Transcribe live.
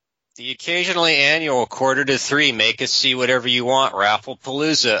The occasionally annual quarter to three make us see whatever you want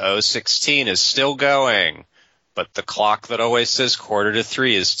Rafflepalooza 016 is still going, but the clock that always says quarter to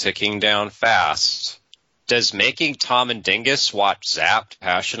three is ticking down fast. Does making Tom and Dingus watch Zapped,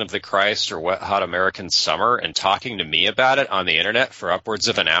 Passion of the Christ, or Wet Hot American Summer and talking to me about it on the internet for upwards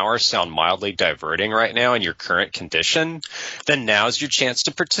of an hour sound mildly diverting right now in your current condition? Then now's your chance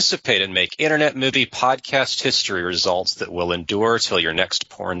to participate and make Internet Movie Podcast history results that will endure till your next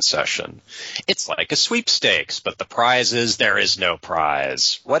porn session. It's like a sweepstakes, but the prize is there is no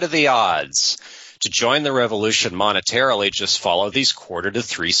prize. What are the odds? To join the revolution monetarily, just follow these quarter to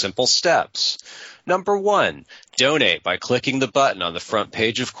three simple steps. Number 1, donate by clicking the button on the front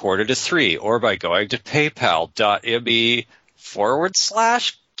page of Quarter to Three or by going to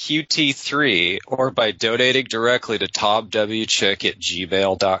paypal.me/QT3 or by donating directly to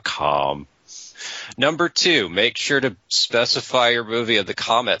tomwchick@gmail.com. Number 2, make sure to specify your movie in the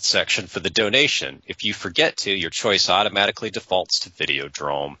comment section for the donation. If you forget to, your choice automatically defaults to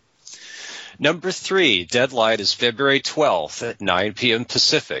Videodrome. Number 3, deadline is February 12th at 9 p.m.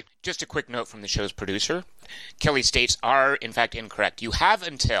 Pacific. Just a quick note from the show's producer. Kelly's dates are, in fact, incorrect. You have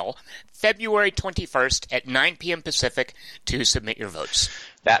until February 21st at 9 p.m. Pacific to submit your votes.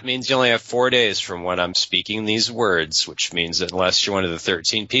 That means you only have 4 days from when I'm speaking these words, which means that unless you're one of the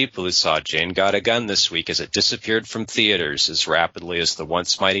 13 people who saw Jane Got a Gun this week as it disappeared from theaters as rapidly as the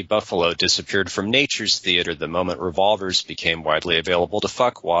once mighty Buffalo disappeared from Nature's Theater the moment revolvers became widely available to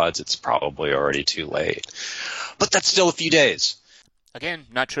fuckwads, it's probably already too late. But that's still a few days. Again,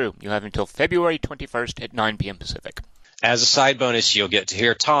 not true. You have until February 21st at 9 p.m. Pacific. As a side bonus, you'll get to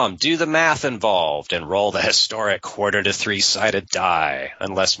hear Tom do the math involved and roll the historic quarter to three-sided die,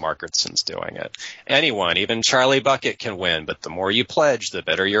 unless Markertson's doing it. Anyone, even Charlie Bucket, can win, but the more you pledge, the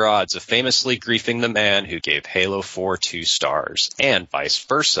better your odds of famously griefing the man who gave Halo 4 2 stars, and vice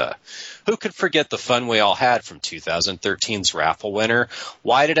versa. Who could forget the fun we all had from 2013's raffle winner,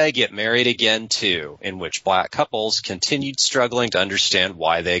 Why Did I Get Married Again 2, in which black couples continued struggling to understand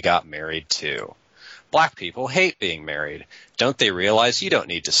why they got married too. Black people hate being married. Don't they realize you don't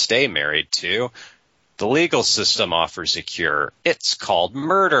need to stay married to? The legal system offers a cure. It's called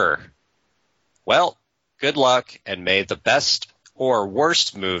murder. Well, good luck, and may the best or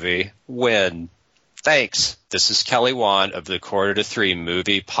worst movie win. Thanks. This is Kelly Wan of the Quarter to Three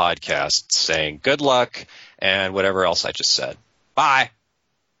Movie Podcast saying good luck and whatever else I just said. Bye.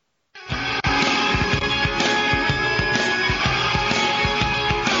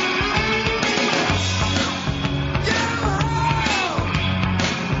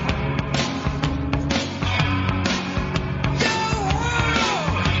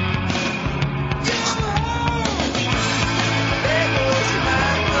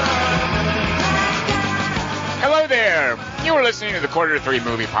 You are listening to the Quarter to Three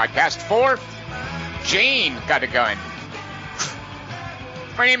Movie Podcast for Jane Got a Gun.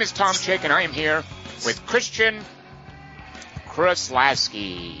 My name is Tom Chick, and I am here with Christian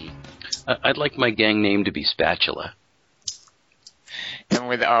Kruslasky. I'd like my gang name to be Spatula. And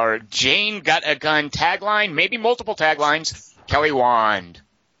with our Jane Got a Gun tagline, maybe multiple taglines, Kelly Wand.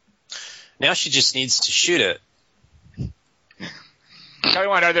 Now she just needs to shoot it. Kelly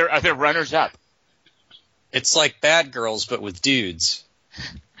Wand, are there runners-up? It's like Bad Girls, but with dudes.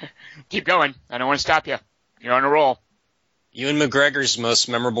 Keep going. I don't want to stop you. You're on a roll. Ewan McGregor's most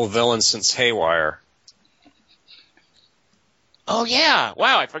memorable villain since Haywire. Oh, yeah.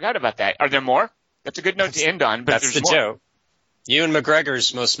 Wow, I forgot about that. Are there more? That's a good note to end on, but that's there's the more. joke. Ewan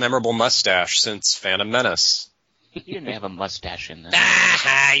McGregor's most memorable mustache since Phantom Menace. You didn't have a mustache in this.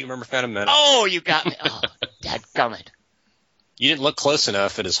 You remember Phantom Menace? Oh, you got me. Oh, dadgummit. You didn't look close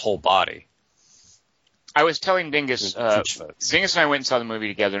enough at his whole body. I was telling Dingus, Dingus and I went and saw the movie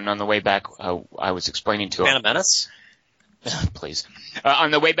together, and on the way back, I was explaining to him. Phantom Menace? Please.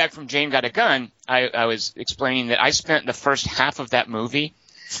 On the way back from Jane Got a Gun, I was explaining that I spent the first half of that movie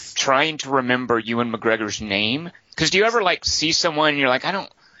trying to remember Ewan McGregor's name. Because do you ever, see someone and you're like,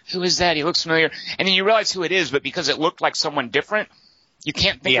 who is that? He looks familiar. And then you realize who it is, but because it looked like someone different, you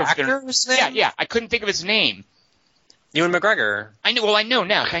can't think of their name. Yeah, I couldn't think of his name. Ewan McGregor. I know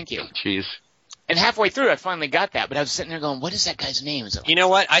now, thank you. Jeez. And halfway through, I finally got that, but I was sitting there going, what is that guy's name? You know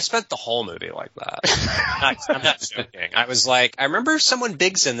what? I spent the whole movie like that. I'm not joking. I was like, I remember someone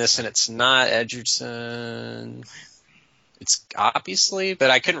big's in this, and it's not Edgerton. It's obviously,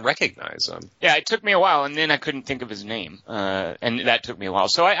 but I couldn't recognize him. Yeah, it took me a while, and then I couldn't think of his name, and that took me a while.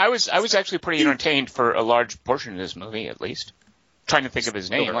 So I was actually pretty entertained for a large portion of this movie, at least. Trying to think of his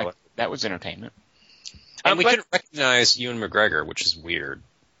name, that was entertainment. And we couldn't recognize Ewan McGregor, which is weird.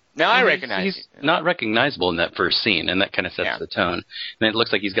 Now I recognize He's not recognizable in that first scene, and that kind of sets the tone. And it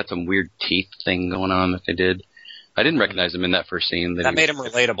looks like he's got some weird teeth thing going on that they did. I didn't recognize him in that first scene. That made him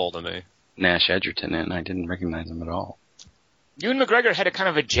relatable to me. Nash Edgerton, and I didn't recognize him at all. Ewan McGregor had a kind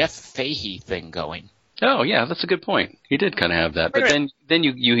of a Jeff Fahey thing going. Oh, yeah, that's a good point. He did kind of have that. But then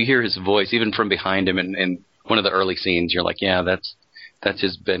you hear his voice, even from behind him in one of the early scenes. You're like, yeah, that's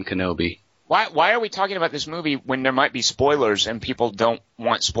his Ben Kenobi. Why are we talking about this movie when there might be spoilers and people don't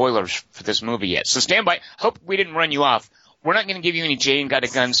want spoilers for this movie yet? So stand by. Hope we didn't run you off. We're not going to give you any Jane Got a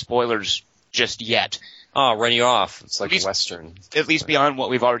Gun spoilers just yet. Oh, run you off. It's like a Western. At least beyond what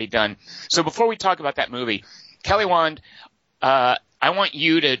we've already done. So before we talk about that movie, Kelly Wand, I want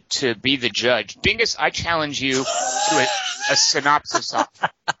you to be the judge. Dingus, I challenge you to a synopsis of.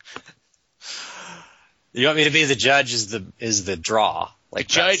 You want me to be the judge is the draw. Like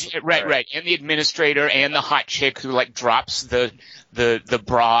the judge, right, and the administrator and the hot chick who like drops the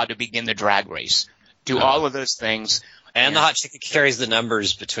bra to begin the drag race. Do all of those things. And the hot chick who carries the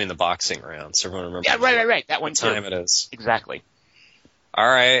numbers between the boxing rounds. So everyone remembers. Yeah, right. That one too. What time it is. Exactly. All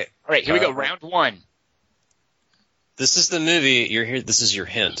right, here we go. Round one. This is the movie. You're here. This is your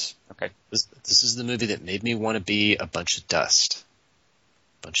hint. Okay. This is the movie that made me want to be a bunch of dust.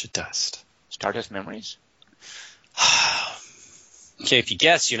 Bunch of dust. Stardust Memories? Okay, if you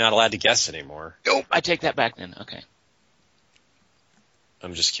guess, you're not allowed to guess anymore. Nope. I take that back then. Okay.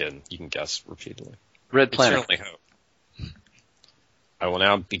 I'm just kidding. You can guess repeatedly. Red Planet. I certainly hope. I will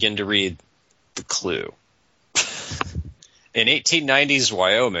now begin to read the clue. In 1890s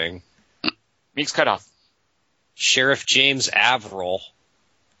Wyoming, Meek's cut off. Sheriff James Averill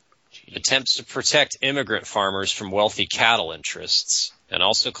attempts to protect immigrant farmers from wealthy cattle interests and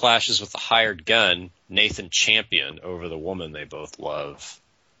also clashes with the hired gun, Nathan Champion, over the woman they both love.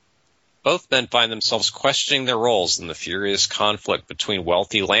 Both men find themselves questioning their roles in the furious conflict between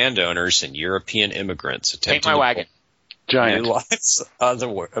wealthy landowners and European immigrants attempting Take my wagon. Giant. new lives on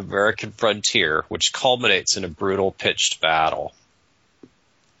the American frontier, which culminates in a brutal pitched battle.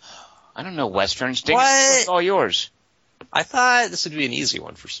 I don't know Westerns. Dingus, What? it's all yours. I thought this would be an easy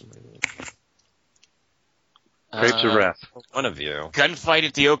one for some reason. Grapes of Wrath. One of you. Gunfight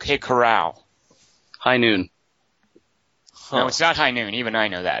at the OK Corral. High Noon. No, it's not High Noon. Even I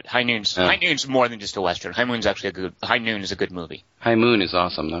know that. High Noon's more than just a Western. High Noon is a good movie. High Moon is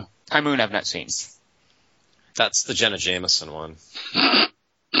awesome, though. High Moon I've not seen. That's the Jenna Jameson one. I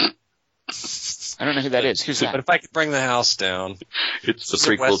don't know who that is. Who's that? But if I could bring the house down. It's the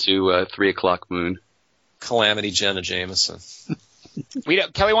prequel to 3 O'Clock Moon. Calamity Jenna Jameson.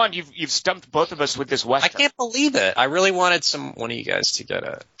 Kelly Wand, you've stumped both of us with this Western. I can't believe it. I really wanted one of you guys to get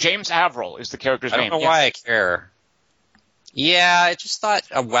it. James Averill is the character's name. I don't know why I care. Yeah, I just thought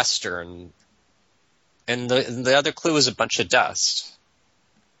a Western. And the other clue was a bunch of dust.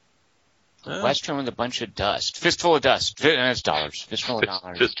 Western with a bunch of dust. Fistful of dust. That's dollars. Fistful of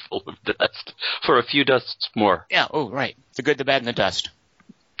dollars. Fistful of dust. For a few dusts more. Yeah, oh, right. The good, the bad, and the dust.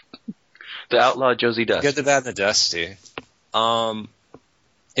 The outlaw Josie Dust. The good, the bad, and the dusty.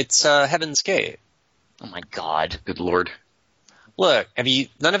 It's Heaven's Gate. Oh my God. Good Lord. Look,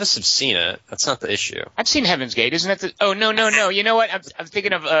 none of us have seen it. That's not the issue. I've seen Heaven's Gate. Isn't that oh, no. You know what? I'm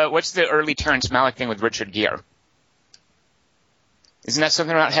thinking of, what's the early Terrence Malick thing with Richard Gere? Isn't that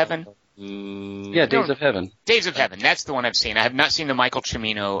something about heaven? Yeah, Days of Heaven. Days of Heaven. That's the one I've seen. I have not seen the Michael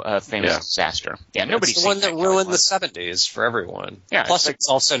Cimino famous disaster. Yeah, nobody's seen the one that ruined the 70s for everyone. Yeah, plus it's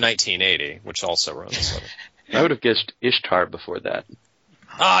also 1980, which also ruined the 70s. I would have guessed Ishtar before that.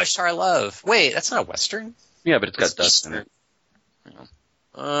 Oh, Ishtar I Love. Wait, that's not a Western? Yeah, but it's got dust in it.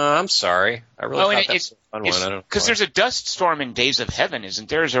 I'm sorry. I really thought that's a fun one. I don't know. Because there's a dust storm in Days of Heaven, isn't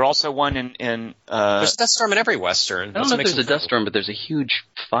there? Is there also one in There's a dust storm in every Western. I don't know if there's a dust storm, but there's a huge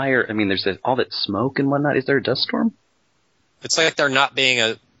fire. I mean, there's all that smoke and whatnot. Is there a dust storm? It's like there not being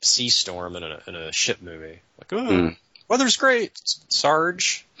a sea storm in a ship movie. Like, weather's great,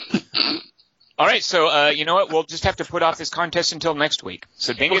 Sarge. All right, so you know what? We'll just have to put off this contest until next week.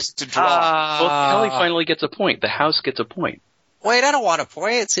 So Dingus, it's a draw. Well, Kelly finally gets a point. The house gets a point. Wait, I don't want a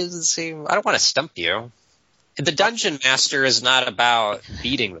point. It seems I don't want to stump you. The Dungeon Master is not about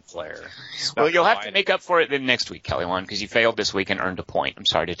beating the player. Well, you'll have to make up for it then next week, Kelly Wand, because you failed this week and earned a point. I'm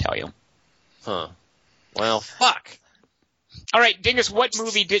sorry to tell you. Huh. Well, fuck. All right, Dingus,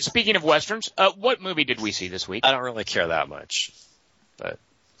 speaking of Westerns, what movie did we see this week? I don't really care that much. But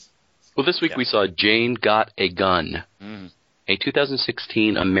well, this week we saw Jane Got a Gun, a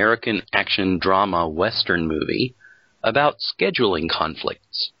 2016 American action drama Western movie about scheduling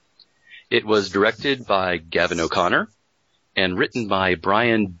conflicts. It was directed by Gavin O'Connor and written by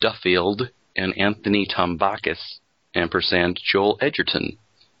Brian Duffield and Anthony Tombakis, ampersand Joel Edgerton.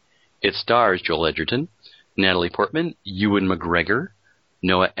 It stars Joel Edgerton, Natalie Portman, Ewan McGregor,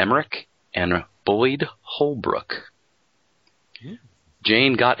 Noah Emmerich, and Boyd Holbrook.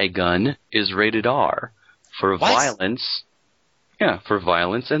 Jane Got a Gun is rated R for violence. Yeah, for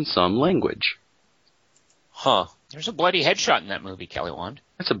violence and some language. Huh. There's a bloody headshot in that movie, Kelly Wand.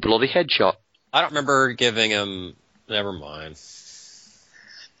 That's a bloody headshot. I don't remember giving him... Never mind.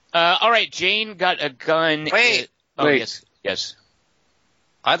 All right, Jane Got a Gun. Wait. Yes.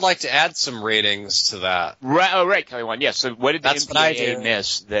 I'd like to add some ratings to that. Right, Kelly Wand. Yes. So what did the MPAA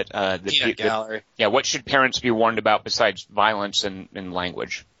miss that Peanut Gallery. what should parents be warned about besides violence and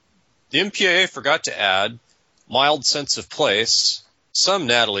language? The MPAA forgot to add mild sense of place, some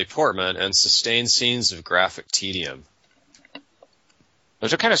Natalie Portman, and sustained scenes of graphic tedium.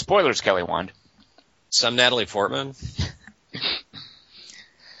 Those are kind of spoilers, Kelly Wand. Some Natalie Portman?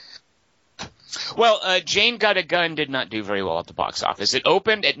 Well, Jane Got a Gun did not do very well at the box office. It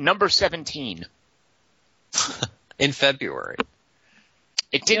opened at number 17. In February.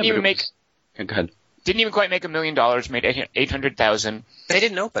 It didn't even make... Go ahead. Didn't even quite make $1 million, made $800,000. They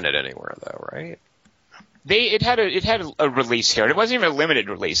didn't open it anywhere, though, right? It had a release here. It wasn't even a limited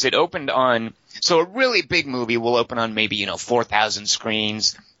release. It opened on... So a really big movie will open on maybe, 4,000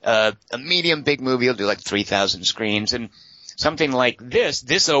 screens. A medium big movie will do like 3,000 screens. And something like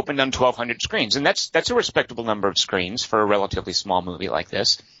this opened on 1,200 screens. And that's a respectable number of screens for a relatively small movie like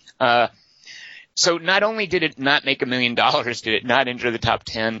this. So not only did it not make $1 million, did it not enter the top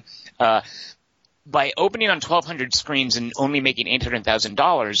 10, by opening on 1,200 screens and only making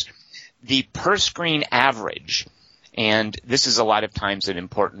 $800,000, the per-screen average, and this is a lot of times an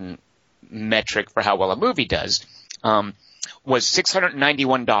important metric for how well a movie does, was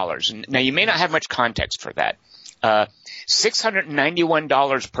 $691. Now, you may not have much context for that.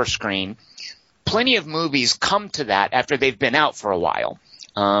 $691 per screen. Plenty of movies come to that after they've been out for a while.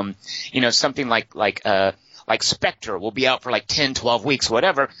 Something like Spectre will be out for like 10, 12 weeks,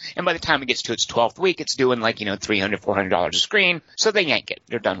 whatever, and by the time it gets to its 12th week, it's doing like, $300, $400 a screen, so they yank it.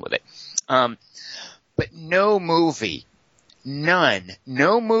 They're done with it. But no movie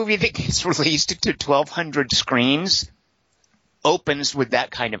that gets released to 1,200 screens opens with that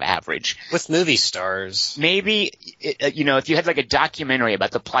kind of average. With movie stars. Maybe, if you had like a documentary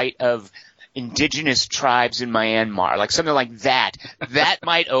about the plight of indigenous tribes in Myanmar, like something like that, that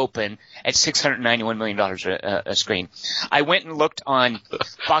might open at $691 million a screen. I went and looked on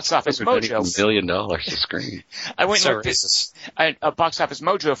Box Office Mojo. $1 million a screen. I went and looked at Box Office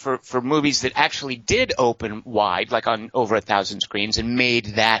Mojo for movies that actually did open wide, like on over 1,000 screens, and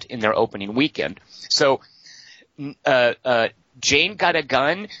made that in their opening weekend. So, Jane Got a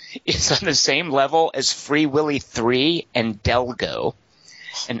Gun is on the same level as Free Willy 3 and Delgo.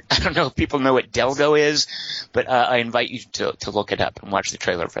 And I don't know if people know what Delgo is, but I invite you to look it up and watch the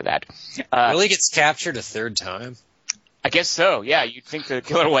trailer for that. Really gets captured a third time? I guess so, yeah. You'd think the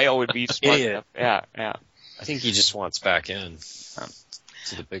killer whale would be smart enough. Yeah. I think he just wants back in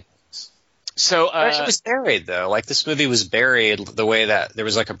to the big... So, it was buried, though. Like, this movie was buried the way that there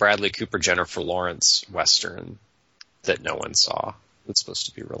was like a Bradley Cooper, Jennifer Lawrence Western that no one saw. It's supposed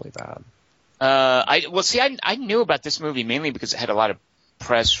to be really bad. I knew about this movie mainly because it had a lot of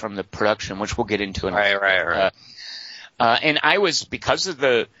press from the production, which we'll get into in right. And I was, because of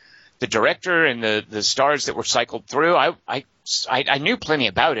the director and the stars that were cycled through, I knew plenty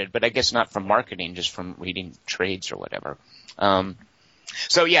about it, but I guess not from marketing, just from reading trades or whatever.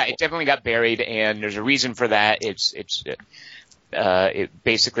 So yeah, it definitely got buried, and there's a reason for that. It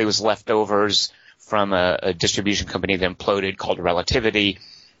basically was leftovers from a distribution company that imploded called Relativity.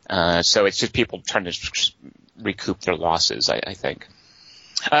 So it's just people trying to recoup their losses, I think.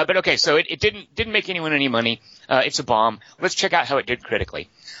 But okay, so it didn't make anyone any money. It's a bomb. Let's check out how it did critically.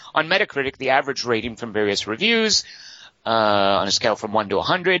 On Metacritic, the average rating from various reviews, on a scale from 1 to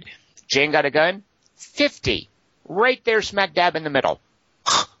 100, Jane Got a Gun, 50. Right there, smack dab in the middle.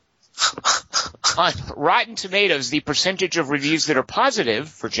 On Rotten Tomatoes, the percentage of reviews that are positive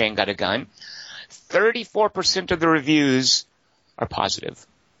for Jane Got a Gun, 34% of the reviews are positive.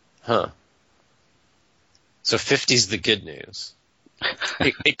 Huh. So 50's the good news.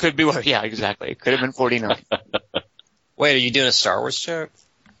 It could be worse. Yeah, exactly. It could have been 49. Wait, are you doing a Star Wars joke?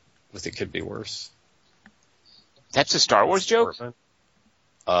 With it could be worse. That's a Star Wars joke?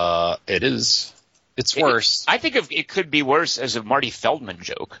 It is. It's worse. I think of it could be worse as a Marty Feldman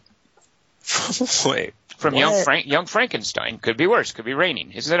joke. Wait. From Young Frankenstein. Could be worse. Could be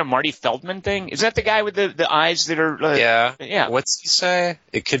raining. Isn't that a Marty Feldman thing? Isn't that the guy with the eyes that are... Yeah. What's he say?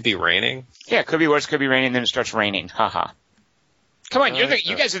 It could be raining? Yeah, it could be worse. Could be raining. Then it starts raining. Haha. Come on,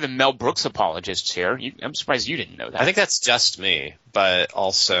 you guys are the Mel Brooks apologists here. I'm surprised you didn't know that. I think that's just me, but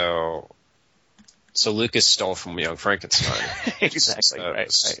also, so Lucas stole from Young Frankenstein. Exactly,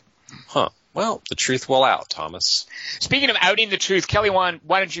 right. Huh. Well, the truth will out, Thomas. Speaking of outing the truth, Kelly Wand,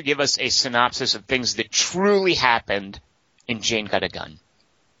 why don't you give us a synopsis of things that truly happened in Jane Got a Gun?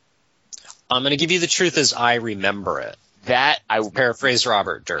 I'm going to give you the truth as I remember it. That I paraphrase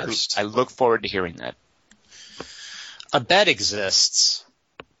Robert Durst. I look forward to hearing that. A bed exists.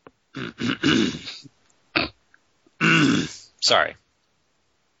 Sorry.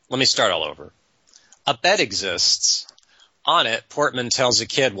 Let me start all over. A bed exists. On it, Portman tells a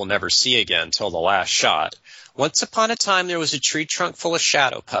kid we'll never see again till the last shot. Once upon a time, there was a tree trunk full of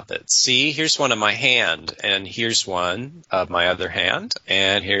shadow puppets. See, here's one of my hand, and here's one of my other hand,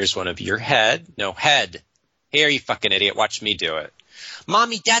 and here's one of your head. No, head. Here, you fucking idiot. Watch me do it.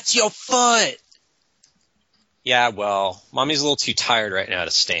 Mommy, that's your foot. Yeah, well, Mommy's a little too tired right now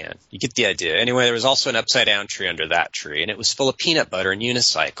to stand. You get the idea. Anyway, there was also an upside-down tree under that tree, and it was full of peanut butter and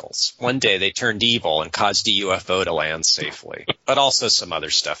unicycles. One day, they turned evil and caused a UFO to land safely. But also some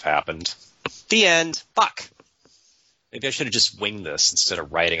other stuff happened. The end. Fuck. Maybe I should have just winged this instead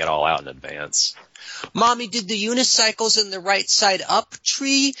of writing it all out in advance. Mommy, did the unicycles in the right side up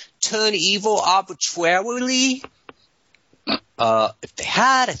tree turn evil arbitrarily? If they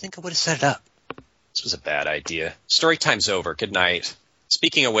had, I think I would have set it up. This was a bad idea. Story time's over. Good night.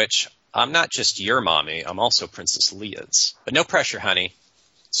 Speaking of which, I'm not just your mommy, I'm also Princess Leia's. But no pressure, honey.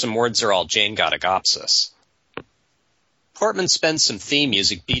 Some words are all Jane Gottagopsis. Portman spends some theme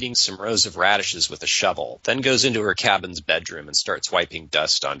music beating some rows of radishes with a shovel, then goes into her cabin's bedroom and starts wiping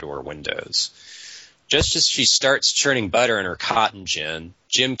dust onto her windows. Just as she starts churning butter in her cotton gin,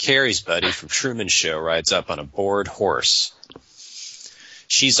 Jim Carrey's buddy from Truman Show rides up on a bored horse.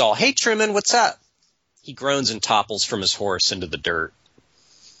 She's all, "Hey, Truman, what's up?" He groans and topples from his horse into the dirt.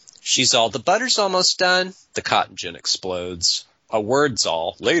 She's all, "The butter's almost done." The cotton gin explodes. A word's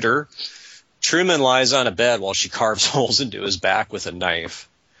all, later. Truman lies on a bed while she carves holes into his back with a knife.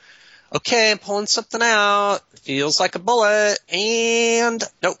 "Okay, I'm pulling something out. Feels like a bullet. And,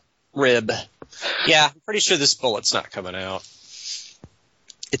 nope, rib. Yeah, I'm pretty sure this bullet's not coming out.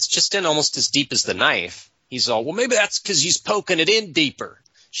 It's just in almost as deep as the knife." He's all, "Well, maybe that's because he's poking it in deeper."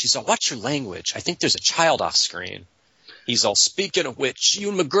 She's all, "Watch your language. I think there's a child off screen." He's all, "Speaking of which,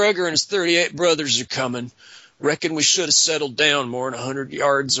 Ewan McGregor and his 38 brothers are coming. Reckon we should have settled down more than 100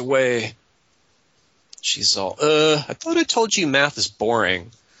 yards away." She's all, I thought I told you math is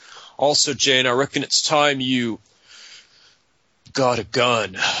boring. Also, Jane, I reckon it's time you got a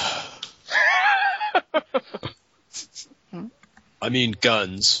gun." I mean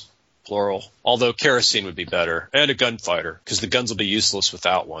guns. Plural. Although kerosene would be better. And a gunfighter, because the guns will be useless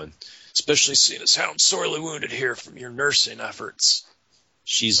without one. Especially seeing as how I'm sorely wounded here from your nursing efforts.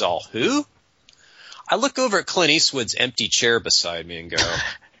 She's all, "Who?" I look over at Clint Eastwood's empty chair beside me and go,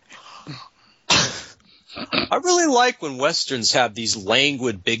 I really like when Westerns have these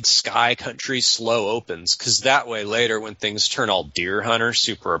languid big sky country slow opens, because that way later when things turn all Deer Hunter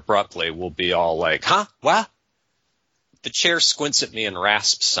super abruptly, we'll be all like, "Huh? What?" The chair squints at me and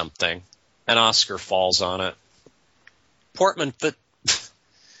rasps something. An Oscar falls on it. Portman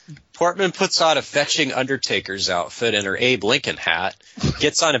puts on a fetching Undertaker's outfit and her Abe Lincoln hat,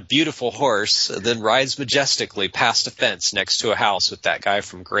 gets on a beautiful horse, then rides majestically past a fence next to a house with that guy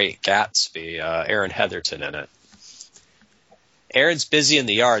from Great Gatsby, Aaron Heatherton, in it. Aaron's busy in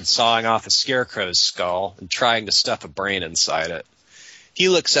the yard sawing off a scarecrow's skull and trying to stuff a brain inside it. He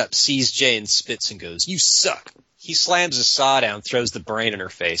looks up, sees Jane, spits, and goes, "You suck." He slams his saw down, throws the brain in her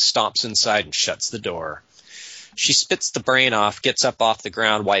face, stomps inside, and shuts the door. She spits the brain off, gets up off the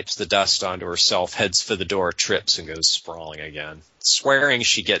ground, wipes the dust onto herself, heads for the door, trips, and goes sprawling again. Swearing,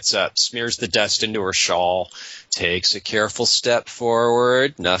 she gets up, smears the dust into her shawl, takes a careful step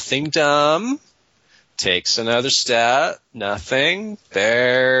forward, nothing dumb. Takes another step, nothing.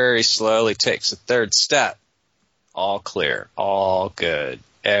 Very slowly takes a third step. All clear, all good.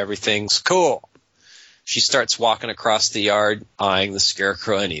 Everything's cool. She starts walking across the yard, eyeing the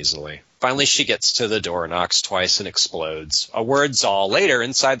scarecrow uneasily. Finally, she gets to the door, knocks twice, and explodes. A word's all, later,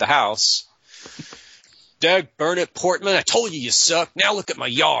 inside the house. "Dag burn it, Portman, I told you suck. Now look at my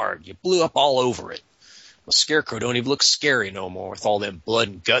yard. You blew up all over it. The scarecrow don't even look scary no more with all them blood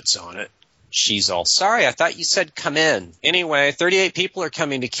and guts on it." She's all, "Sorry, I thought you said come in. Anyway, 38 people are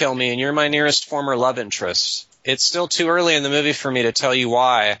coming to kill me, and you're my nearest former love interest. It's still too early in the movie for me to tell you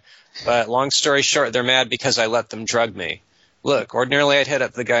why, but long story short, they're mad because I let them drug me. Look, ordinarily I'd hit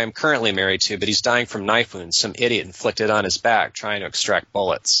up the guy I'm currently married to, but he's dying from knife wounds some idiot inflicted on his back trying to extract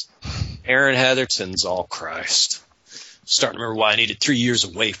bullets. Aaron Heatherton's all, Christ. Starting to remember why I needed 3 years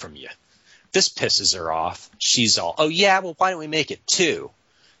away from you. This pisses her off. She's all, oh yeah, well why don't we make it 2?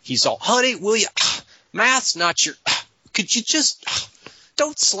 He's all, honey, will you, math's not your, could you just,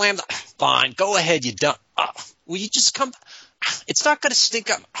 don't slam the, fine, go ahead, you done, will you just come, it's not going to stink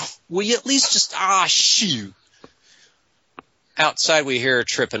up, will you at least just, shoot. Outside we hear her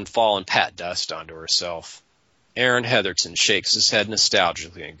trip and fall and pat dust onto herself. Aaron Heatherton shakes his head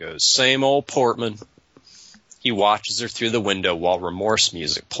nostalgically and goes, same old Portman. He watches her through the window while remorse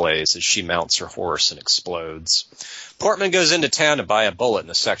music plays as she mounts her horse and explodes. Portman goes into town to buy a bullet in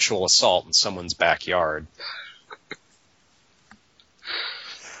a sexual assault in someone's backyard.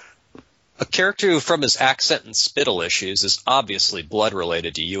 A character who, from his accent and spittle issues, is obviously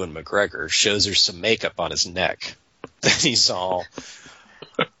blood-related to Ewan McGregor, shows her some makeup on his neck. Then he's all,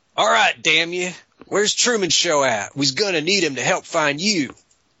 all right, damn you. Where's Truman Show at? We's gonna need him to help find you.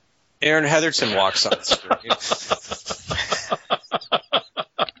 Aaron Heatherton walks on screen.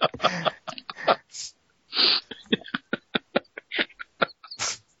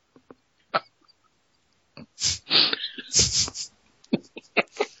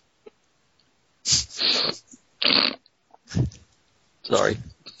 Sorry.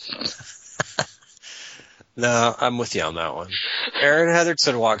 No, I'm with you on that one. Aaron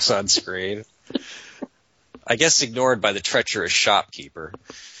Heatherton walks on screen. I guess ignored by the treacherous shopkeeper.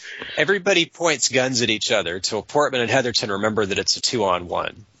 Everybody points guns at each other till Portman and Heatherton remember that it's a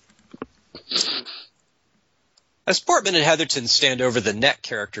 2-on-1. As Portman and Heatherton stand over the net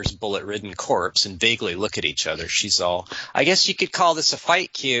character's bullet-ridden corpse and vaguely look at each other, she's all, I guess you could call this a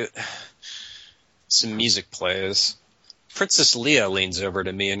fight cute. Some music plays. Princess Leia leans over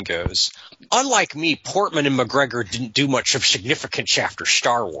to me and goes, unlike me, Portman and McGregor didn't do much of significance after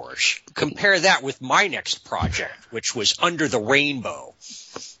Star Wars. Compare that with my next project, which was Under the Rainbow.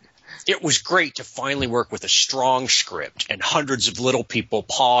 It was great to finally work with a strong script and hundreds of little people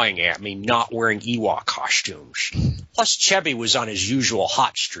pawing at me not wearing Ewok costumes. Plus Chevy was on his usual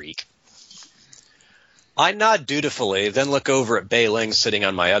hot streak. I nod dutifully, then look over at Bei Ling sitting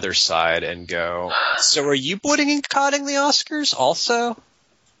on my other side and go, so are you boycotting the Oscars also?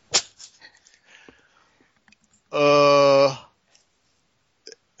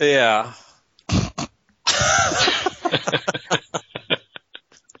 Yeah.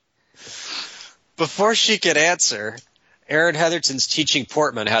 Before she could answer, Aaron Heatherton's teaching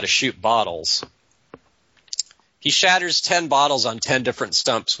Portman how to shoot bottles. He shatters 10 bottles on 10 different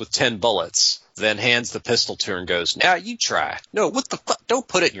stumps with 10 bullets, then hands the pistol to her and goes, now you try. No, what the fuck? Don't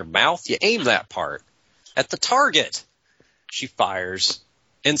put it in your mouth. You aim that part. At the target. She fires.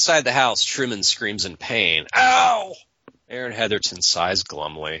 Inside the house, Truman screams in pain. Ow! Aaron Heatherton sighs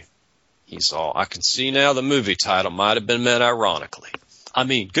glumly. He's all, I can see now the movie title might have been meant ironically. I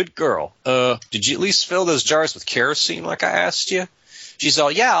mean, good girl. Did you at least fill those jars with kerosene like I asked you? She's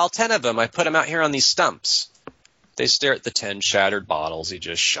all, yeah, all 10 of them. I put them out here on these stumps. They stare at the 10 shattered bottles he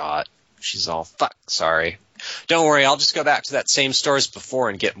just shot. She's all, fuck, sorry. Don't worry, I'll just go back to that same store as before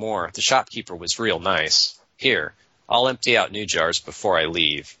and get more. The shopkeeper was real nice. Here, I'll empty out new jars before I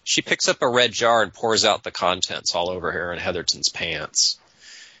leave. She picks up a red jar and pours out the contents all over Aaron Heatherton's pants.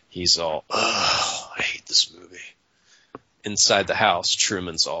 He's all, ugh, I hate this movie. Inside the house,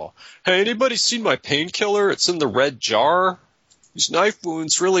 Truman's all, hey, anybody seen my painkiller? It's in the red jar. These knife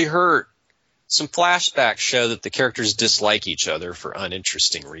wounds really hurt. Some flashbacks show that the characters dislike each other for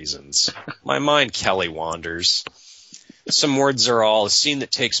uninteresting reasons. My mind Kelly wanders. Some words are all, a scene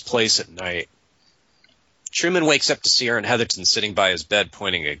that takes place at night. Truman wakes up to see Aaron Heatherton sitting by his bed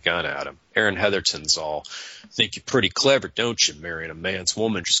pointing a gun at him. Aaron Heatherton's all, think you're pretty clever, don't you, marrying a man's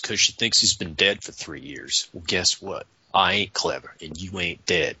woman just 'cause she thinks he's been dead for 3 years? Well, guess what? I ain't clever, and you ain't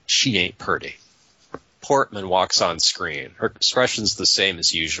dead. She ain't pretty. Portman walks on screen. Her expression's the same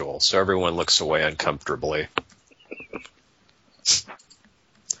as usual, so everyone looks away uncomfortably.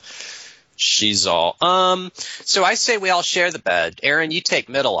 She's all, so I say we all share the bed. Aaron, you take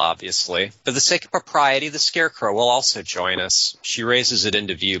middle, obviously. For the sake of propriety, the Scarecrow will also join us. She raises it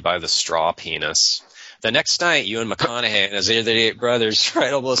into view by the straw penis. The next night, Ewan McConaughey and his 88 brothers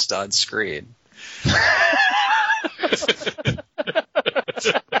right almost on screen.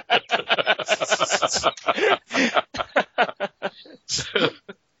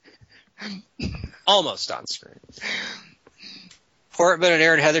 Almost on screen. Portman and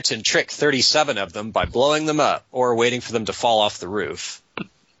Aaron Heatherton trick 37 of them by blowing them up or waiting for them to fall off the roof.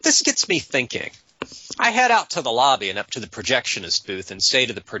 This gets me thinking. I head out to the lobby and up to the projectionist booth and say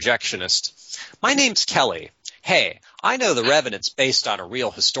to the projectionist, my name's Kelly. Hey, I know The Revenant's based on a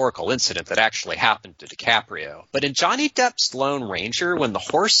real historical incident that actually happened to DiCaprio, but in Johnny Depp's Lone Ranger, when the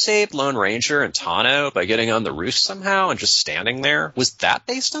horse saved Lone Ranger and Tano by getting on the roof somehow and just standing there, was that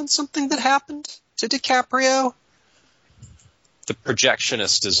based on something that happened to DiCaprio? The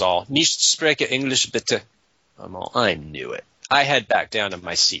projectionist is all, nicht spreche English bitte. I'm all, I knew it. I head back down to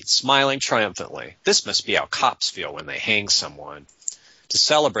my seat, smiling triumphantly. This must be how cops feel when they hang someone. To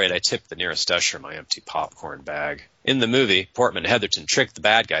celebrate, I tipped the nearest usher my empty popcorn bag. In the movie, Portman and Heatherton tricked the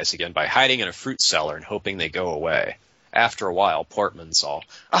bad guys again by hiding in a fruit cellar and hoping they go away. After a while, Portman's all,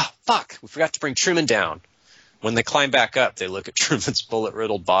 fuck, we forgot to bring Truman down. When they climb back up, they look at Truman's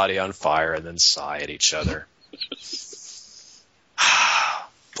bullet-riddled body on fire and then sigh at each other.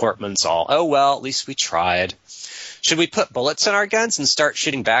 Portman's all, oh well, at least we tried. Should we put bullets in our guns and start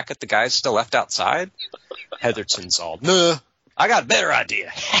shooting back at the guys still left outside? Heatherton's all, no, I got a better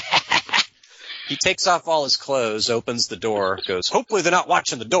idea. He takes off all his clothes, opens the door, goes, hopefully they're not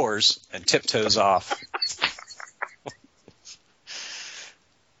watching the doors, and tiptoes off.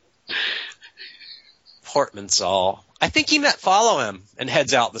 Portman's all, I think he meant follow him, and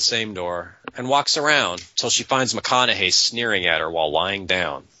heads out the same door, and walks around till she finds McConaughey sneering at her while lying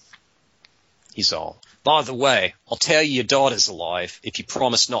down. He's all, by the way, I'll tell you your daughter's alive if you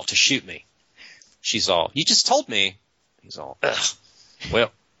promise not to shoot me. She's all, you just told me. He's all, ugh.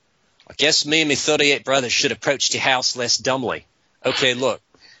 Well, I guess me and my 38 brothers should approach your house less dumbly. Okay, look,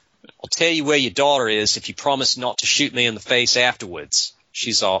 I'll tell you where your daughter is if you promise not to shoot me in the face afterwards.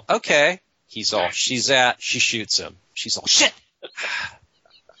 She's all, okay. He's all, she shoots him. She's all, shit!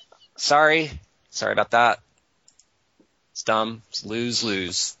 Sorry about that. It's dumb. It's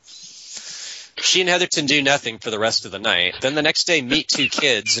lose-lose. She and Heatherton do nothing for the rest of the night. Then the next day meet two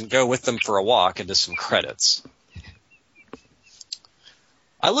kids and go with them for a walk into some credits.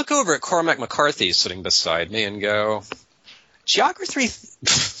 I look over at Cormac McCarthy sitting beside me and go, Geography...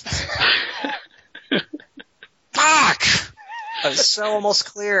 Fuck! I was so almost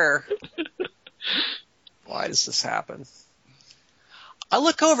clear. Why does this happen? I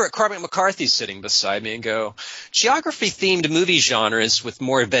look over at Cormac McCarthy sitting beside me and go, geography-themed movie genres with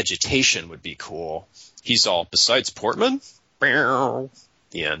more vegetation would be cool. He's all, besides Portman? The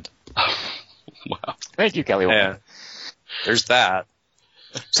end. Wow. Thank you, Kelly. Yeah. There's that.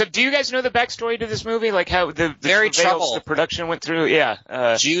 So do you guys know the backstory to this movie? Like how the Very trouble the production went through?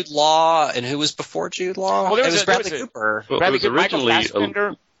 Yeah. Jude Law, and who was before Jude Law? Well, it was Bradley Cooper. Well, Bradley it was originally Michael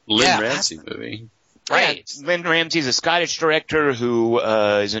a Lynn Ramsey movie. Right. Yeah, Lynn Ramsey's a Scottish director who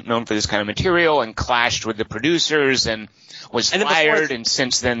isn't known for this kind of material and clashed with the producers and was fired. And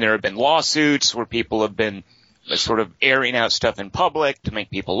since then there have been lawsuits where people have been sort of airing out stuff in public to make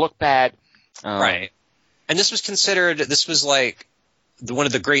people look bad. Right. And this was like one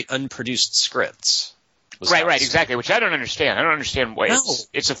of the great unproduced scripts. Right, exactly. Which I don't understand. I don't understand why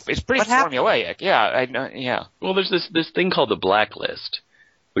it's pretty formulaic. Yeah, Well, there's this thing called the blacklist,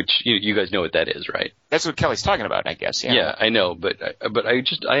 which you guys know what that is, right? That's what Kelly's talking about, I guess. Yeah. Yeah, I know, but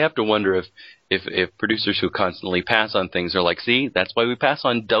I have to wonder if producers who constantly pass on things are like, see, that's why we pass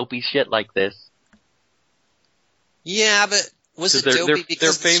on dopey shit like this. Yeah, but was it dopey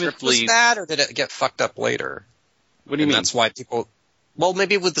because the script was bad, or did it get fucked up later? What do you mean? That's why people. Well,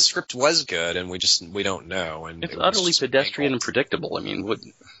 maybe the script was good, and we don't know. And it's utterly pedestrian and predictable. I mean, what?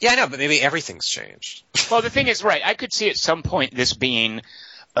 Yeah, I know, but maybe everything's changed. Well, the thing is, right? I could see at some point this being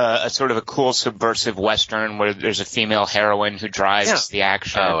a sort of a cool subversive Western where there's a female heroine who drives the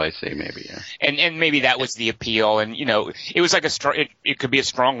action. Oh, I see. Maybe, yeah. And maybe that was the appeal. And it was like it could be a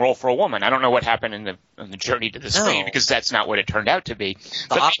strong role for a woman. I don't know what happened in the journey to the screen because that's not what it turned out to be.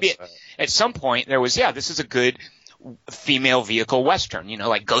 But maybe at some point there was, this is a good female vehicle Western.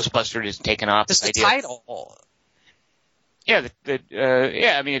 Like Ghostbusters is taken off. Just the title. Yeah,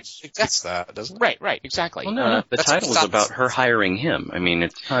 I mean, it gets that, doesn't it? Right, exactly. Well, no, the title is about her hiring him. I mean,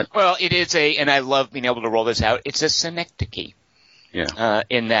 it's not. Well, it is and I love being able to roll this out. It's a synecdoche. Yeah.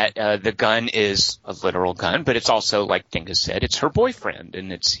 In that the gun is a literal gun, but it's also, like Dingus said, it's her boyfriend,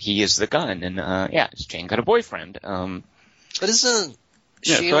 and he is the gun, and Jane got a boyfriend. But isn't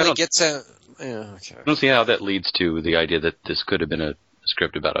she only gets a? Yeah, okay. I don't see how that leads to the idea that this could have been a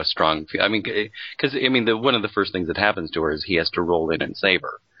script about a strong. I mean, because one of the first things that happens to her is he has to roll in and save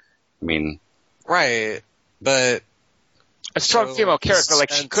her. I mean, right, but a strong female character,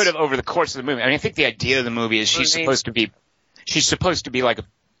 like she could have over the course of the movie. I mean, I think the idea of the movie is she's supposed to be like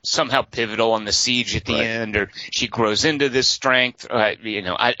somehow pivotal on the siege at the end, or she grows into this strength.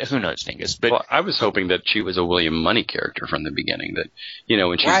 Who knows, Dingus? But I was hoping that she was a William Money character from the beginning. That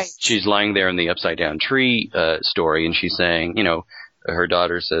when she's lying there in the upside down tree story, and she's saying, her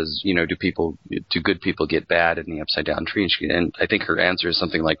daughter says, do good people get bad in the Upside Down Tree? And I think her answer is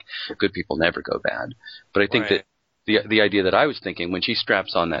something like, good people never go bad. But I think that the idea that I was thinking when she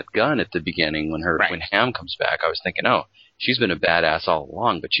straps on that gun at the beginning, when Ham comes back, I was thinking, oh, she's been a badass all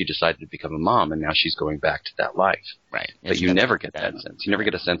along, but she decided to become a mom, and now she's going back to that life. Right. But you never get that sense. You never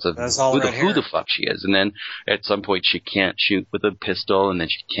get a sense of who the fuck she is. And then at some point she can't shoot with a pistol, and then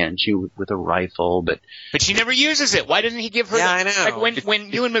she can shoot with a rifle, but she never uses it. Why doesn't he give her? Yeah, I know. Like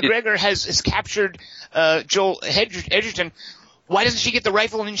when Ewan McGregor has captured Joel Edgerton. Why doesn't she get the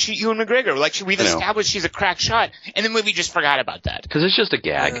rifle and shoot Ewan McGregor? Like, we've established she's a crack shot, and the movie just forgot about that. Because it's just a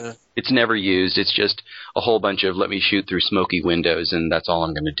gag. It's never used. It's just a whole bunch of let me shoot through smoky windows, and that's all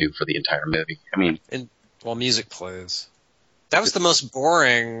I'm going to do for the entire movie. I mean, while music plays. That was the most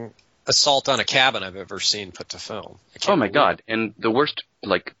boring assault on a cabin I've ever seen put to film. Oh my God! And the worst,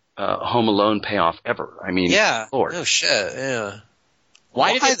 Home Alone payoff ever. I mean, Lord. Oh shit, yeah.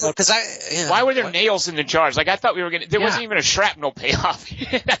 Why were there nails in the jars? Like, I thought we were going to... There wasn't even a shrapnel payoff.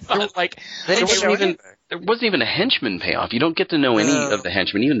 There wasn't even a henchman payoff. You don't get to know any of the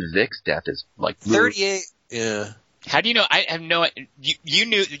henchmen. Even Vic's death is, 38... Yeah. How do you know? I have no...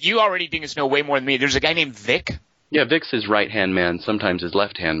 You already think it's know way more than me. There's a guy named Vic? Yeah, Vic's his right-hand man, sometimes his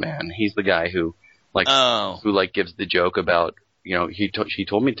left-hand man. He's the guy who gives the joke about... he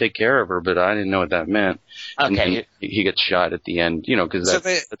told me to take care of her, but I didn't know what that meant. Okay. And he gets shot at the end, because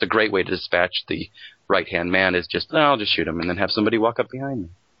that's a great way to dispatch the right-hand man is just, I'll just shoot him and then have somebody walk up behind me.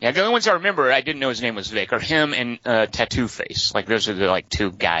 Yeah, the only ones I remember, I didn't know his name was Vic, are him and Tattoo Face. Like, those are the,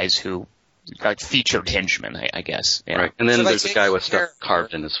 two guys who, featured henchmen, I guess. Yeah. Right. And then there's a guy with stuff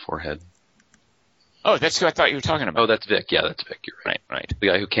carved in his forehead. Oh, that's who I thought you were talking about. Oh, that's Vic. Yeah, that's Vic. You're right. Right. The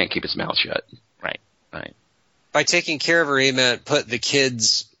guy who can't keep his mouth shut. Right. By taking care of her, he meant put the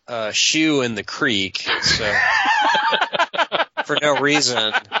kid's shoe in the creek. So for no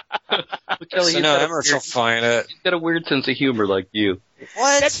reason. Kelly, Emmerich will find it. He's got a weird sense of humor like you.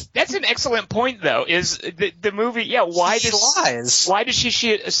 What? That's an excellent point, though. Is the movie? Yeah. Why did she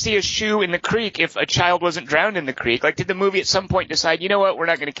see a shoe in the creek if a child wasn't drowned in the creek? Like, did the movie at some point decide, you know what, we're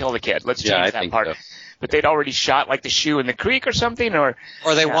not going to kill the kid? Let's change that part. So. But they'd already shot the shoe in the creek or something, or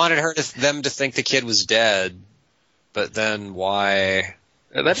they wanted them to think the kid was dead. But then why?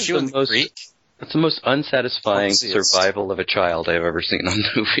 That's the most unsatisfying survival of a child I've ever seen on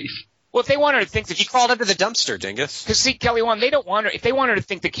movies. Well, if they want her to think that she crawled under the dumpster, dingus. Because see, Kelly, they don't want her. If they want her to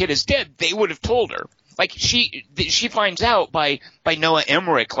think the kid is dead, they would have told her. Like she finds out by Noah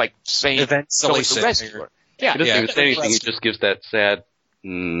Emmerich saying eventually to rescue her. Yeah, he doesn't even say anything. He just gives that sad.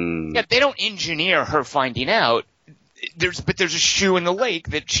 Yeah, they don't engineer her finding out. There's a shoe in the lake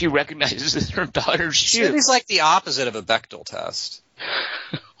that she recognizes as her daughter's shoe. It's like the opposite of a Bechdel test.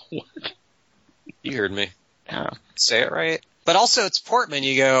 What? You heard me. Yeah. Say it right. But also, it's Portman.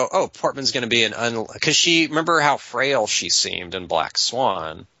 You go, oh, Portman's going to be because remember how frail she seemed in Black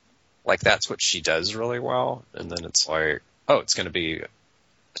Swan. Like, that's what she does really well. And then it's like, oh, it's going to be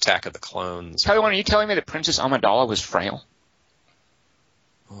Attack of the Clones. Kelly, are you telling me that Princess Amidala was frail?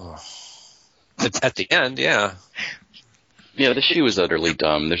 Oh. At the end, yeah. Yeah, the shoe is utterly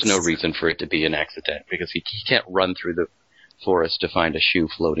dumb. There's no reason for it to be an accident because he can't run through the forest to find a shoe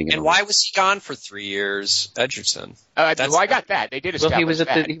floating in. And why was he gone for 3 years, Edgerton? I got that. They did establish he was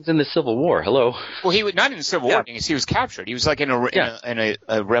he was in the Civil War. Hello. Well, he was not in the Civil War. He was captured. He was in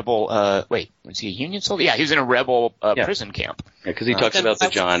a rebel. Was he a Union soldier? Yeah, he was in a rebel prison camp. Yeah, because he talks about the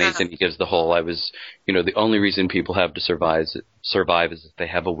Johnnies and he gives the whole. The only reason people have to survive is if they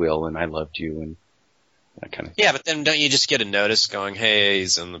have a will, and I loved you and. That kind of yeah, but then don't you just get a notice going, hey,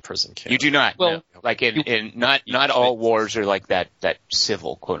 he's in the prison camp? You do not. Well, no. Like not all wars are like that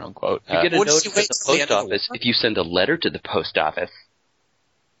civil, quote unquote. You get a notice at the post office if you send a letter to the post office.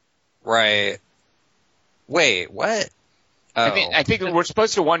 Right. Wait, what? Oh. I think we're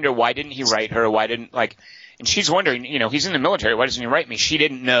supposed to wonder why didn't he write her? Why didn't and she's wondering, he's in the military. Why doesn't he write me? She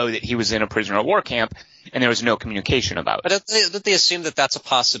didn't know that he was in a prisoner of war camp, and there was no communication about it. But don't they assume that that's a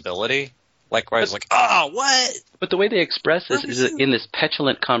possibility? Likewise, what? But the way they express this is in this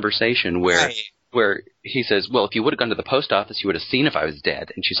petulant conversation where he says, well, if you would have gone to the post office, you would have seen if I was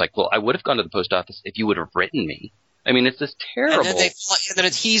dead. And she's like, well, I would have gone to the post office if you would have written me. I mean, it's this terrible. And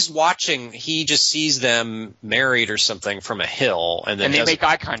then he's watching, he just sees them married or something from a hill. And they make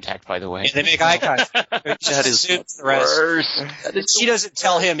eye contact, by the way. And they make eye contact. That is worse. She doesn't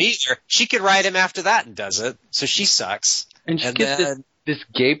tell him either. She could write him after that and does it. So she sucks. And she gets this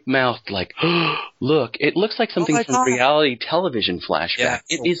gape-mouthed, look, it looks like something from reality television flashback. Yeah,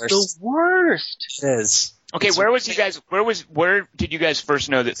 it is the worst. It is. Okay, where did you guys first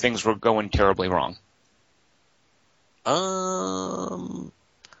know that things were going terribly wrong?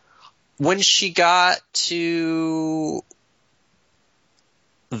 When she got to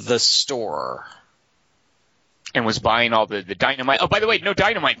the store and was buying all the dynamite. Oh, by the way, no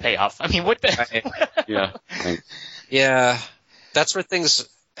dynamite payoff. I mean, what the? Yeah. Yeah, that's where things.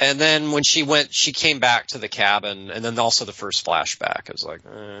 And then when she came back to the cabin, and then also the first flashback. I was like,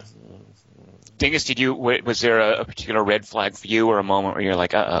 Dingus, was there a particular red flag for you, or a moment where you're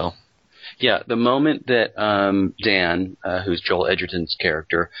like, uh-oh? Yeah, the moment that Dan, who's Joel Edgerton's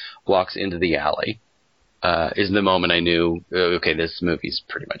character, walks into the alley, is the moment I knew, okay, this movie's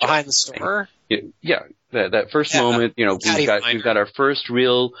pretty much behind the store. Yeah, that first moment, we've got our first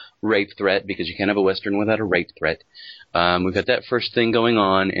real rape threat, because you can't have a Western without a rape threat. We've got that first thing going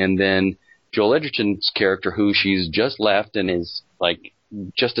on, and then Joel Edgerton's character, who she's just left and is like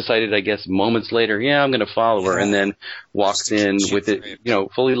just decided, I guess, moments later, I'm going to follow her, and then walks in with it,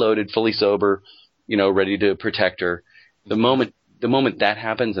 fully loaded, fully sober, ready to protect her. The moment that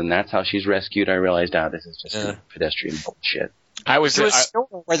happens, and that's how she's rescued, I realized, this is just pedestrian bullshit. I was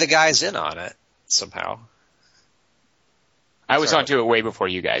where the guy's in on it somehow. I was onto it way before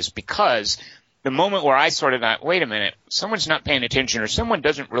you guys, because the moment where I sort of thought, wait a minute, someone's not paying attention, or someone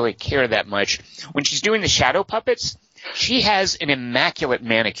doesn't really care that much, when she's doing the shadow puppets, she has an immaculate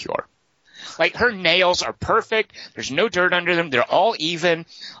manicure. Like, her nails are perfect. There's no dirt under them. They're all even.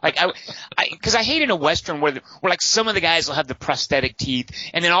 Like, because I hate in a Western where like some of the guys will have the prosthetic teeth,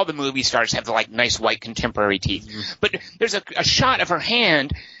 and then all the movie stars have the like nice white contemporary teeth. Mm-hmm. But there's a shot of her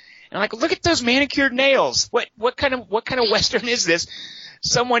hand, and I'm like, look at those manicured nails. What kind of Western is this?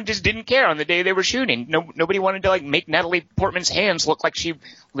 Someone just didn't care on the day they were shooting. Nobody wanted to like make Natalie Portman's hands look like she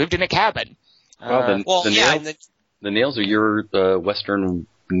lived in a cabin. The nails are your Western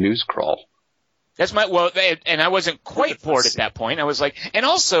news crawl. That's and I wasn't quite bored at that point. I was like, and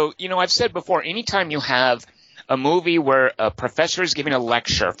also, I've said before, anytime you have a movie where a professor is giving a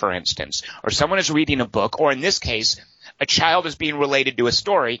lecture, for instance, or someone is reading a book, or in this case, a child is being related to a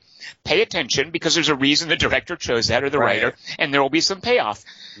story, pay attention, because there's a reason the director chose that, or the writer, and there will be some payoff.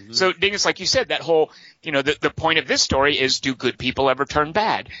 Mm-hmm. So, Dingus, like you said, that whole, the point of this story is, do good people ever turn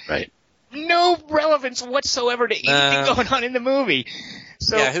bad? Right. No relevance whatsoever to anything going on in the movie.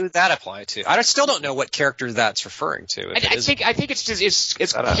 So, who'd that apply to? I still don't know what character that's referring to. I think it's just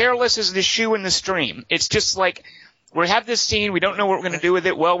it's careless as the shoe in the stream. It's just like, we have this scene, we don't know what we're going to do with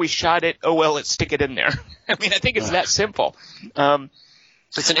it. Well, we shot it. Oh well, let's stick it in there. I mean, I think it's that simple.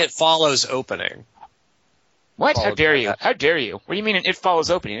 It's an It Follows opening. What? How dare you? How dare you? What do you mean an It Follows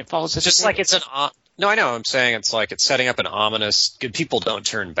opening? It follows just like it's an. No, I know. I'm saying it's like it's setting up an ominous. Good people don't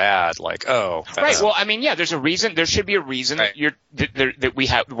turn bad. Like, right. Well, I mean, there's a reason. There should be a reason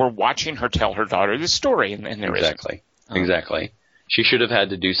that we're watching her tell her daughter this story, and there isn't. Exactly. She should have had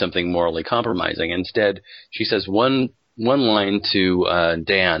to do something morally compromising. Instead, she says one line to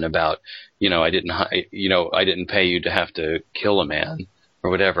Dan about, I didn't pay you to have to kill a man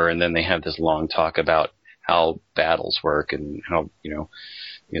or whatever, and then they have this long talk about how battles work and how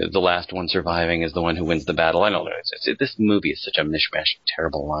the last one surviving is the one who wins the battle. I don't know. This movie is such a mishmash of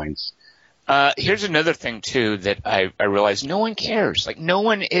terrible lines. Here's another thing, too, that I realize no one cares. Like,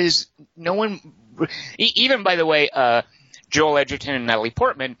 even, by the way, Joel Edgerton and Natalie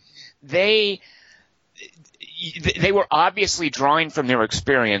Portman, they were obviously drawing from their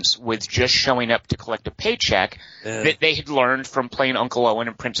experience with just showing up to collect a paycheck that they had learned from playing Uncle Owen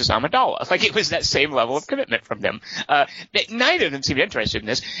and Princess Amidala. Like, it was that same level of commitment from them. Neither of them seemed interested in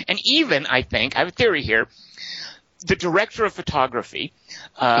this. And even, I think, I have a theory here, the director of photography,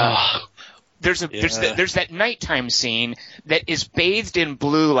 there's that nighttime scene that is bathed in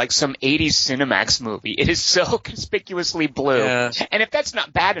blue like some 80s Cinemax movie. It is so conspicuously blue. Yeah. And if that's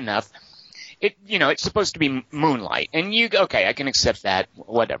not bad enough, it's supposed to be moonlight. And I can accept that,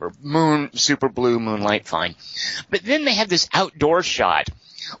 whatever. Super blue moonlight, fine. But then they have this outdoor shot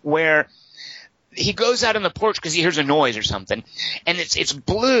where he goes out on the porch because he hears a noise or something, and it's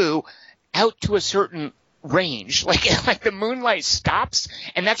blue out to a certain range. Like the moonlight stops,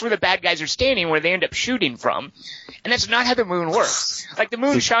 and that's where the bad guys are standing, where they end up shooting from. And that's not how the moon works. Like, the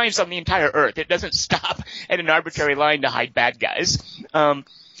moon shines on the entire Earth. It doesn't stop at an arbitrary line to hide bad guys.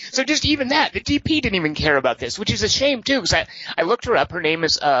 So just even that, the DP didn't even care about this, which is a shame, too, because I looked her up. Her name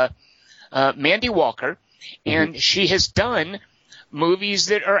is Mandy Walker, and she has done movies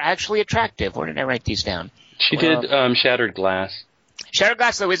that are actually attractive. Where did I write these down? She did Shattered Glass. Shattered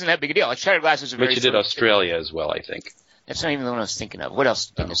Glass, though, isn't that big a deal. Like, Shattered Glass is a very... But she did Australia as well, I think. That's not even the one I was thinking of. What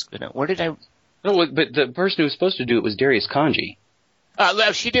else? Where did I... No, but the person who was supposed to do it was Darius Kanji.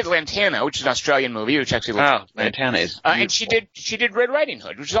 She did Lantana, which is an Australian movie, which actually looks Lantana is and she did Red Riding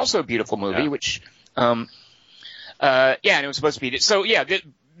Hood, which is also a beautiful movie, which And it was supposed to be. So yeah,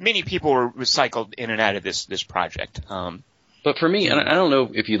 many people were recycled in and out of this project. But for me, and I don't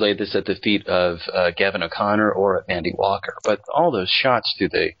know if you laid this at the feet of Gavin O'Connor or Andy Walker, but all those shots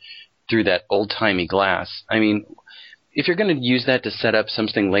through that old-timey glass, I mean, if you're going to use that to set up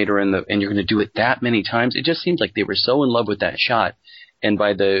something later and you're going to do it that many times, it just seems like they were so in love with that shot. And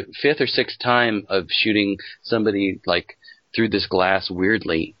by the fifth or sixth time of shooting somebody like through this glass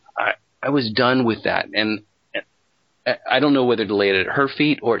weirdly, I was done with that. And I don't know whether to lay it at her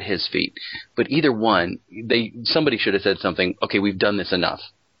feet or at his feet, but either one, somebody should have said something. Okay, we've done this enough.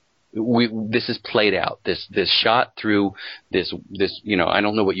 This is played out. This shot through this, I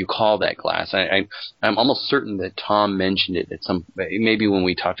don't know what you call that glass. I'm almost certain that Tom mentioned it at maybe when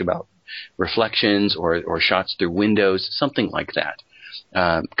we talked about reflections or shots through windows, something like that.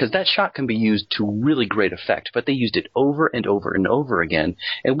 Because that shot can be used to really great effect, but they used it over and over and over again,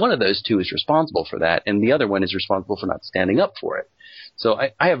 and one of those two is responsible for that, and the other one is responsible for not standing up for it. So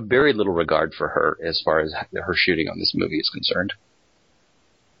I have very little regard for her as far as her shooting on this movie is concerned.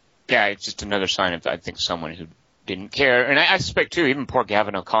 Yeah, it's just another sign of, I think, someone who didn't care. And I suspect, too, even poor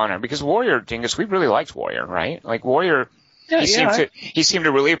Gavin O'Connor, because Warrior, Dingus, we really liked Warrior, right? Like, Warrior, he seemed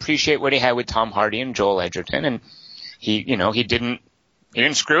to really appreciate what he had with Tom Hardy and Joel Edgerton, and he didn't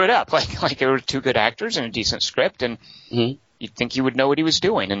screw it up. Like they were two good actors and a decent script, and you'd think he would know what he was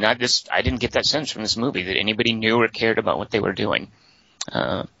doing. And I didn't get that sense from this movie that anybody knew or cared about what they were doing.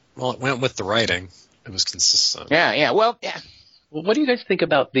 Well, it went with the writing. It was consistent. Yeah. Well, what do you guys think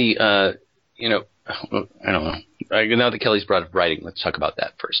about the, I don't know. Now that Kelly's brought up writing, let's talk about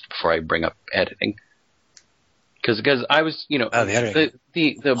that first before I bring up editing. Because I was, the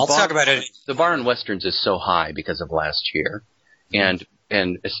editing. I'll talk about it. The bar in Westerns is so high because of last year.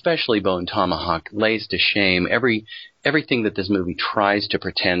 And especially Bone Tomahawk lays to shame everything that this movie tries to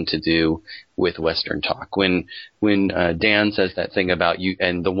pretend to do with Western talk. When Dan says that thing about you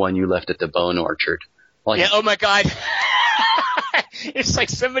and the one you left at the Bone Orchard. Oh my God. It's like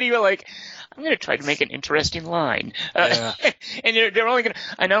somebody like, I'm going to try to make an interesting line. And they're only going to,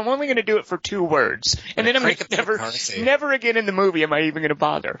 and I'm only going to do it for 2 words. And then I'm never again in the movie am I even going to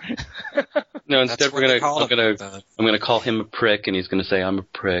bother. No, instead I'm going to call him a prick, and he's going to say I'm a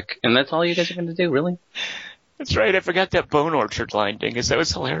prick. And that's all you guys are going to do, really? That's right. I forgot that Bone Orchard line, Dingus. That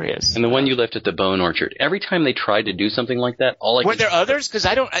was hilarious. And the one you left at the Bone Orchard. Every time they tried to do something like that, were there others? Because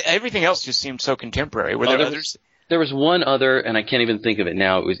everything else just seemed so contemporary. Were there others? There was one other, and I can't even think of it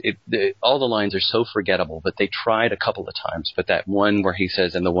now. All the lines are so forgettable, but they tried a couple of times. But that one where he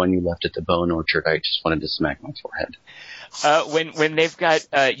says, and the one you left at the Bone Orchard, I just wanted to smack my forehead. When they've got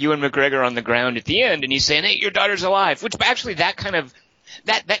Ewan McGregor on the ground at the end, and he's saying, hey, your daughter's alive, which actually that kind of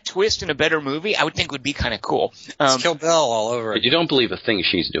that twist in a better movie, I would think would be kind of cool. It's Kill Bill all over it. You don't believe a thing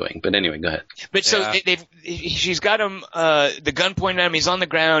she's doing, but anyway, go ahead. But so she's got him, the gun pointed at him, he's on the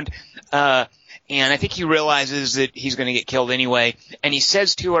ground, and I think he realizes that he's going to get killed anyway. And he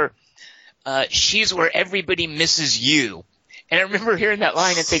says to her, she's where everybody misses you. And I remember hearing that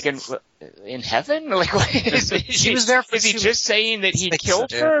line and thinking, in heaven? Like, what she was there for is he just saying that he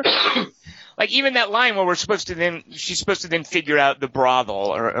killed her? Like, even that line where she's supposed to then figure out the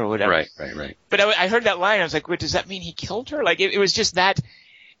brothel or whatever. Right. But I heard that line, I was like, wait, does that mean he killed her? Like, it was just that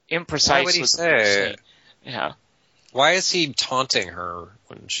imprecise. Why would he say? Yeah. Why is he taunting her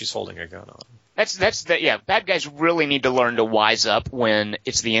when she's holding a gun on? Bad guys really need to learn to wise up when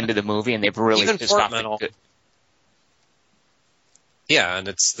it's the end of the movie and they've really even pissed off. Yeah, and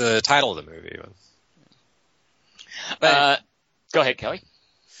it's the title of the movie. But, go ahead, Kelly.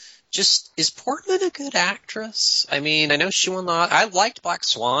 Just, is Portman a good actress? I mean, I know she won I liked Black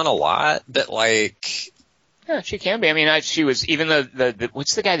Swan a lot, but yeah, she can be. I mean, she was, even the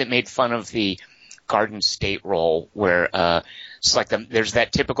what's the guy that made fun of the Garden State role where, it's like there's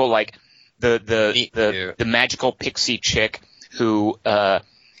that typical, like, the magical pixie chick who,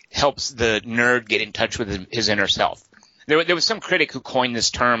 helps the nerd get in touch with his inner self. There was some critic who coined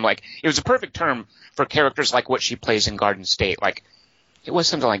this term, like, it was a perfect term for characters like what she plays in Garden State. Like, it was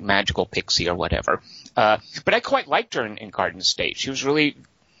something like magical pixie or whatever. But I quite liked her in Garden State. She was really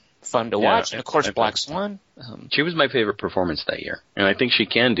fun to watch. And of course, Black Swan. She was my favorite performance that year. And I think she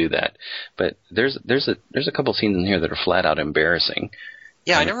can do that. But there's a couple scenes in here that are flat out embarrassing.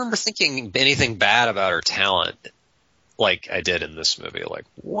 Yeah, I never remember thinking anything bad about her talent like I did in this movie. Like,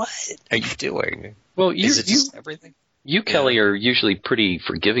 what are you doing? Well, is it just everything? You, Kelly, are usually pretty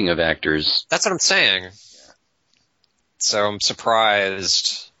forgiving of actors. That's what I'm saying. So I'm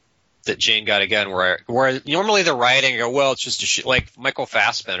surprised that Jane got a gun where normally the writing go, well, it's just like Michael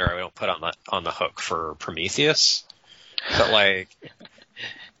Fassbender, I don't put on the hook for Prometheus. But like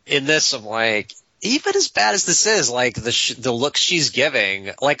in this, I'm like, even as bad as this is, like the look she's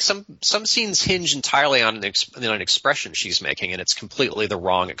giving, like some scenes hinge entirely on an expression she's making, and it's completely the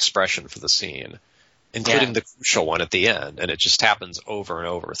wrong expression for the scene, including the crucial one at the end, and it just happens over and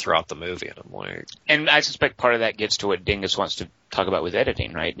over throughout the movie. And I'm like, and I suspect part of that gets to what Dingus wants to talk about with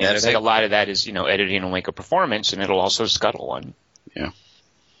editing, right? And it's like a lot of that is editing will make a performance, and it'll also scuttle one. Yeah.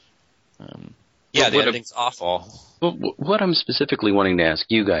 The editing's awful. Well, what I'm specifically wanting to ask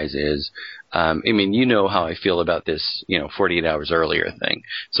you guys is, I mean, you know how I feel about this, 48 hours earlier thing.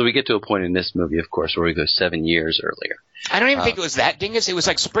 So we get to a point in this movie, of course, where we go 7 years earlier. I don't even think it was that, Dingus. It was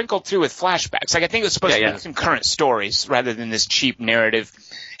like sprinkled through with flashbacks. Like I think it was supposed to be some current stories rather than this cheap narrative.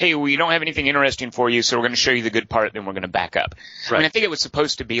 Hey, we don't have anything interesting for you, so we're going to show you the good part, then we're going to back up. Right. I mean, I think it was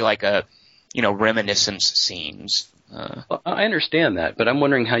supposed to be like a, reminiscence scenes. Well, I understand that, but I'm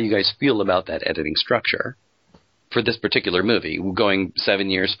wondering how you guys feel about that editing structure for this particular movie, going 7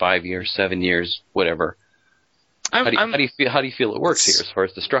 years, 5 years, 7 years, whatever. How do you feel it works here as far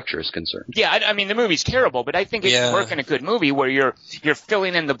as the structure is concerned? Yeah, I mean the movie's terrible, but I think it can work in a good movie where you're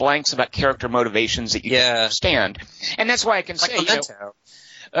filling in the blanks about character motivations that you can understand, and that's why I can say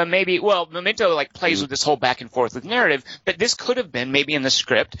Memento. Memento like plays with this whole back and forth with narrative, but this could have been maybe in the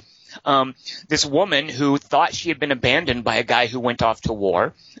script. This woman who thought she had been abandoned by a guy who went off to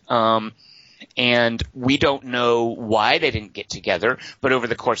war, and we don't know why they didn't get together, but over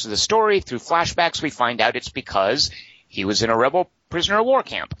the course of the story, through flashbacks, we find out it's because he was in a rebel prisoner of war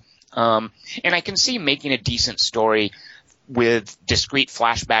camp. And I can see making a decent story with discrete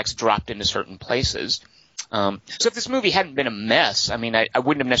flashbacks dropped into certain places. So if this movie hadn't been a mess, I mean, I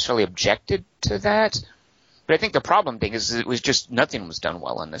wouldn't have necessarily objected to that. But I think the problem thing is it was just nothing was done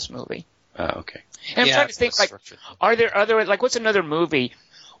well in this movie. Oh, okay. And I'm trying to think, like, are there other, like, what's another movie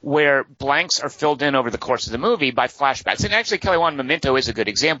where blanks are filled in over the course of the movie by flashbacks? And actually, Kelly Wand, Memento is a good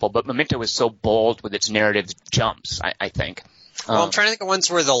example, but Memento is so bold with its narrative jumps, I think. Well, I'm trying to think of ones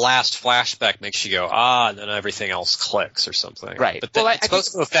where the last flashback makes you go, and then everything else clicks or something. Right. But it's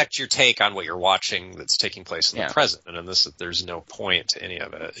supposed to affect your take on what you're watching that's taking place in the present, and in this, there's no point to any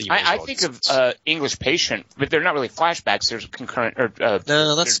of it. I think of English Patient, but they're not really flashbacks. There's concurrent.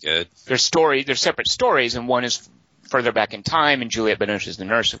 No, that's good. There's separate stories, and one is further back in time, and Juliette Binoche is the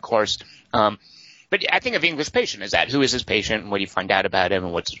nurse, of course. But I think of English Patient as that. Who is his patient, and what do you find out about him,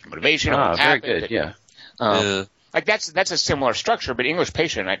 and what's his motivation? Very happened, good, yeah. Like that's a similar structure, but English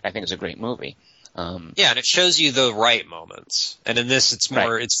Patient I think is a great movie. And it shows you the right moments. And in this, it's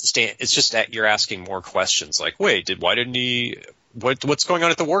more it's just that you're asking more questions. Like, wait, why didn't he? What's going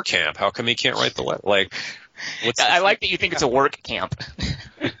on at the war camp? How come he can't write the letter? Like, I like that you think it's a work camp.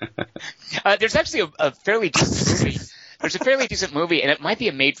 There's actually a fairly decent movie. There's a fairly decent movie, and it might be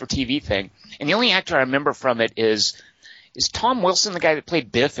a made-for-TV thing. And the only actor I remember from it is Tom Wilson the guy that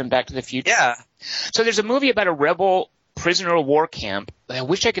played Biff in Back to the Future? Yeah. So there's a movie about a rebel prisoner of war camp. I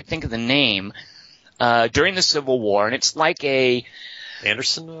wish I could think of the name. During the Civil War, and it's like a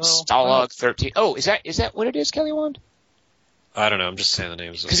Andersonville? Stalag 13. Oh, is that what it is, Kelly Wand? I don't know. I'm just saying the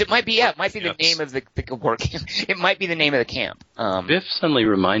names. Because it might be the name of the war camp. It might be the name of the camp. Biff suddenly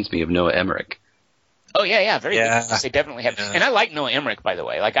reminds me of Noah Emmerich. Oh yeah, very good. They definitely have. Yeah. And I like Noah Emmerich, by the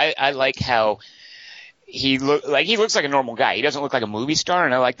way. Like I like how he looks like a normal guy. He doesn't look like a movie star,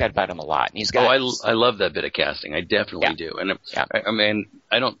 and I like that about him a lot. And he's got. I love that bit of casting. I definitely do. And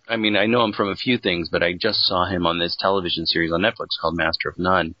I know him from a few things, but I just saw him on this television series on Netflix called Master of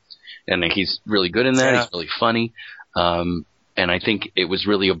None, and he's really good in that. Yeah. He's really funny, and I think it was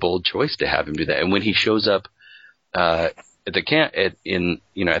really a bold choice to have him do that. And when he shows up at the camp at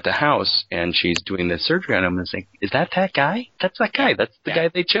the house, and she's doing the surgery on him, and saying, "Is that guy? That's that guy. That's the guy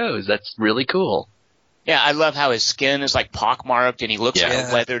they chose. That's really cool." Yeah, I love how his skin is like pockmarked and he looks like a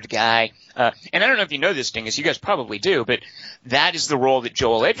weathered guy. And I don't know if you know this, Dingus, you guys probably do, but that is the role that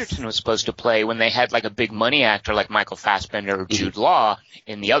Joel Edgerton was supposed to play when they had like a big money actor like Michael Fassbender or Jude Law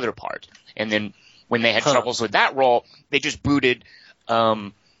in the other part. And then when they had troubles with that role, they just booted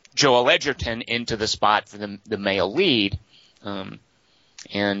Joel Edgerton into the spot for the male lead.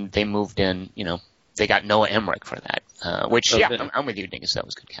 And they moved in, they got Noah Emmerich for that. I'm with you, Dingus. That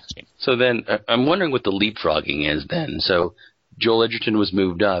was good casting. So then, I'm wondering what the leapfrogging is then. So Joel Edgerton was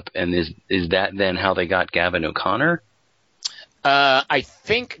moved up, and is that then how they got Gavin O'Connor? I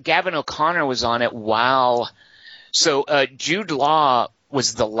think Gavin O'Connor was on it So Jude Law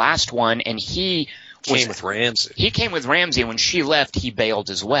was the last one, and he came with Ramsey. He came with Ramsey, and when she left, he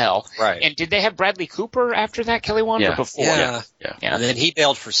bailed as well. Right. And did they have Bradley Cooper after that, Kelly Wand, or before? Yeah. And then he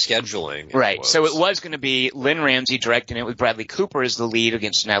bailed for scheduling. Right. So it was going to be Lynn Ramsey directing it with Bradley Cooper as the lead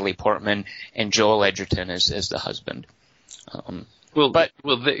against Natalie Portman and Joel Edgerton as the husband. Well,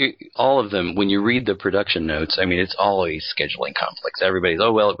 all of them, when you read the production notes, I mean, it's always scheduling conflicts. Everybody's, it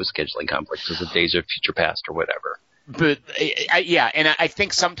was scheduling conflicts because of Days of Future Past or whatever. But I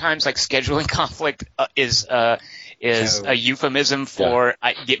think sometimes like scheduling conflict is a euphemism for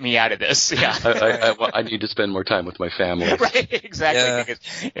get me out of this. Yeah, I need to spend more time with my family. Right, exactly.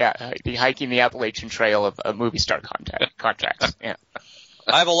 Yeah. Because, hiking the Appalachian Trail of movie star contracts. Yeah.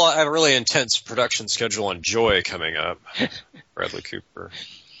 I have a really intense production schedule on Joy coming up. Bradley Cooper.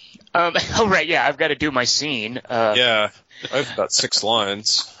 Right, yeah, I've got to do my scene. Yeah, I've got 6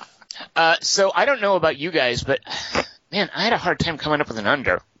 lines. So I don't know about you guys, but man, I had a hard time coming up with an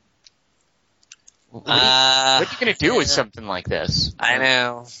under. What are you going to do with something like this? I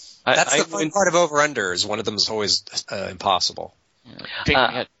know. That's the fun part of over-unders. One of them is always impossible.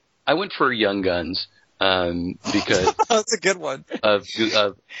 I went for Young Guns. Because that's a good one. Of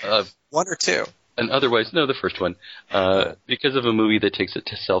 1 or 2. And otherwise, no, the first one. Because of a movie that takes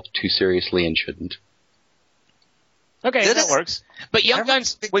itself too seriously and shouldn't. Okay, that works. But Young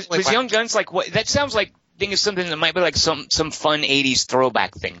Guns was Young Guns like what? That sounds like something that might be like some fun '80s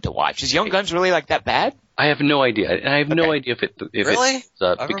throwback thing to watch. Is Young Guns really like that bad? I have no idea. I have no idea if it really?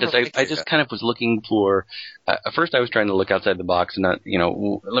 Because I just kind of was looking for. At first, I was trying to look outside the box and not,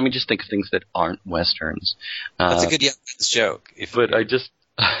 let me just think of things that aren't westerns. That's a good Young Guns joke.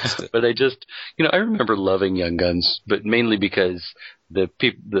 I remember loving Young Guns, but mainly because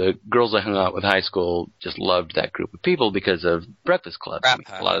the girls I hung out with high school just loved that group of people because of Breakfast Club.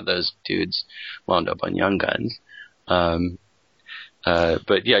 A lot of those dudes wound up on Young Guns.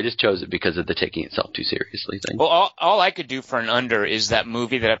 But yeah, I just chose it because of the taking itself too seriously thing. Well, all I could do for an under is that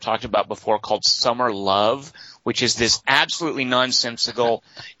movie that I've talked about before called Summer Love, which is this absolutely nonsensical,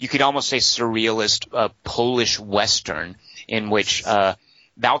 you could almost say surrealist, Polish Western in which,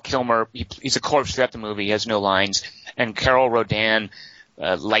 Val Kilmer, he's a corpse throughout the movie, he has no lines, and Carol Rodan,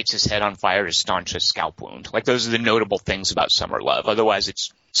 lights his head on fire to staunch a scalp wound. Like, those are the notable things about Summer Love. Otherwise,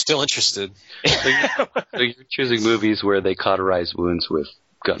 it's still interested. So you're choosing movies where they cauterize wounds with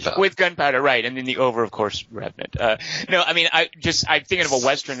gunpowder. With gunpowder, right. And then the over, of course, Revenant. No, I mean, I'm thinking of a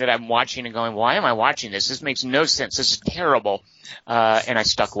Western that I'm watching and going, why am I watching this? This makes no sense. This is terrible. And I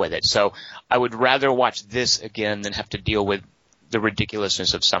stuck with it. So I would rather watch this again than have to deal with the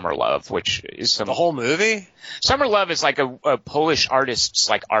ridiculousness of Summer Love, which is the whole movie? Summer Love is like a Polish artist's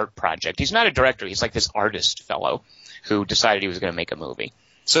like art project. He's not a director. He's like this artist fellow who decided he was going to make a movie.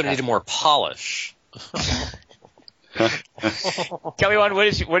 So it needed more polish. Kelly Wand,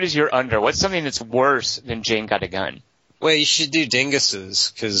 what is your under? What's something that's worse than Jane Got a Gun? Well, you should do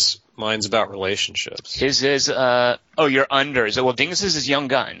Dingus's because mine's about relationships. His is your under is Dingus's is Young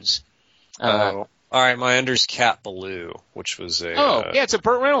Guns. All right, my under's Cat Ballou, which was it's a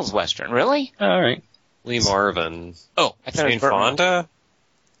Burt Reynolds Western. Really? All right. Lee Marvin. Oh, I thought Jane it was Fonda.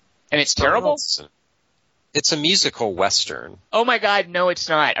 And it's terrible? It's a musical Western. Oh my God, no it's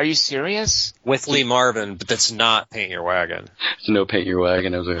not. Are you serious? With Lee Marvin, but that's not Paint Your Wagon. It's no Paint Your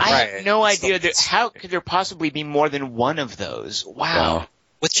Wagon. I have no idea. How could there possibly be more than one of those? Wow.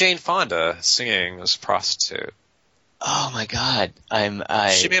 With Jane Fonda singing as a prostitute. Oh my God,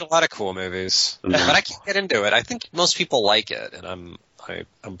 She made a lot of cool movies, but I can't get into it. I think most people like it, and I'm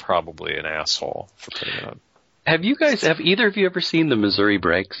probably an asshole for putting it on. Have either of you ever seen The Missouri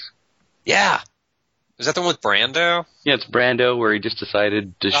Breaks? Yeah. Is that the one with Brando? Yeah, it's Brando where he just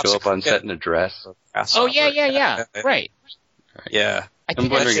decided to show up on set in a dress. Oh yeah. Right. Yeah. I'm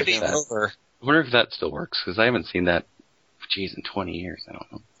wondering if that still works because I haven't seen that. In 20 years. I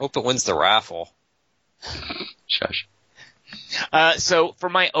don't know. Hope it wins the raffle. Shush. So for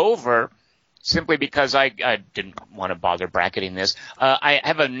my over, simply because I didn't want to bother bracketing this, I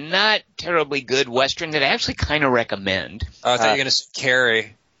have a not terribly good Western that I actually kind of recommend. I thought you were going to say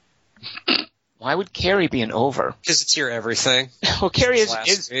Carrie. Why would Carrie be an over? Because it's your everything. Well, Carrie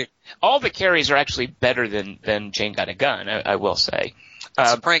is all the Carries are actually better than Jane Got a Gun, I will say.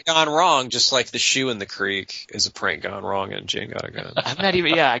 It's a prank gone wrong, just like the shoe in the creek is a prank gone wrong and Jane Got a Gun. I'm not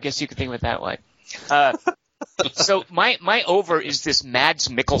even, I guess you could think of it that way. So my over is this Mads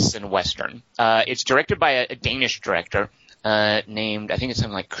Mikkelsen Western. It's directed by a Danish director, named, I think it's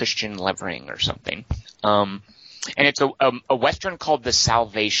something like Christian Levering or something. And it's a Western called The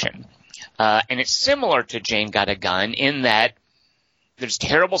Salvation. And it's similar to Jane Got a Gun in that there's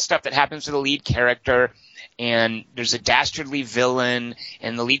terrible stuff that happens to the lead character, and there's a dastardly villain,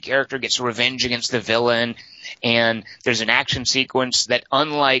 and the lead character gets revenge against the villain, and there's an action sequence that,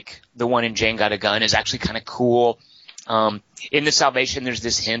 unlike the one in Jane Got a Gun, is actually kind of cool. In The Salvation, there's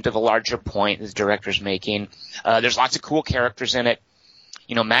this hint of a larger point that the director's making. There's lots of cool characters in it.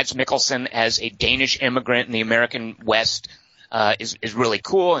 Mads Mikkelsen as a Danish immigrant in the American West, is really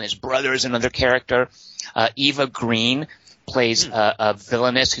cool, and his brother is another character. Eva Green plays a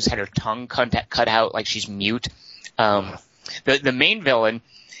villainess who's had her tongue cut out like she's mute. The main villain,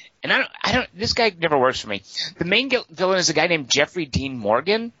 and I don't. This guy never works for me. The main villain is a guy named Jeffrey Dean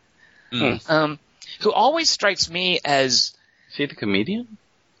Morgan, who always strikes me as. Is he the comedian?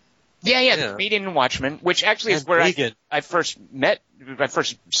 Yeah, the comedian in Watchmen, which actually is where I first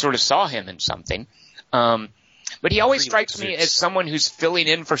sort of saw him in something. But he always strikes me as someone who's filling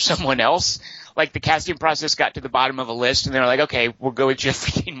in for someone else. Like the casting process got to the bottom of a list, and they're like, okay, we'll go with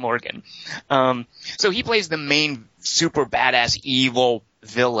Jeffrey Dean Morgan. So he plays the main super badass evil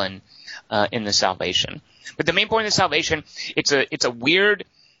villain in The Salvation. But the main point of The Salvation, it's a weird,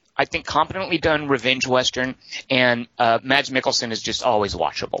 I think competently done revenge western, and Mads Mikkelsen is just always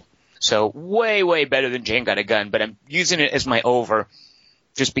watchable. So way, way better than Jane Got a Gun, but I'm using it as my over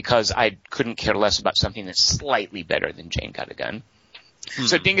just because I couldn't care less about something that's slightly better than Jane Got a Gun.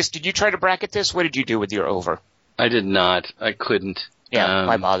 So, Dingus, did you try to bracket this? What did you do with your over? I did not. I couldn't. Yeah,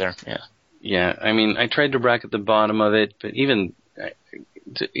 why bother? Yeah. Yeah, I mean, I tried to bracket the bottom of it, but even,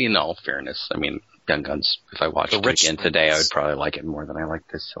 in all fairness, I mean, Young Guns, if I watched it again today, I would probably like it more than I like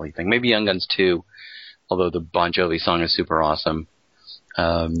this silly thing. Maybe Young Guns 2, although the Bon Jovi song is super awesome.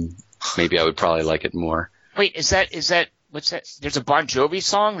 Maybe I would probably like it more. Wait, is that, what's that? There's a Bon Jovi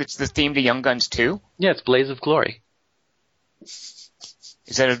song that's the theme to Young Guns 2? Yeah, it's Blaze of Glory.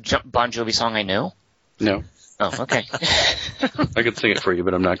 Is that a Bon Jovi song I know? No. Oh, okay. I could sing it for you,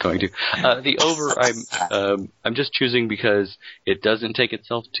 but I'm not going to. The over, I'm just choosing because it doesn't take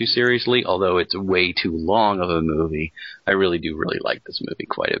itself too seriously, although it's way too long of a movie. I really do like this movie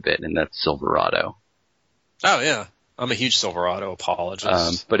quite a bit, and that's Silverado. Oh, yeah. I'm a huge Silverado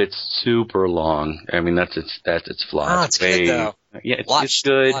apologist. But it's super long. I mean, that's its flaw. Oh, it's good, though. Yeah, it's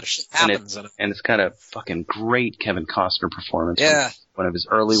good. A lot of shit happens in it. And it's got a fucking great Kevin Costner performance. Yeah. One of his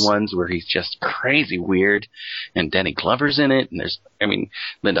early ones where he's just crazy weird, and Danny Glover's in it, and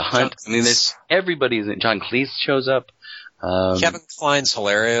Linda Hunt. Everybody's in it. John Cleese shows up. Kevin Kline's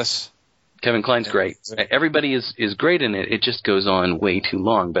hilarious. Kevin Kline's great. Everybody is great in it. It just goes on way too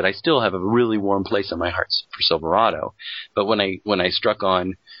long, but I still have a really warm place in my heart for Silverado. But when I struck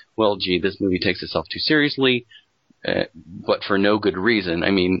on, well, gee, this movie takes itself too seriously, but for no good reason.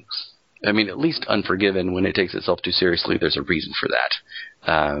 I mean, at least Unforgiven, when it takes itself too seriously, there's a reason for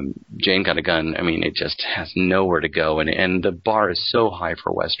that. Jane Got a Gun, it just has nowhere to go, and the bar is so high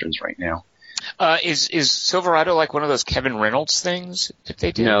for Westerns right now. Is Silverado like one of those Kevin Reynolds things that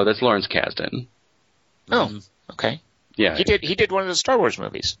they did? No, that's Lawrence Kasdan. Oh, okay. Yeah. He did one of the Star Wars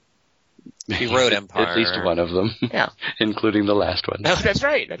movies. He wrote Empire. At least one of them. Yeah. Including the last one. No, that's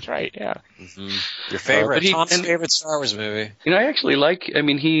right, yeah. Mm-hmm. Your favorite, Tom's favorite Star Wars movie. I actually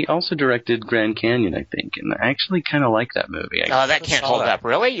he also directed Grand Canyon, I think, and I actually kind of like that movie. That can't hold up.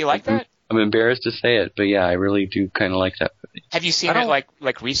 Really? You like that? I'm embarrassed to say it, but yeah, I really do kind of like that movie. Have you seen it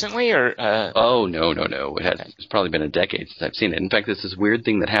like recently or? Oh, no. It's probably been a decade since I've seen it. In fact, there's this weird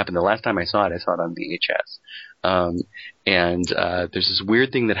thing that happened. The last time I saw it on VHS. And there's this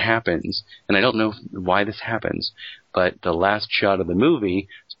weird thing that happens, and I don't know why this happens, but the last shot of the movie,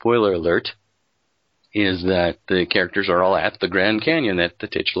 spoiler alert, is that the characters are all at the Grand Canyon, at the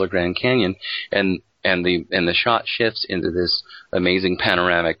titular Grand Canyon, and the shot shifts into this amazing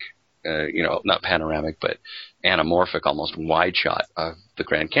panoramic, not panoramic, but anamorphic, almost wide shot of the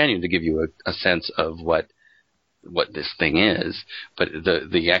Grand Canyon to give you a sense of what this thing is. But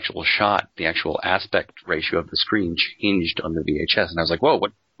the actual shot, the actual aspect ratio of the screen changed on the VHS, and I was like, whoa,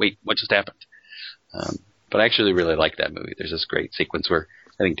 what just happened? But I actually really like that movie. There's this great sequence where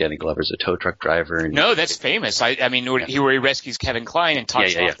I think Danny Glover's a tow truck driver. No, that's famous. Where he rescues Kevin Kline and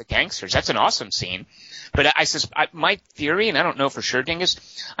talks off the gangsters. That's an awesome scene. But my theory, and I don't know for sure, Dingus,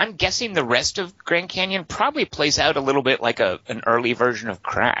 I'm guessing the rest of Grand Canyon probably plays out a little bit like an early version of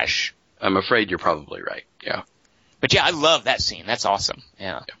Crash. I'm afraid you're probably right, yeah. But yeah, I love that scene. That's awesome,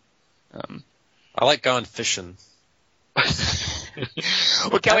 yeah. I like going fishing.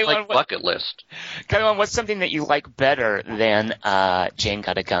 Well, Kelly, like bucket list. Kelly, what's something that you like better than Jane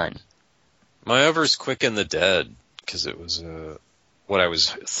Got a Gun? My over's Quick and the Dead, because it was what I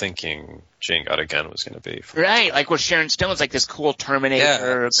was thinking Jane Got a Gun was going to be. Right, like where Sharon Stone's like this cool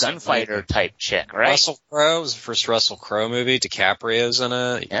Terminator gunfighter type chick, right? Russell Crowe was the first Russell Crowe movie. DiCaprio's in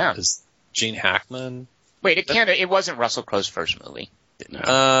it. Yeah. Gene Hackman. Wait, it wasn't Russell Crowe's first movie.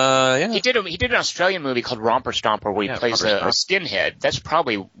 Yeah. He did an Australian movie called Romper Stomper where he plays a skinhead. That's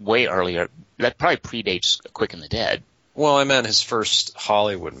probably way earlier. That probably predates Quick and the Dead. Well, I meant his first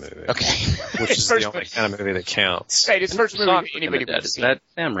Hollywood movie. Okay. Which is the only kind of movie that counts. Right, his first movie anybody would have Is seen. that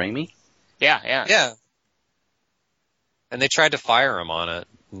Sam Raimi? Yeah. Yeah. And they tried to fire him on it.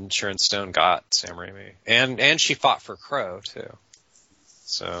 And Sharon Stone got Sam Raimi. And she fought for Crow, too.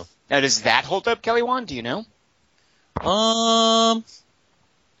 So. Now, does that hold up, Kelly Wand? Do you know? I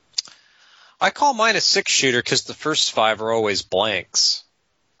call mine a 6-shooter because the first 5 are always blanks.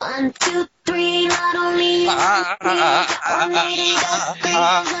 1, 2, 3, not only I'm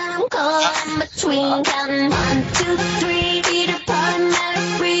caught between counting 1, 2, 3, feet apart,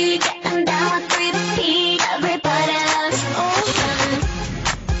 never free, getting down with 3 feet, everybody loves ocean.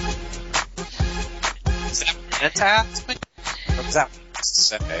 Is that fantastic? What does that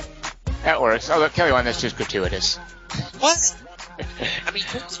say? That works. Oh, look, Kelly Wand, that's just gratuitous. What? I mean,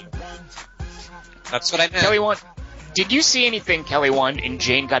 that's what I meant. Kelly Wand, did you see anything, Kelly Wand, in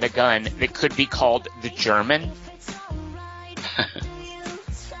Jane Got a Gun that could be called the German?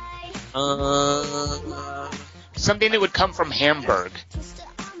 Something that would come from Hamburg.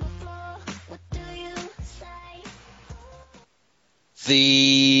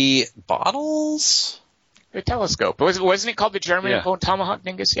 The bottles? The telescope. Wasn't it called the German in Bone Tomahawk,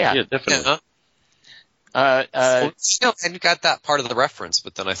 Dingus? Yeah. Yeah, definitely. Yeah. I got that part of the reference,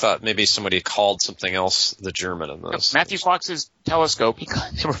 but then I thought maybe somebody called something else the German in this. Matthew Fox's telescope, he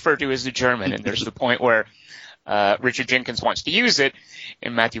referred to as the German, and there's the point where Richard Jenkins wants to use it,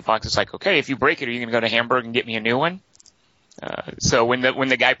 and Matthew Fox is like, okay, if you break it, are you going to go to Hamburg and get me a new one? So when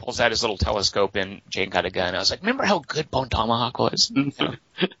the guy pulls out his little telescope in Jane Got a Gun, I was like, remember how good Bone Tomahawk was?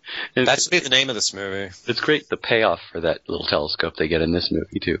 That should be the name of this movie. It's great, the payoff for that little telescope they get in this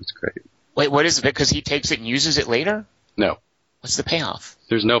movie, too. It's great. Wait, what is it? Because he takes it and uses it later? No. What's the payoff?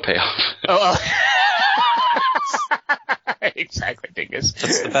 There's no payoff. Oh. Exactly, Dingus.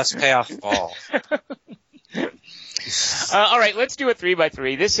 That's the best payoff of all. All right, let's do a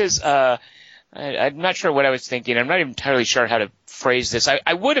 3x3. This is, I'm not sure what I was thinking. I'm not even entirely sure how to phrase this.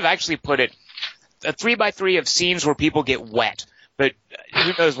 I would have actually put it a 3x3 of scenes where people get wet. But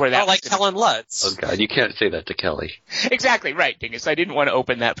who knows where that... Oh, like Helen Lutz. Oh, God, you can't say that to Kelly. Exactly, right, Dingus. I didn't want to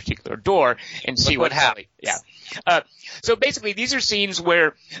open that particular door and see what happened. Yeah. So basically, these are scenes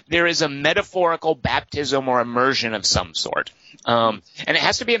where there is a metaphorical baptism or immersion of some sort. And it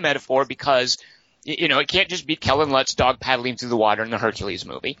has to be a metaphor because, you know, it can't just be Kellen Lutz dog paddling through the water in the Hercules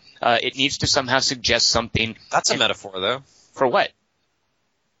movie. It needs to somehow suggest something. That's a metaphor, though. For what?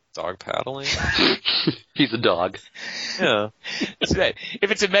 Dog paddling? He's a dog. Yeah.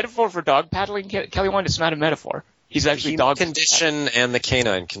 If it's a metaphor for dog paddling, Kelly Wand, it's not a metaphor. He's actually dog condition and the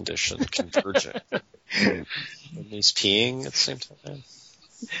canine condition convergent. And he's peeing at the same time.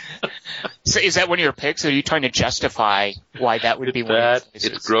 So is that one of your picks, or are you trying to justify why that would be one of your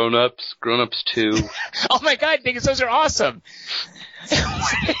It's Grown-Ups, Grown-Ups 2. Oh my God, Dingus, those are awesome.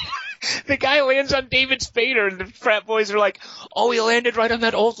 The guy lands on David Spader, and the frat boys are like, oh, he landed right on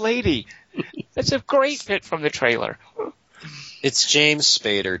that old lady. That's a great bit from the trailer. It's James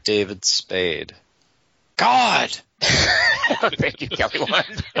Spader, David Spade. God! Oh, thank you, Kelly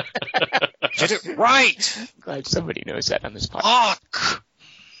Wand. Get it right! Glad somebody knows that on this podcast. Fuck!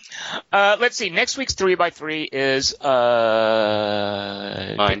 Let's see. Next week's 3x3 is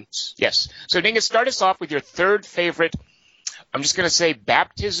Mine. Yes. So, Dingus, start us off with your third favorite. I'm just going to say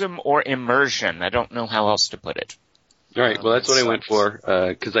baptism or immersion. I don't know how else to put it. All right. Well, that's what I went for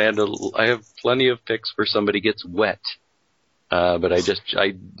because I have plenty of picks for somebody gets wet. But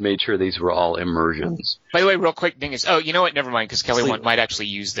I made sure these were all immersions. By the way, real quick, Dingus. Oh, you know what? Never mind, because Kelly might actually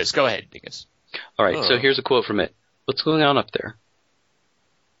use this. Go ahead, Dingus. All right. So here's a quote from it. What's going on up there?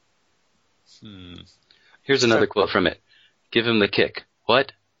 Here's another quote from it. Give him the kick.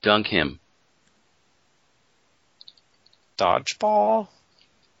 What? Dunk him. Dodgeball?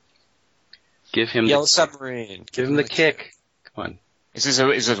 Give him Yellow the Submarine. Give him the kick. Come on. Is this a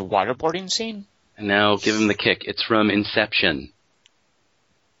waterboarding scene? And now give him the kick. It's from Inception.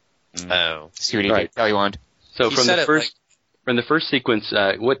 Oh. See what he did, Kelly Wand. So from the first sequence,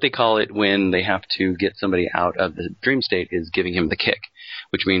 what they call it when they have to get somebody out of the dream state is giving him the kick,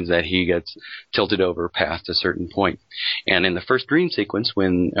 which means that he gets tilted over past a certain point. And in the first dream sequence,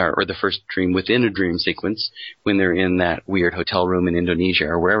 or the first dream within a dream sequence, when they're in that weird hotel room in Indonesia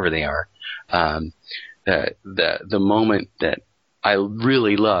or wherever they are, the moment that I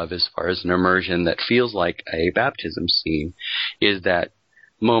really love as far as an immersion that feels like a baptism scene is that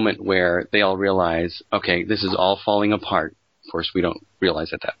moment where they all realize, okay, this is all falling apart. Of course, we don't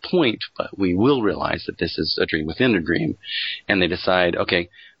realize at that point, but we will realize that this is a dream within a dream. And they decide, okay,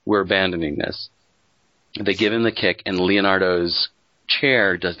 we're abandoning this. They give him the kick, and Leonardo's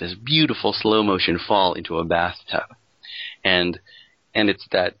chair does this beautiful slow motion fall into a bathtub. And it's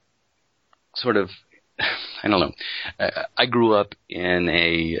that sort of, I don't know. I grew up in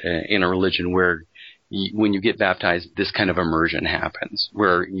a religion where when you get baptized, this kind of immersion happens,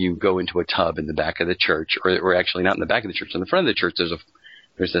 where you go into a tub in the back of the church, or actually not in the back of the church, in the front of the church.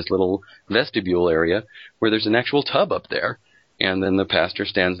 There's this little vestibule area where there's an actual tub up there. And then the pastor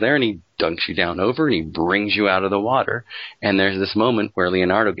stands there and he dunks you down over and he brings you out of the water. And there's this moment where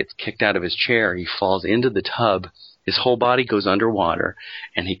Leonardo gets kicked out of his chair. He falls into the tub. His whole body goes underwater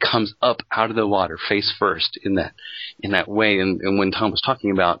and he comes up out of the water face first in that way. And when Tom was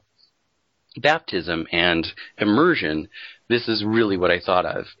talking about baptism and immersion, this is really what I thought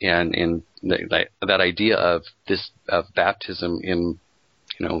of. And that idea of baptism in,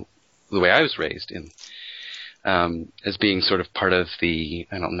 the way I was raised in, as being sort of part of the,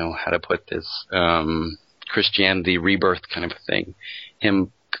 I don't know how to put this, Christianity rebirth kind of a thing.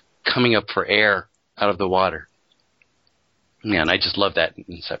 Him coming up for air out of the water. Man, I just love that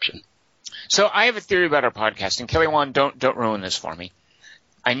inception. So I have a theory about our podcast, and Kelly Wand, don't ruin this for me.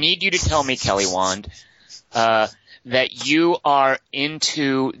 I need you to tell me, Kelly Wand, that you are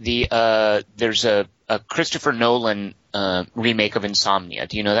into there's a Christopher Nolan remake of Insomnia.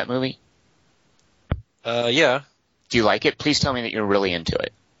 Do you know that movie? Yeah. Do you like it? Please tell me that you're really into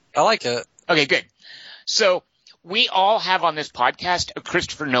it. I like it. Okay, good. So we all have on this podcast a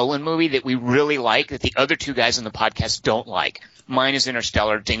Christopher Nolan movie that we really like that the other two guys on the podcast don't like. Mine is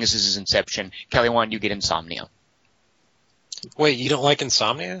Interstellar. Dingus is Inception. Kelly Wand, you get Insomnia. Wait, you don't like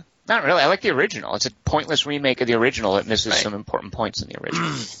Insomnia? Not really. I like the original. It's a pointless remake of the original that misses some important points in the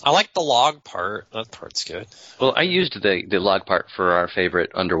original. I like the log part. That part's good. Well, I used the log part for our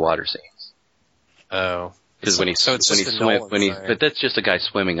favorite underwater scenes. Oh. Because but that's just a guy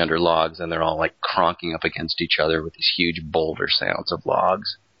swimming under logs, and they're all like cronking up against each other with these huge boulder sounds of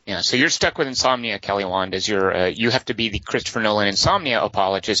logs. Yeah, so you're stuck with Insomnia, Kelly Wand, as you have to be the Christopher Nolan Insomnia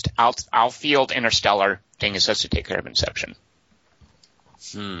apologist. I'll field Interstellar. Dingus has to take care of Inception.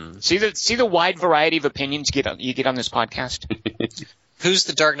 See the wide variety of opinions you get on this podcast? Who's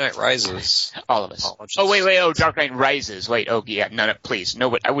the Dark Knight Rises? All of us. Oh, wait. Oh, Dark Knight Rises. Wait. Oh, yeah. No, please.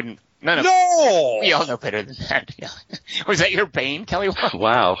 No, I wouldn't. No! We all know better than that. Yeah. Was that your Bane, Kelly Wand?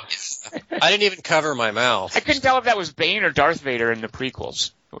 Wow. I didn't even cover my mouth. I couldn't tell if that was Bane or Darth Vader in the prequels.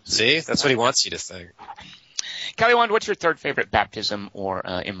 See? That's what he wants you to think. Kelly Wand, what's your third favorite baptism or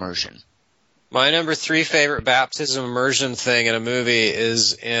immersion? My number 3 favorite baptism immersion thing in a movie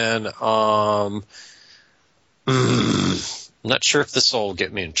is in, I'm not sure if this will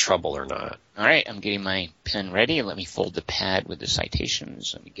get me in trouble or not. All right, I'm getting my pen ready. Let me fold the pad with the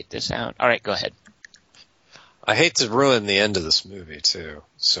citations. Let me get this out. All right, go ahead. I hate to ruin the end of this movie, too,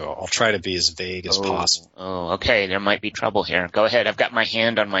 so I'll try to be as vague as possible. Oh, okay, there might be trouble here. Go ahead. I've got my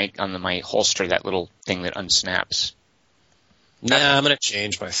hand on my holster, that little thing that unsnaps. Nah, I'm going to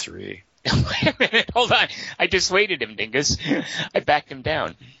change my 3. Wait a minute, hold on. I dissuaded him, Dingus. I backed him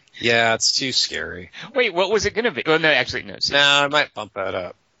down. Yeah, it's too scary. Wait, what was it going to be? Well, no, actually, no. No, I might bump that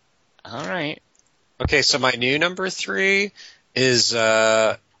up. All right. Okay, so my new number 3 is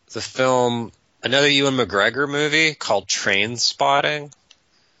the film, another Ewan McGregor movie called Trainspotting,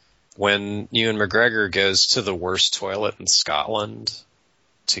 when Ewan McGregor goes to the worst toilet in Scotland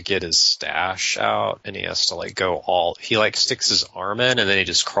to get his stash out, and he has to he sticks his arm in, and then he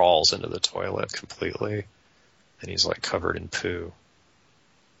just crawls into the toilet completely, and he's covered in poo.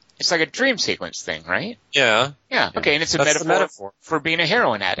 It's like a dream sequence thing, right? Yeah. Yeah, okay, and it's a metaphor for being a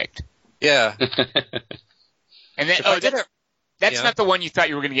heroin addict. Yeah. And then, that's not the one you thought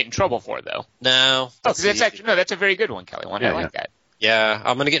you were going to get in trouble for, though. No. That's a very good one, Kelly. I like that. Yeah,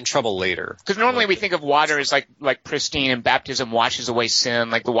 I'm going to get in trouble later. Because normally we think of water as like pristine, and baptism washes away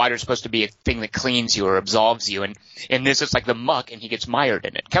sin. Like the water is supposed to be a thing that cleans you or absolves you, and in this it's like the muck, and he gets mired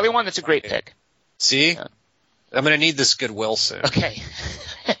in it. Kelly Wand, that's a great pick. See? Yeah. I'm going to need this goodwill soon. Okay.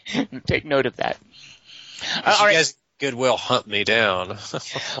 Take note of that. All right. Guys, goodwill hunt me down.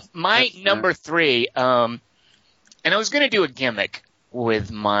 My number 3, and I was going to do a gimmick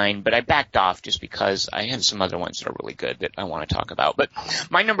with mine, but I backed off just because I have some other ones that are really good that I want to talk about. But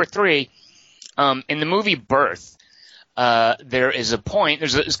my number 3, in the movie Birth, there is a point,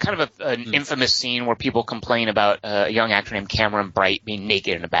 there's kind of an infamous scene where people complain about a young actor named Cameron Bright being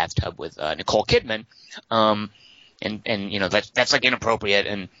naked in a bathtub with Nicole Kidman. And that's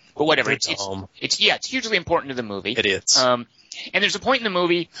inappropriate, but whatever. It's hugely important to the movie. Idiots. And there's a point in the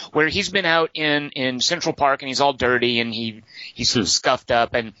movie where he's been out in Central Park and he's all dirty and he's sort of scuffed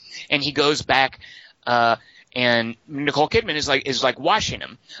up and he goes back and Nicole Kidman is washing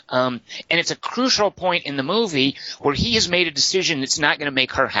him. And it's a crucial point in the movie where he has made a decision that's not going to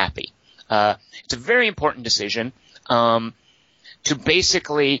make her happy. It's a very important decision to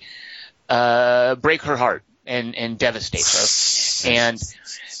basically break her heart and devastate her. And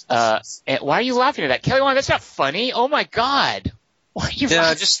And why are you laughing at that? Kelly Wand, that's not funny. Oh, my God. Why are you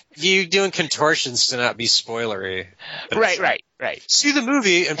laughing? Just you doing contortions to not be spoilery. Right. See the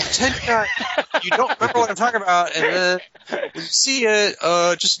movie and pretend you don't remember what I'm talking about, and then when you see it,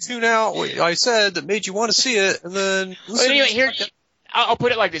 just tune out what I said that made you want to see it, and then listen. But anyway, I'll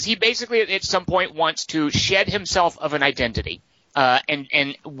put it like this. He basically, at some point, wants to shed himself of an identity.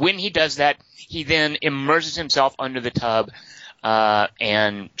 And when he does that, he then immerses himself under the tub,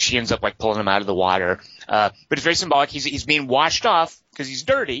 and she ends up like pulling him out of the water. But it's very symbolic. He's being washed off because he's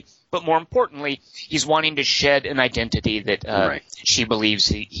dirty, but more importantly, he's wanting to shed an identity that she believes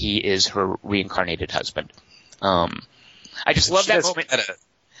he is her reincarnated husband. I just love that moment.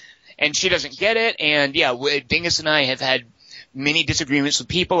 And she doesn't get it. And yeah, Dingus and I have had many disagreements with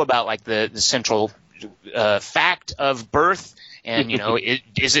people about like the central fact of birth. And, you know,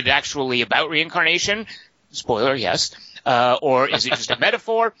 is it actually about reincarnation? Spoiler, yes. Or is it just a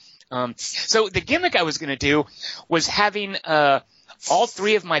metaphor? So the gimmick I was going to do was having all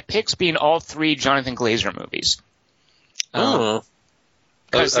three of my picks being all three Jonathan Glazer movies. I'm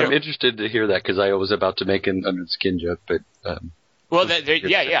interested to hear that because I was about to make an Under the Skin joke, but... Well,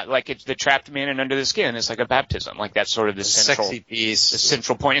 like it's the trapped man and Under the Skin. It's like a baptism. Like that's sort of the central, Sexy Beast. The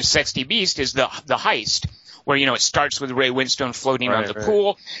central point of Sexy Beast is the heist, where you know it starts with Ray Winstone floating around the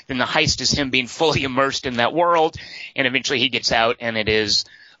pool. Then the heist is him being fully immersed in that world, and eventually he gets out, and it is.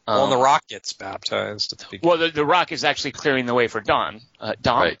 Well, the Rock gets baptized at the beginning. Well, the Rock is actually clearing the way for Don.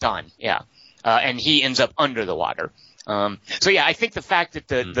 Don, yeah, and he ends up under the water. So yeah, I think the fact that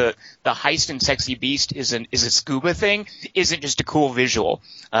the heist in Sexy Beast is a scuba thing isn't just a cool visual.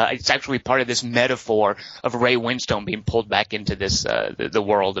 It's actually part of this metaphor of Ray Winstone being pulled back into this the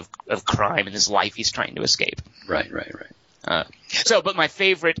world of crime and this life he's trying to escape. Right. But my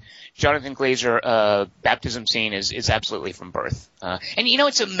favorite Jonathan Glazer baptism scene is absolutely from Birth. And you know,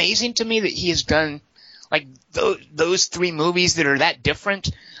 it's amazing to me that he has done like those three movies that are that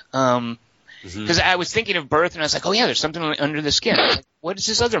different. Because I was thinking of Birth, and I was like, oh, yeah, there's something under the skin. I was like, what is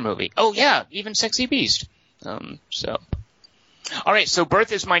this other movie? Oh, yeah, even Sexy Beast. All right, so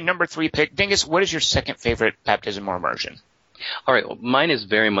Birth is my number 3 pick. Dingus, what is your second favorite baptism or immersion? All right, well, mine is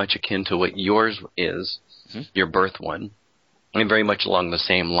very much akin to what yours is, your Birth one, and very much along the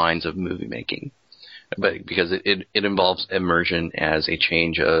same lines of movie making. But because it involves immersion as a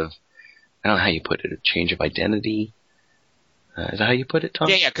change of, I don't know how you put it, a change of identity. Is that how you put it, Tom?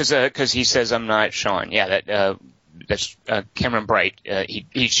 Yeah, because he says I'm not Sean. Yeah, that's Cameron Bright.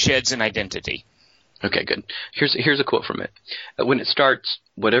 He sheds an identity. Okay, good. Here's a quote from it. When it starts,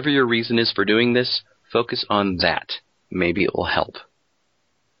 whatever your reason is for doing this, focus on that. Maybe it will help.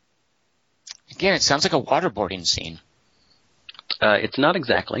 Again, it sounds like a waterboarding scene. It's not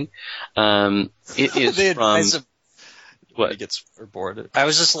exactly. It is from... What? He gets waterboarded. I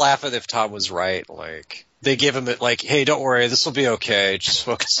was just laughing if Tom was right. Like, they give him like, hey, don't worry, this will be okay. Just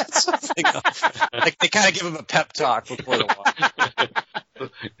focus on something else. Like, they kind of give him a pep talk before the water.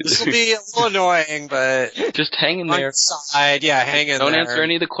 This will be a little annoying, but just hang in there. Side, yeah, hang in Don't there. answer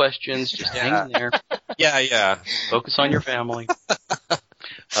any of the questions. Just hang in there. Yeah. Focus on your family.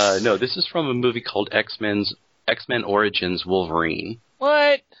 No, this is from a movie called X-Men Origins Wolverine.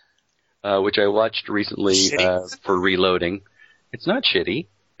 What? Which I watched recently for reloading. It's not shitty.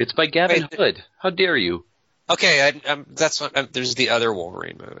 It's by Gavin Hood. How dare you? Okay, there's the other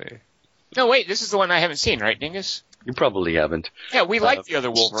Wolverine movie. No, wait, this is the one I haven't seen, right, Dingus? You probably haven't. Yeah, we liked the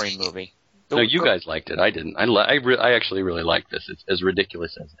other Wolverine movie. No, you guys liked it. I didn't. I actually really like this. It's as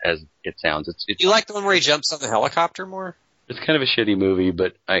ridiculous as it sounds. It's you like the one where he jumps on the helicopter more? It's kind of a shitty movie,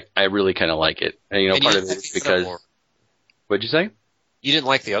 but I really kind of like it. And, part of it is because... What'd you say? You didn't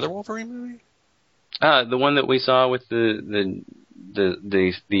like the other Wolverine movie? The one that we saw with the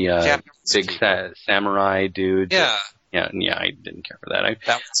big samurai dude. Yeah. Yeah, I didn't care for that. I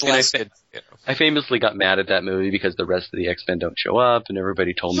I famously got mad at that movie because the rest of the X-Men don't show up, and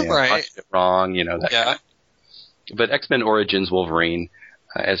everybody told me I watched it wrong. But X-Men Origins Wolverine,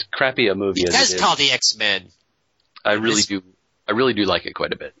 as crappy a movie as it is, called the X-Men. I really do like it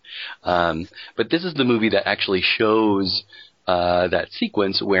quite a bit. But this is the movie that actually shows that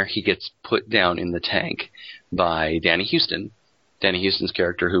sequence where he gets put down in the tank by Danny Huston. Danny Huston's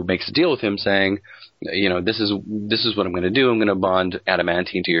character, who makes a deal with him saying, this is what I'm going to do. I'm going to bond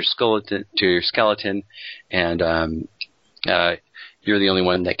adamantine to your skeleton, and you're the only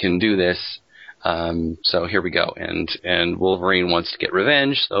one that can do this. So here we go. And Wolverine wants to get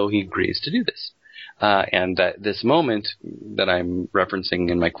revenge, so he agrees to do this. And that this moment that I'm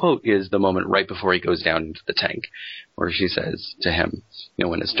referencing in my quote is the moment right before he goes down into the tank, where she says to him,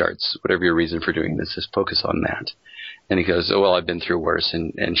 when it starts, whatever your reason for doing this is focus on that. And he goes, "Oh, well, I've been through worse."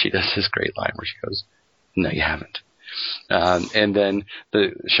 And she does this great line where she goes, "No, you haven't." And then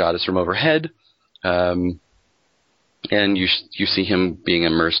the shot is from overhead, and you see him being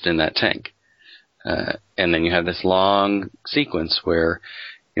immersed in that tank. And then you have this long sequence where,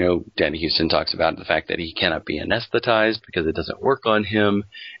 Danny Houston talks about the fact that he cannot be anesthetized because it doesn't work on him,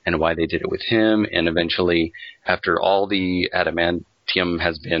 and why they did it with him. And eventually, after all the adamantium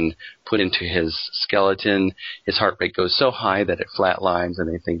has been put into his skeleton, his heart rate goes so high that it flatlines and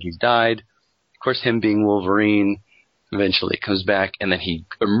they think he's died. Of course, him being Wolverine eventually comes back, and then he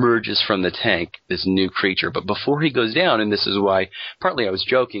emerges from the tank, this new creature. But before he goes down, and this is why partly I was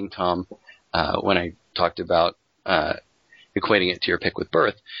joking, Tom, when I talked about equating it to your pick with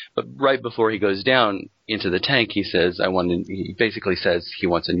birth, but right before he goes down into the tank, he says, he basically says he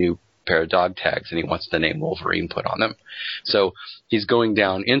wants a new pair of dog tags, and he wants the name Wolverine put on them. So he's going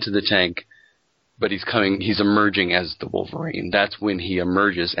down into the tank, but he's emerging as the Wolverine. That's when he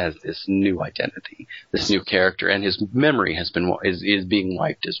emerges as this new identity, this new character, and his memory is being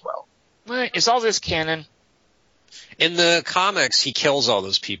wiped as well. Is all this canon? In the comics, he kills all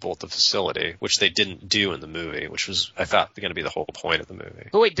those people at the facility, which they didn't do in the movie, which was, I thought, going to be the whole point of the movie.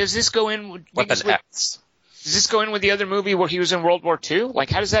 But wait, does this go in with Weapon X? Does this go in with the other movie where he was in World War II? Like,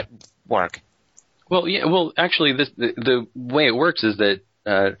 how does that work? Well, yeah. Well, actually, the way it works is that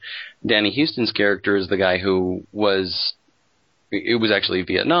Danny Houston's character is the guy who it was actually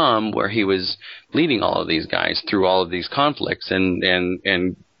Vietnam, where he was leading all of these guys through all of these conflicts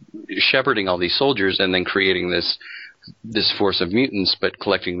and shepherding all these soldiers, and then creating this force of mutants, but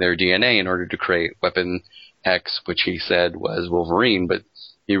collecting their DNA in order to create Weapon X, which he said was Wolverine, but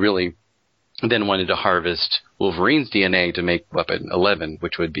he really then wanted to harvest Wolverine's DNA to make Weapon 11,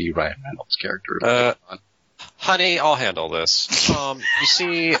 which would be Ryan Reynolds' character. Honey, I'll handle this. You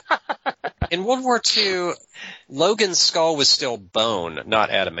see, in World War II, Logan's skull was still bone, not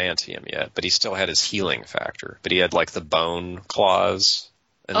adamantium yet, but he still had his healing factor. But he had, like, the bone claws.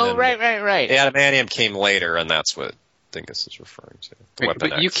 And right. The adamantium came later, and that's what Dingus is referring to.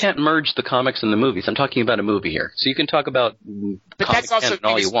 But you can't merge the comics and the movies. I'm talking about a movie here. So you can talk about comic canon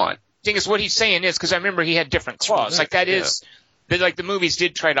all you want. Dingus, what he's saying is, because I remember he had different claws. Like, that is... Like, the movies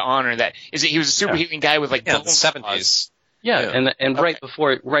did try to honor that. He was a super healing guy with, like, bone 70s. Claws. Yeah, and right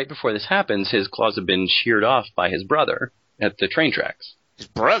before this happens, his claws have been sheared off by his brother at the train tracks. His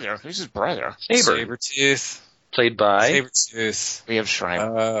brother? Who's his brother? Sabretooth. Played by? Sabretooth. We have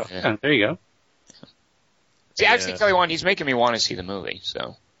Schreiber. There you go. See, actually, Kelly Wand, he's making me want to see the movie,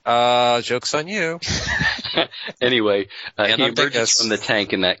 so. Joke's on you. Anyway, he emerges from the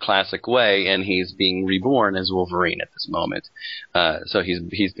tank in that classic way, and he's being reborn as Wolverine at this moment. So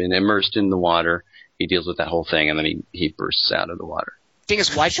he's been immersed in the water. He deals with that whole thing, and then he bursts out of the water. Thing is,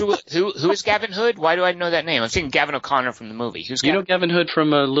 who is Gavin Hood? Why do I know that name? I'm thinking Gavin O'Connor from the movie. You know Gavin Hood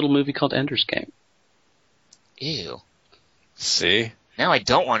from a little movie called Ender's Game. Ew. See? Now I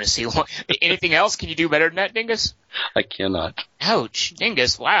don't want to see one. Anything else? Can you do better than that, Dingus? I cannot. Ouch.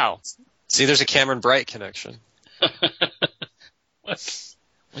 Dingus, wow. See, there's a Cameron Bright connection. What's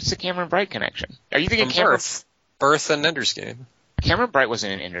the Cameron Bright connection? Are you thinking Birth and Ender's Game. Cameron Bright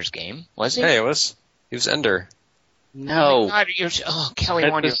wasn't in Ender's Game, was he? Hey, it was. He was Ender. No. Oh, my God, Kelly,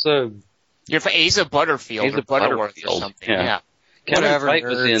 you're Asa Butterfield or Butterworth or something. Yeah. Cameron Bright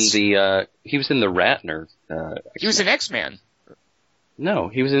was he was in the Ratner. He was an X-Man. No,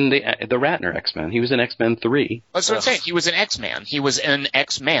 he was in the Ratner X-Men. He was in X-Men 3. That's what I'm saying. He was an X-Man. He was an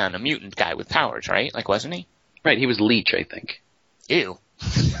X-Man, a mutant guy with powers, right? Like, wasn't he? Right, he was Leech, I think. Ew.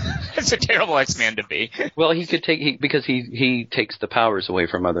 That's a terrible X-Man to be. Well, because he takes the powers away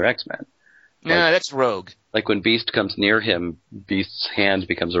from other X-Men. No, that's Rogue. Like when Beast comes near him, Beast's hand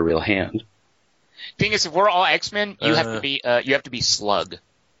becomes a real hand. Thing is, if we're all X-Men, you have to be Slug.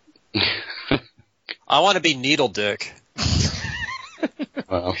 I want to be Needle Dick.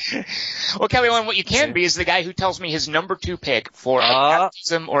 Well, Kelly, what you can be is the guy who tells me his number 2 pick for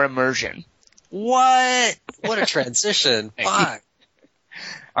baptism or immersion. What? What a transition. Fuck.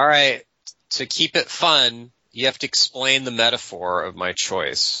 All right. To keep it fun, you have to explain the metaphor of my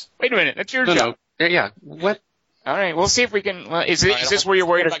choice. Wait a minute. That's your job. No. Yeah. What? All right. We'll see if we can. Is this where you're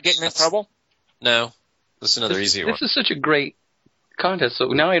worried about getting in trouble? No. This is another easy one. This is such a great contest, so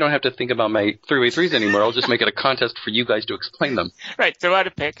now I don't have to think about my 3x3s anymore. I'll just make it a contest for you guys to explain them. Right, throw out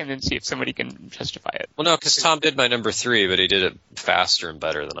a pick and then see if somebody can justify it. Well, no, because Tom did my number 3, but he did it faster and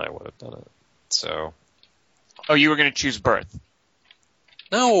better than I would have done it. So. Oh, you were going to choose Birth?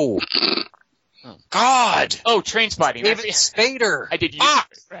 No. Oh, God. Oh, Trainspotting. David Spader. I did use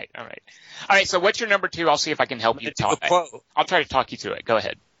it. Right, all right. All right, so what's your number 2? I'll see if I can help you talk. I'll try to talk you through it. Go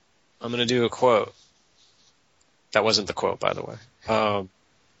ahead. I'm going to do a quote. That wasn't the quote, by the way.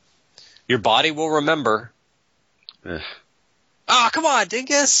 Your body will remember. Ugh. Oh, come on,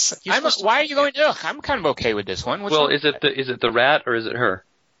 Dingus. Why are you going? Ugh, I'm kind of okay with this one. Well, is it the rat or is it her?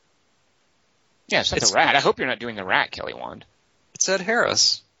 Yeah, it's not the rat. I hope you're not doing the rat, Kelly Wand. It's Ed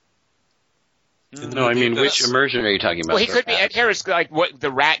Harris. No, I mean, which immersion are you talking about? Well, he could be Ed Harris. Like what the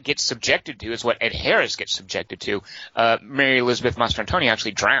rat gets subjected to is what Ed Harris gets subjected to. Mary Elizabeth Mastrantoni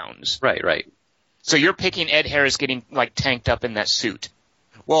actually drowns. Right. So you're picking Ed Harris getting like tanked up in that suit.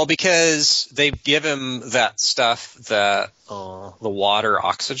 Well, because they give him that stuff, that the water,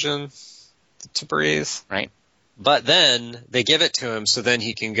 oxygen to breathe. Right. But then they give it to him so then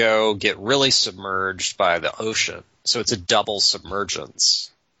he can go get really submerged by the ocean. So it's a double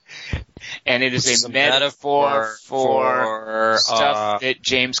submergence. And it is a metaphor for stuff that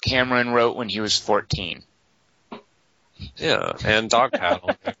James Cameron wrote when he was 14. Yeah, and dog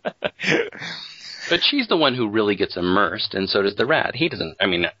paddle. But she's the one who really gets immersed, and so does the rat. He doesn't. I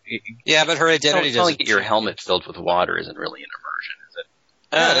mean, yeah, but her identity it's not doesn't. Like your helmet filled with water isn't really an immersion, is it?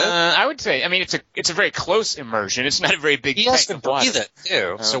 I would say. I mean, it's a very close immersion. It's not a very big. He has to tank of water. breathe it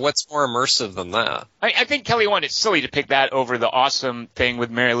too. So what's more immersive than that? I think Kelly Wand, it's silly to pick that over the awesome thing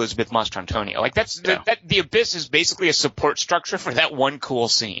with Mary Elizabeth Mastrantonio. Like the Abyss is basically a support structure for that one cool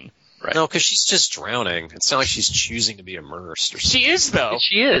scene. Right. No, because she's just drowning. It's not like she's choosing to be immersed. Or something. She is though.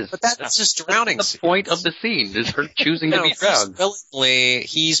 She is. But that's just drowning. That's the point of the scene is her choosing to be drowned. Willingly,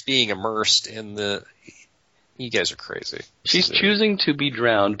 he's being immersed in the. You guys are crazy. She's choosing to be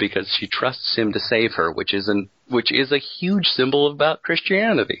drowned because she trusts him to save her, which is a huge symbol about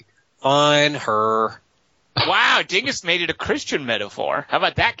Christianity. Fine, her. Wow, Dingus made it a Christian metaphor. How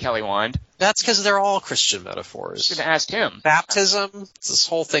about that, Kelly Wand? That's because they're all Christian metaphors. Should have asked him. Baptism, this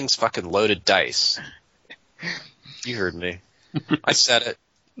whole thing's fucking loaded dice. You heard me. I said it.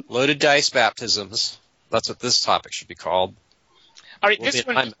 Loaded dice baptisms. That's what this topic should be called. All right, Will this be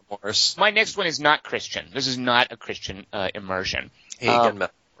in one. my memoirs. My next one is not Christian. This is not a Christian immersion. Pagan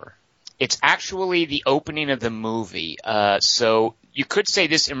metaphor. It's actually the opening of the movie. So you could say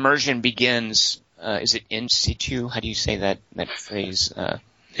this immersion begins. Is it in situ? How do you say that phrase?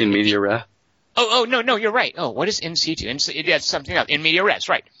 In media res. Oh, no, you're right. Oh, what is in situ? That's something else. In media res,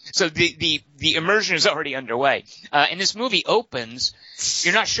 right. So the immersion is already underway. And this movie opens,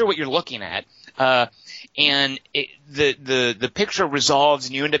 you're not sure what you're looking at. And the picture resolves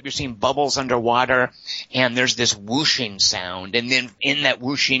and you're seeing bubbles underwater and there's this whooshing sound. And then in that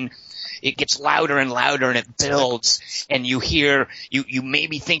whooshing, it gets louder and louder and it builds and you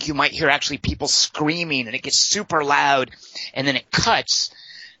maybe think you might hear actually people screaming and it gets super loud and then it cuts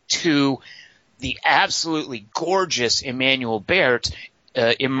to the absolutely gorgeous Emmanuel Bert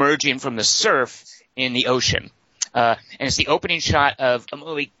emerging from the surf in the ocean. And it's the opening shot of a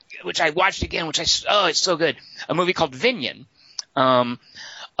movie which I watched again, it's so good. A movie called Vinion.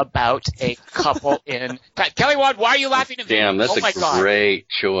 About a couple in Kelly Wand. Why are you laughing at me? Damn, that's God. Great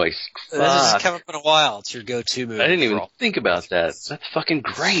choice. This is coming up in a while. It's your go-to movie. I didn't even think about that. That's fucking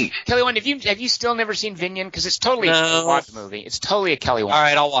great. Kelly Wand, have you still never seen Vinion? Because it's totally a Kelly Wand movie. It's totally a Kelly Wand. All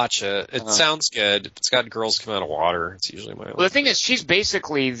right, I'll watch it. It sounds good. It's got girls coming out of water. It's usually my. Well, the thing is, she's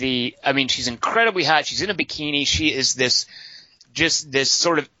basically she's incredibly hot. She's in a bikini. She is this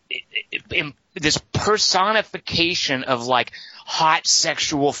sort of this personification of like hot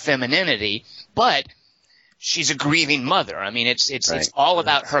sexual femininity, but she's a grieving mother. I mean, it's all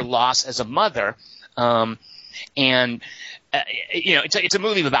about her loss as a mother, and it's a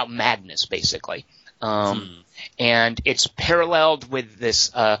movie about madness basically, and it's paralleled with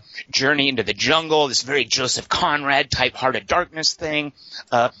this journey into the jungle, this very Joseph Conrad type Heart of Darkness thing,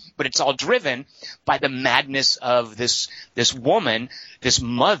 but it's all driven by the madness of this woman, this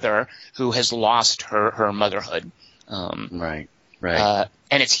mother who has lost her motherhood. Right.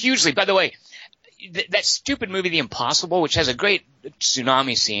 And it's hugely, by the way, that stupid movie, The Impossible, which has a great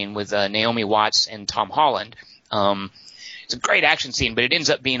tsunami scene with Naomi Watts and Tom Holland. It's a great action scene, but it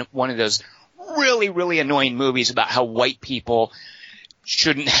ends up being one of those really, really annoying movies about how white people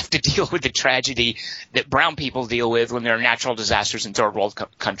shouldn't have to deal with the tragedy that brown people deal with when there are natural disasters in third world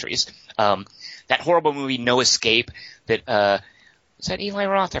countries. That horrible movie, No Escape, that was that Eli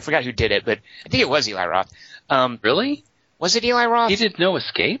Roth? I forgot who did it, but I think it was Eli Roth. Really? Was it Eli Roth? He did No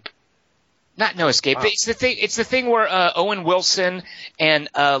Escape? Not No Escape. Wow. It's the thing where Owen Wilson and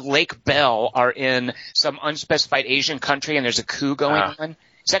Lake Bell are in some unspecified Asian country and there's a coup going on.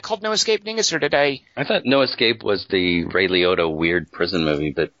 Is that called No Escape, Dingus, or did I thought No Escape was the Ray Liotta weird prison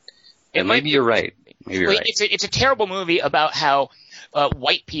movie, but maybe you're right. It's a terrible movie about how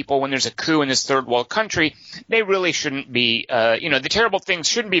white people, when there's a coup in this third world country, they really shouldn't be, the terrible things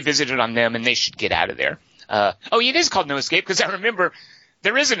shouldn't be visited on them and they should get out of there. It is called No Escape because I remember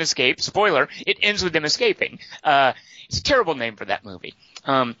there is an escape. Spoiler, it ends with them escaping. It's a terrible name for that movie.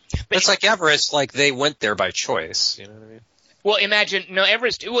 But It's like Everest, like they went there by choice. You know what I mean? Well,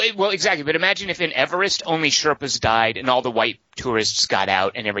 Everest, well, exactly, but imagine if in Everest only Sherpas died and all the white tourists got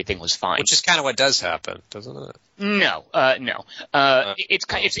out and everything was fine. Which is kind of what does happen, doesn't it? No.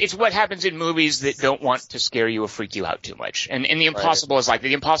 It's what happens in movies that don't want to scare you or freak you out too much. And The Impossible is like,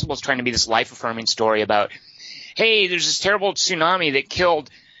 The Impossible is trying to be this life-affirming story about, hey, there's this terrible tsunami that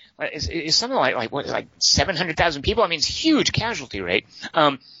killed, is something like 700,000 people? I mean, it's a huge casualty rate.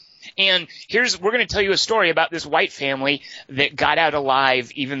 And we're going to tell you a story about this white family that got out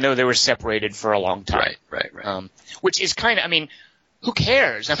alive even though they were separated for a long time. Right. Which is kind of, I mean, who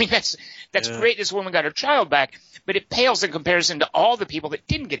cares? I mean, that's great this woman got her child back, but it pales in comparison to all the people that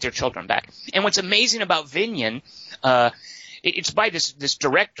didn't get their children back. And what's amazing about Vinyan, it's by this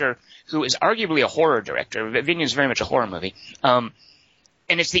director who is arguably a horror director. Vinyan is very much a horror movie. And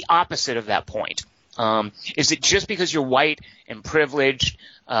it's the opposite of that point. Is that just because you're white and privileged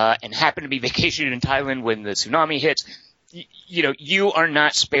and happen to be vacationing in Thailand when the tsunami hits, you are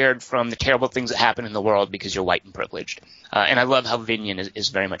not spared from the terrible things that happen in the world because you're white and privileged. And I love how Vinyan is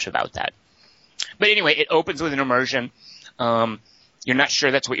very much about that. But anyway, it opens with an immersion. You're not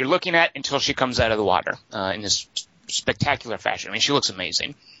sure that's what you're looking at until she comes out of the water in this spectacular fashion. I mean, she looks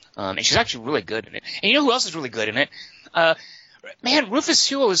amazing. And she's actually really good in it. And you know who else is really good in it? Man, Rufus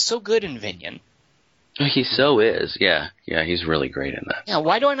Sewell is so good in Vinyan. He so is, yeah, he's really great in that. Yeah,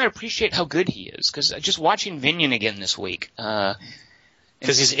 why do I not appreciate how good he is? Because just watching Vinyan again this week. Because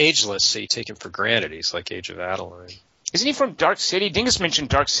he's ageless, so you take him for granted. He's like Age of Adeline. Isn't he from Dark City? Dingus mentioned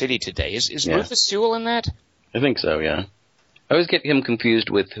Dark City today. Is Rufus Sewell in that? I think so, yeah. I always get him confused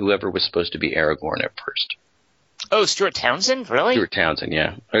with whoever was supposed to be Aragorn at first. Oh, Stuart Townsend? Really? Stuart Townsend,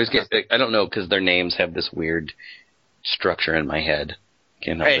 yeah. I don't know, because their names have this weird structure in my head.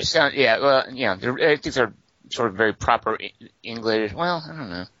 Can't help it. I think they're sort of very proper English. Well, I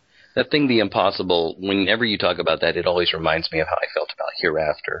don't know. That thing, The Impossible, whenever you talk about that, it always reminds me of how I felt about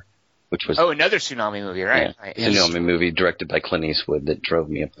Hereafter, which was... Oh, another tsunami movie, right? Yeah, tsunami movie directed by Clint Eastwood that drove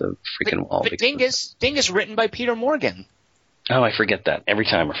me up the freaking wall. But Dingus written by Peter Morgan. Oh, I forget that. Every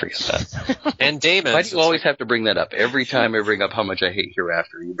time I forget that. And Damon. Why do you always have to bring that up? Every time I bring up how much I hate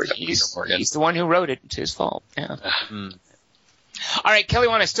Hereafter, you bring up Peter Morgan. He's the one who wrote it. It's his fault. Yeah. All right, Kelly,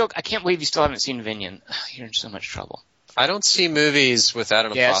 I can't believe you still haven't seen Vinyan. You're in so much trouble. I don't see movies without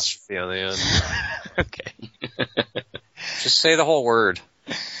an apostrophe on the end. Okay. Just say the whole word.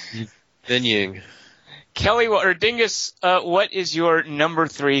 Vinying. Kelly or Dingus, what is your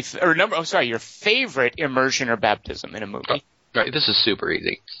your favorite immersion or baptism in a movie? All right, this is super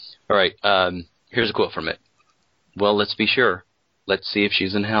easy. All right, here's a quote from it. Well, let's be sure. Let's see if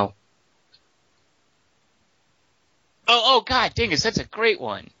she's in hell. Oh, God, Dingus, that's a great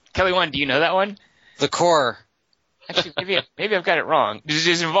one. Kelly, do you know that one? The Core. Actually, maybe I've got it wrong. Does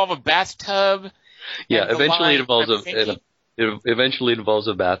it involve a bathtub? Yeah, eventually it involves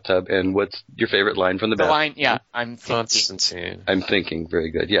a bathtub. And what's your favorite line from the bathtub? The line, yeah, I'm thinking. Constantine. I'm thinking.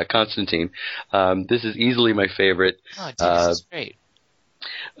 Very good. Yeah, Constantine. This is easily my favorite. Oh, Dingus is great.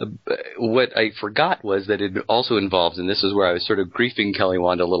 What I forgot was that it also involves, and this is where I was sort of griefing Kelly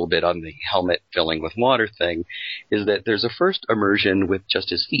Wand a little bit on the helmet filling with water thing, is that there's a first immersion with just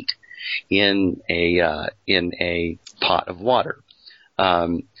his feet in a pot of water,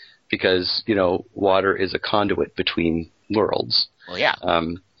 because water is a conduit between worlds. Well, yeah.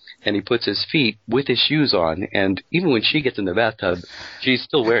 And he puts his feet with his shoes on, and even when she gets in the bathtub, she's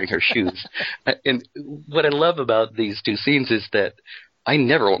still wearing her shoes. And what I love about these two scenes is that I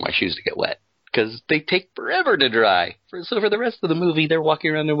never want my shoes to get wet because they take forever to dry. So for the rest of the movie, they're walking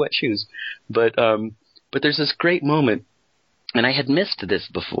around in wet shoes. But there's this great moment, and I had missed this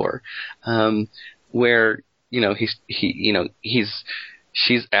before, where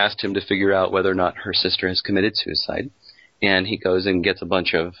she's asked him to figure out whether or not her sister has committed suicide, and he goes and gets a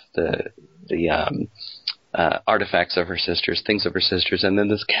bunch of the artifacts of her sisters, things of her sisters, and then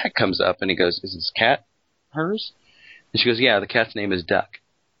this cat comes up, and he goes, "Is this cat hers?" And she goes, "Yeah, the cat's name is Duck."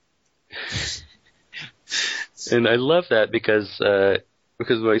 And I love that because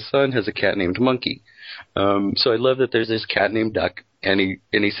my son has a cat named Monkey. So I love that there's this cat named Duck, and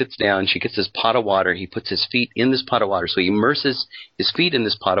he sits down. She gets this pot of water. He puts his feet in this pot of water. So he immerses his feet in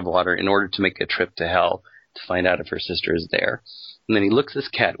this pot of water in order to make a trip to hell to find out if her sister is there. And then he looks at this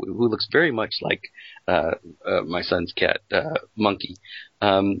cat, who looks very much like my son's cat, Monkey.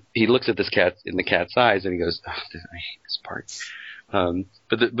 He looks at this cat in the cat's eyes, and he goes, "Oh, I hate this part."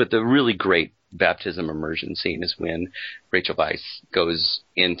 But the really great baptism immersion scene is when Rachel Weisz goes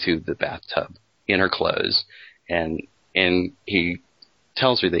into the bathtub in her clothes, and he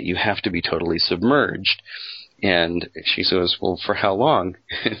tells her that you have to be totally submerged. And she says, well, for how long?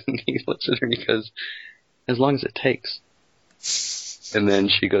 And he looks at her and he goes, as long as it takes. And then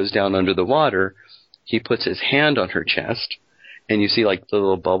she goes down under the water. He puts his hand on her chest, and you see like the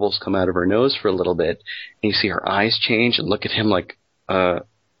little bubbles come out of her nose for a little bit, and you see her eyes change and look at him like,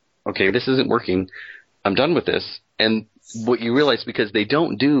 okay, this isn't working. I'm done with this. And what you realize, because they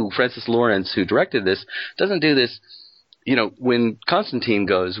don't do, Francis Lawrence, who directed this, doesn't do this, you know, when Constantine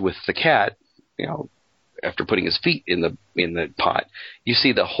goes with the cat, you know, after putting his feet in the pot, you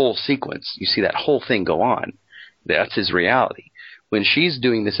see the whole sequence. You see that whole thing go on. That's his reality. When she's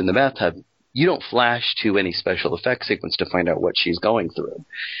doing this in the bathtub, you don't flash to any special effects sequence to find out what she's going through.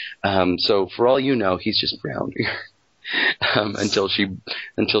 So for all you know, he's just drowning until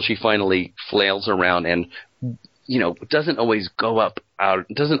she finally flails around and, you know, doesn't only go up out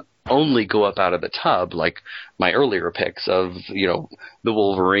of the tub like my earlier picks of, you know, the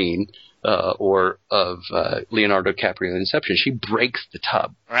Wolverine or of Leonardo DiCaprio in Inception. She breaks the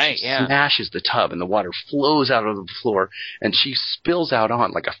tub. Right, yeah. Smashes the tub, and the water flows out onto the floor, and she spills out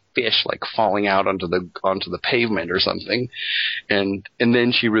on like a fish, like falling out onto the pavement or something. And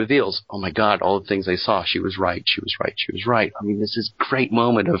then she reveals, oh my God, all the things I saw, she was right. I mean, this is a great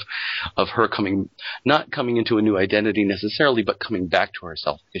moment of her not coming into a new identity necessarily, but coming back to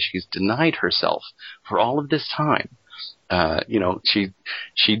herself, because she's denied herself for all of this time. You know,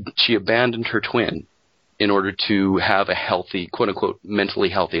 she abandoned her twin in order to have a healthy, quote unquote, mentally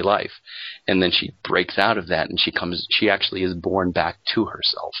healthy life. And then she breaks out of that, and she actually is born back to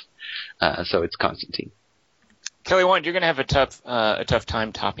herself. So it's Constantine. Kelly Wand, you're going to have a tough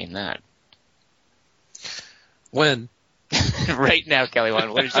time topping that. When? Right now, Kelly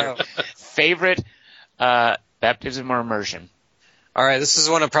Wand, what is your favorite baptism or immersion? All right, this is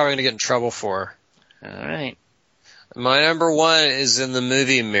one I'm probably going to get in trouble for. All right. My number one is in the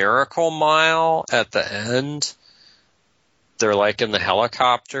movie Miracle Mile at the end. They're like in the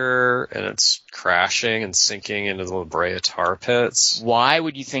helicopter and it's crashing and sinking into the La Brea tar pits. Why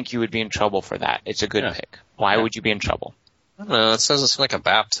would you think you would be in trouble for that? It's a good pick. Why would you be in trouble? I don't know. It says it's like a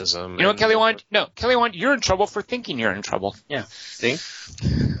baptism. You know what, Kelly Wand? No, Kelly Wand, you're in trouble for thinking you're in trouble. Yeah. See?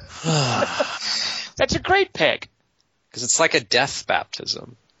 That's a great pick. Because it's like a death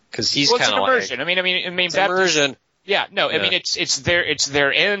baptism. Because he's it's kind an of immersion. like... I mean, it's immersion. Yeah, no, I mean, it's their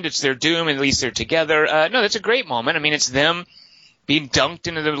end, it's their doom, at least they're together. No, that's a great moment. I mean, it's them being dunked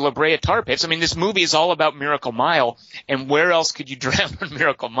into the La Brea tar pits. I mean, this movie is all about Miracle Mile, and where else could you drown on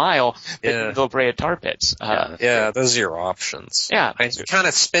Miracle Mile than the La Brea tar pits? Those are your options. Yeah. It kind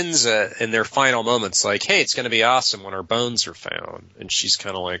of spins it in their final moments, like, hey, it's going to be awesome when our bones are found. And she's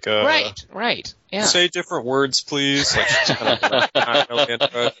kind of like, Right, yeah. Say different words, please. Like, she's kind of not really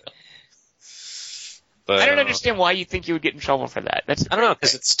into it. But, I don't understand why you think you would get in trouble for that. I don't know,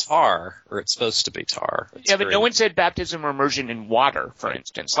 because it's tar, or it's supposed to be tar. But no one said baptism or immersion in water, for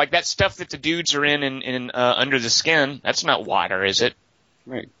instance. Like that stuff that the dudes are in Under the Skin, that's not water, is it?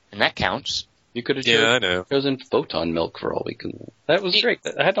 Right. And that counts. You could have chosen photon milk for all we can know. That was great.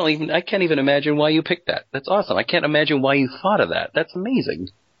 I can't even imagine why you picked that. That's awesome. I can't imagine why you thought of that. That's amazing.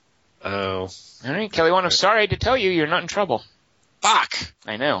 Oh. All right, Kelly, I'm sorry to tell you, you're not in trouble. Fuck!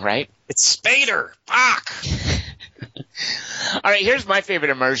 I know, right? It's Spader! Fuck! All right, here's my favorite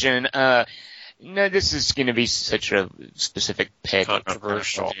immersion. No, this is going to be such a specific pick.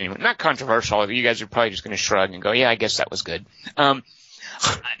 Controversial. Not controversial. You guys are probably just going to shrug and go, yeah, I guess that was good. Man,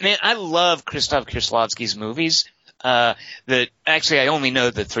 I love Krzysztof Kieślowski's movies. Actually, I only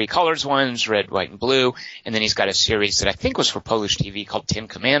know the three colors ones, red, white, and blue. And then he's got a series that I think was for Polish TV called 10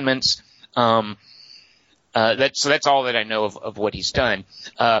 Commandments. That's all that I know of what he's done.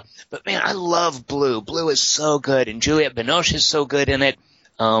 But man, I love Blue. Blue is so good, and Juliette Binoche is so good in it.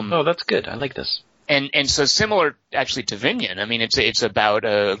 Oh, that's good. I like this. And so similar actually to Vinyan. I mean, it's about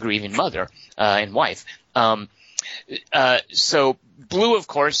a grieving mother, and wife. So Blue, of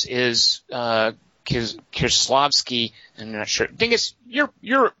course, is, Kieślowski. I'm not sure. Dingus,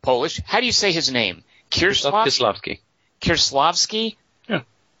 you're Polish. How do you say his name? Kieślowski. Kieślowski? Yeah.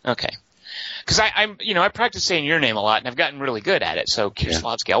 Okay. Because I practice saying your name a lot, and I've gotten really good at it. So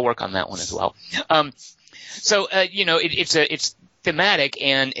Kieślowski, I'll work on that one as well. It's thematic,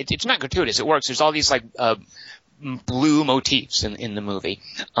 and it's not gratuitous. It works. There's all these like blue motifs in the movie.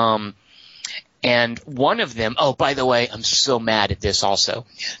 And one of them, oh, by the way, I'm so mad at this also.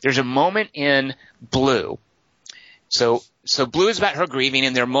 There's a moment in Blue. So Blue is about her grieving,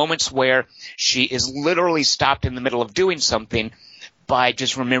 and there are moments where she is literally stopped in the middle of doing something by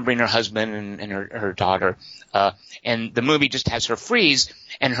just remembering her husband and her daughter. And the movie just has her freeze,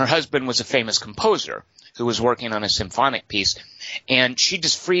 and her husband was a famous composer who was working on a symphonic piece. And she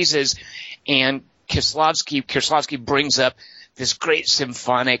just freezes, and Kieslowski brings up this great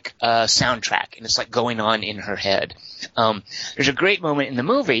symphonic soundtrack, and it's like going on in her head. There's a great moment in the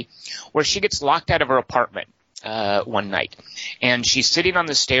movie where she gets locked out of her apartment one night, and she's sitting on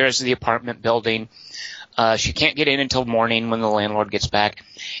the stairs of the apartment building. She can't get in until morning when the landlord gets back,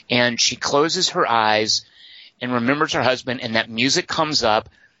 and she closes her eyes and remembers her husband, and that music comes up,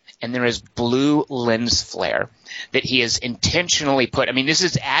 and there is blue lens flare that he has intentionally put. I mean, this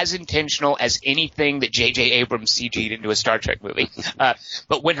is as intentional as anything that J.J. Abrams CG'd into a Star Trek movie.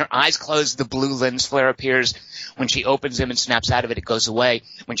 But when her eyes close, the blue lens flare appears. When she opens them and snaps out of it, it goes away.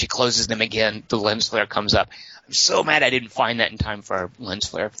 When she closes them again, the lens flare comes up. I'm so mad I didn't find that in time for our lens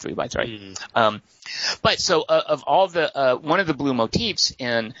flare 3x3. But so of all the one of the blue motifs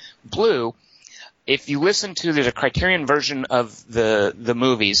in Blue, if you listen to, there's a Criterion version of the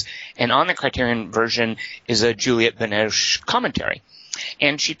movies, and on the Criterion version is a Juliette Binoche commentary.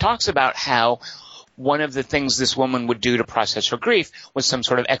 And she talks about how one of the things this woman would do to process her grief was some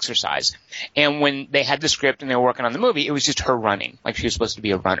sort of exercise. And when they had the script and they were working on the movie, it was just her running, like she was supposed to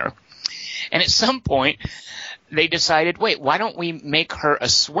be a runner. And at some point, they decided, wait, why don't we make her a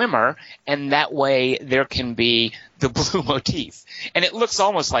swimmer, and that way there can be the blue motif. And it looks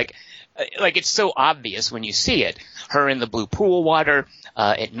almost like it's so obvious when you see it, her in the blue pool water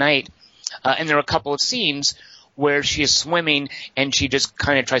at night. And there are a couple of scenes where she is swimming and she just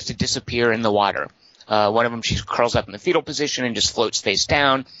kind of tries to disappear in the water. One of them, she curls up in the fetal position and just floats face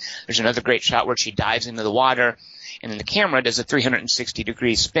down. There's another great shot where she dives into the water, and then the camera does a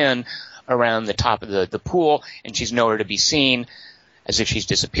 360-degree spin around the top of the pool, and she's nowhere to be seen, as if she's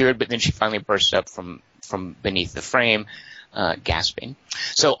disappeared, but then she finally bursts up from beneath the frame, gasping.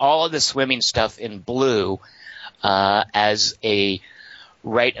 So all of the swimming stuff in Blue as a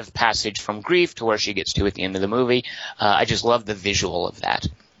rite of passage from grief to where she gets to at the end of the movie. I just love the visual of that.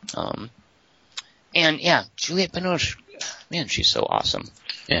 And yeah, Juliette Binoche, man, she's so awesome.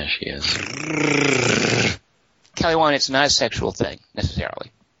 Yeah, she is. Kelly Wand, it's not a sexual thing, necessarily.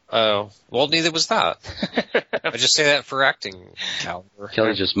 Oh, well, neither was that. I just say that for acting caliber.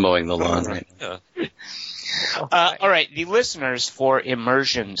 Kelly's just mowing the lawn right now. Yeah. All right, the listeners for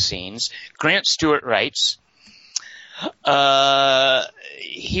immersion scenes. Grant Stewart writes,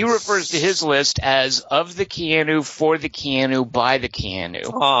 he refers to his list as of the Keanu, for the Keanu, by the Keanu.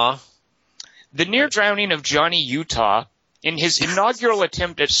 Aww. The near drowning of Johnny Utah in his inaugural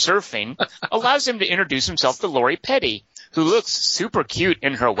attempt at surfing allows him to introduce himself to Lori Petty, who looks super cute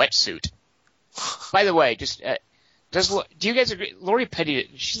in her wetsuit. By the way, just do you guys agree? Lori Petty,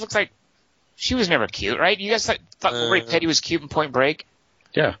 she looks like she was never cute, right? You guys thought Lori Petty was cute in Point Break?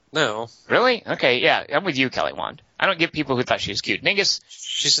 Yeah. No. Really? Okay, yeah. I'm with you, Kelly Wand. I don't get people who thought she was cute. Mingus?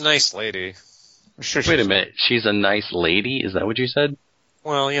 She's a nice lady. Sure. Wait a minute. She's a nice lady? Is that what you said?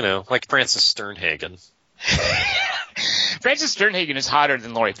 Well, you know, like Frances Sternhagen. Frances Sternhagen is hotter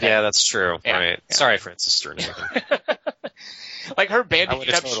than Lori Petty. Yeah, that's true. Yeah, right. yeah. Sorry, Frances Sternhagen. Like her I would bandaging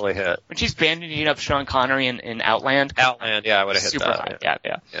have up, totally hit. when she's bandaging up Sean Connery in Outland. Outland, yeah, I would have hit Super that. hot.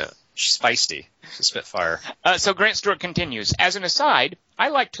 Yeah. Yeah. She's feisty. She's a Spitfire. So Grant Stewart continues. As an aside, I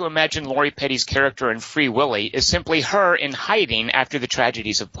like to imagine Lori Petty's character in Free Willy is simply her in hiding after the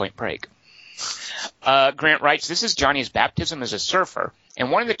tragedies of Point Break. Grant writes, this is Johnny's baptism as a surfer,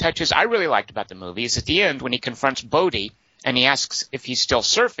 and one of the touches I really liked about the movie is at the end when he confronts Bodhi and he asks if he's still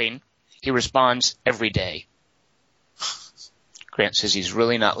surfing, he responds, every day. Grant says he's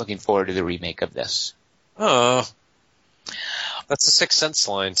really not looking forward to the remake of this. Oh. That's a Sixth Sense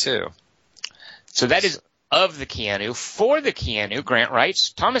line, too. So that is of the Keanu. For the Keanu, Grant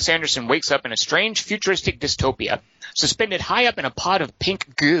writes, Thomas Anderson wakes up in a strange futuristic dystopia, suspended high up in a pot of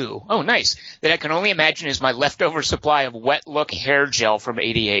pink goo. Oh, nice. That I can only imagine is my leftover supply of wet look hair gel from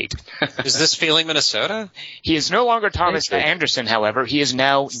 '88. Is this Feeling Minnesota? He is no longer Thomas Anderson, however. He is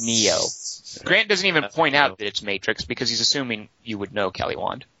now Neo. Grant doesn't even point out that it's Matrix because he's assuming you would know Kelly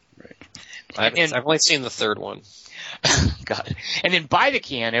Wand. Right. I've only seen the third one. God. And then by the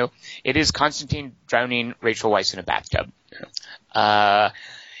Keanu, it is Constantine drowning Rachel Weisz in a bathtub.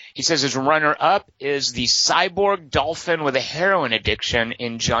 He says his runner-up is the cyborg dolphin with a heroin addiction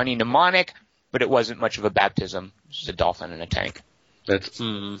in Johnny Mnemonic, but it wasn't much of a baptism. It was a dolphin in a tank. That's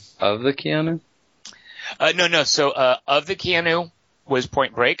of the Keanu? No. So of the Keanu was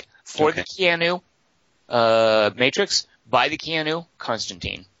Point Break. For the Keanu, Matrix. By the Keanu,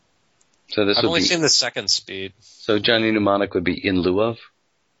 Constantine. So this I've would only be, seen the second Speed. So Johnny Mnemonic would be in lieu of?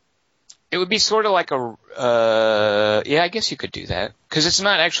 It would be sort of like a, I guess you could do that. Because it's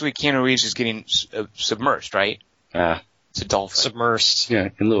not actually Keanu Reeves is getting submersed, right? It's a dolphin. Submersed. Yeah,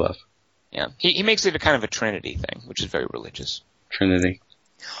 in lieu of. Yeah. He makes it a kind of a Trinity thing, which is very religious. Trinity.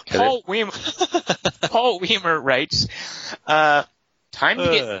 Paul Weimer writes, time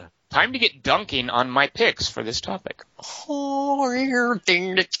to get dunking on my picks for this topic. In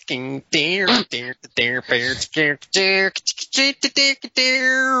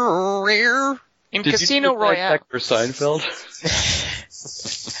Casino Royale. For Seinfeld?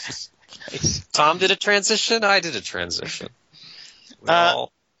 Tom did a transition. I did a transition. I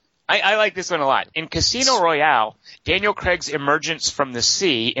like this one a lot. In Casino Royale, Daniel Craig's emergence from the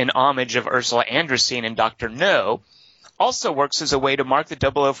sea in homage of Ursula Andressing and Dr. No also works as a way to mark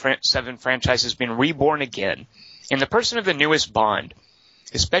the 007 franchise as being reborn again in the person of the newest Bond,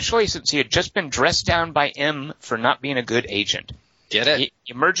 especially since he had just been dressed down by M for not being a good agent. Get it? He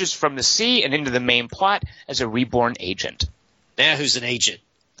emerges from the sea and into the main plot as a reborn agent. Now who's an agent?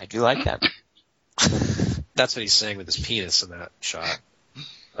 I do like that. That's what he's saying with his penis in that shot.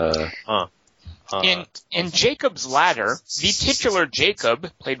 In Jacob's Ladder, the titular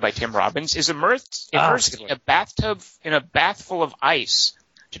Jacob, played by Tim Robbins, is immersed in a bath full of ice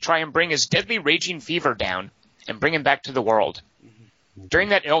to try and bring his deadly raging fever down and bring him back to the world. During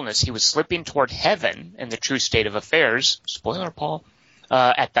that illness, he was slipping toward heaven and the true state of affairs, spoiler Paul,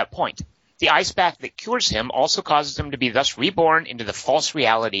 at that point. The ice bath that cures him also causes him to be thus reborn into the false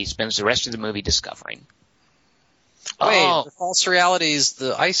reality he spends the rest of the movie discovering. Wait, the false reality is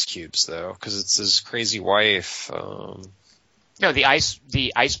the ice cubes, though, because it's his crazy wife. No, the ice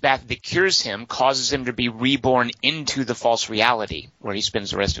bath that cures him causes him to be reborn into the false reality where he spends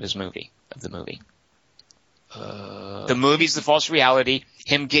the rest of the movie. The movie's the false reality.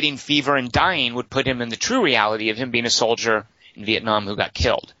 Him getting fever and dying would put him in the true reality of him being a soldier in Vietnam who got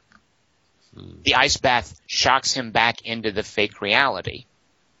killed. The ice bath shocks him back into the fake reality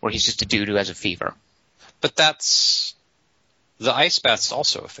where he's just a dude who has a fever. But the ice bath's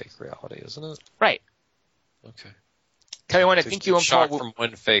also a fake reality, isn't it? Right. Okay. Kelly, I think you and Paul from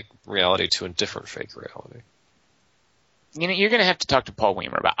one fake reality to a different fake reality. You know, you're going to have to talk to Paul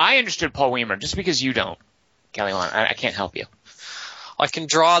Weimer about. I understood Paul Weimer just because you don't, Kelly Wan. I can't help you. I can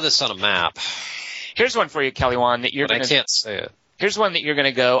draw this on a map. Here's one for you, Kelly Wan, that you're going to. I can't say it. Here's one that you're going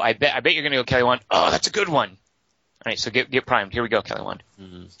to go. I bet you're going to go, Kelly Wan. Oh, that's a good one. All right, so get primed. Here we go, Kelly Wan.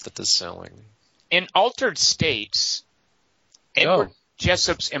 That does sound like me. In Altered States, Edward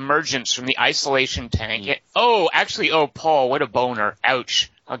Jessup's emergence from the isolation tank. Paul, what a boner.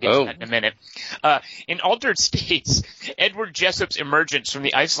 Ouch. I'll get to that in a minute. In Altered States, Edward Jessup's emergence from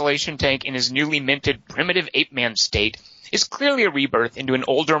the isolation tank in his newly minted primitive ape-man state is clearly a rebirth into an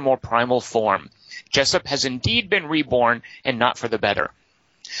older, more primal form. Jessup has indeed been reborn, and not for the better.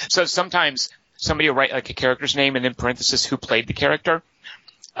 So sometimes somebody will write like a character's name and then parenthesis who played the character.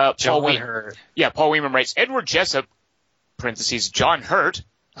 Paul Weimer writes, Edward Jessup, parentheses, John Hurt.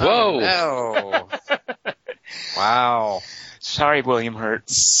 Whoa. No. Wow. Sorry, William Hurt.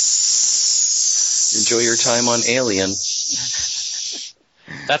 Enjoy your time on Alien.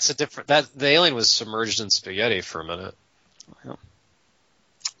 That's a different. The alien was submerged in spaghetti for a minute. Well.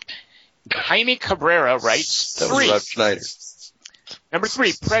 Jaime Cabrera writes, That was Rob Schneider. Number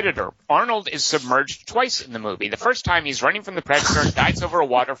 3, Predator. Arnold is submerged twice in the movie. The first time he's running from the Predator and dives over a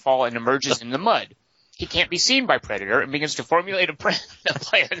waterfall and emerges in the mud. He can't be seen by Predator and begins to formulate a plan.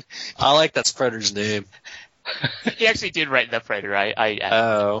 I like that Predator's name. He actually did write that Predator.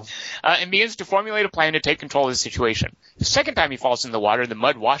 And begins to formulate a plan to take control of the situation. The second time he falls in the water, the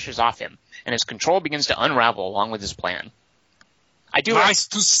mud washes off him, and his control begins to unravel along with his plan. Nice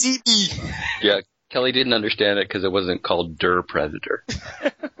to see me. Yeah, Kelly didn't understand it because it wasn't called Der Predator.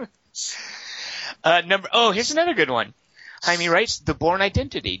 Here's another good one. Jaime writes, The Bourne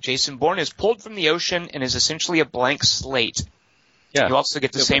Identity. Jason Bourne is pulled from the ocean and is essentially a blank slate. Yeah. You also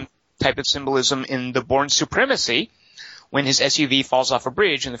get the same type of symbolism in The Bourne Supremacy when his SUV falls off a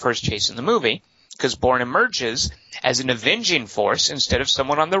bridge in the first chase in the movie, because Bourne emerges as an avenging force instead of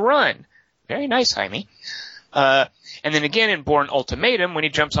someone on the run. Very nice, Jaime. And then again in Bourne Ultimatum when he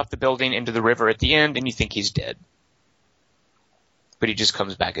jumps off the building into the river at the end and you think he's dead. But he just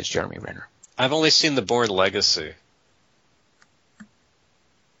comes back as Jeremy Renner. I've only seen The Bourne Legacy.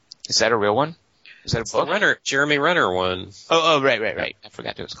 Is that a real one? Is that a book? Jeremy Renner one. Oh, right. I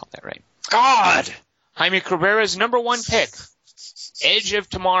forgot it was called that, right. God! Jaime Cabrera's number 1 pick. Edge of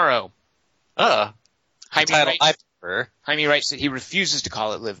Tomorrow. Jaime writes that he refuses to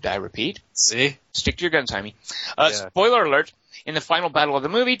call it Live, Die, Repeat. See? Stick to your guns, Jaime. Spoiler alert. In the final battle of the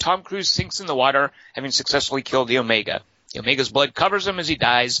movie, Tom Cruise sinks in the water, having successfully killed the Omega. The Omega's blood covers him as he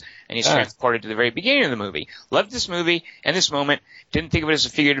dies, and he's transported to the very beginning of the movie. Loved this movie and this moment. Didn't think of it as a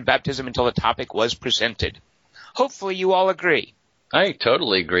figurative baptism until the topic was presented. Hopefully you all agree. I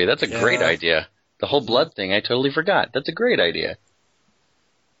totally agree. That's a great idea. The whole blood thing, I totally forgot. That's a great idea.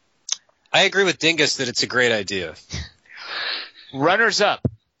 I agree with Dingus that it's a great idea. Runners up.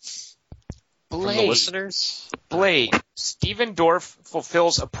 From the listeners? Blade. Stephen Dorff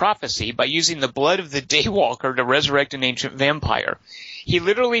fulfills a prophecy by using the blood of the Daywalker to resurrect an ancient vampire. He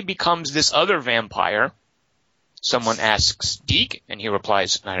literally becomes this other vampire. Someone asks, Deke? And he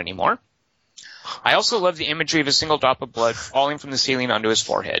replies, not anymore. I also love the imagery of a single drop of blood falling from the ceiling onto his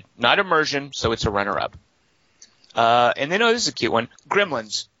forehead. Not immersion, so it's a runner-up. And then, this is a cute one.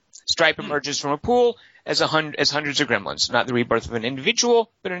 Gremlins. Stripe emerges from a pool as hundreds of gremlins. Not the rebirth of an individual,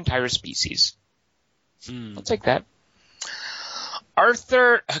 but an entire species. I'll take that.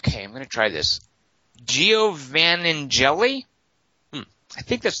 Arthur, okay, I'm going to try this. Giovanangeli? I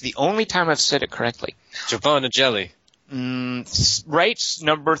think that's the only time I've said it correctly. Giovanangeli. Writes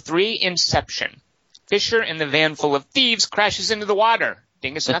number 3, Inception. Fisher in the van full of thieves crashes into the water.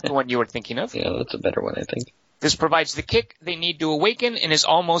 Dingus, not the one you were thinking of. Yeah, that's a better one, I think. This provides the kick they need to awaken and is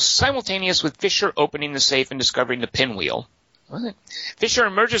almost simultaneous with Fisher opening the safe and discovering the pinwheel. Fisher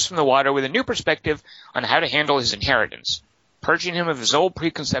emerges from the water with a new perspective on how to handle his inheritance, purging him of his old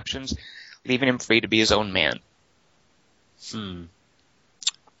preconceptions, leaving him free to be his own man.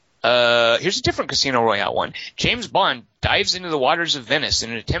 Here's a different Casino Royale one. James Bond dives into the waters of Venice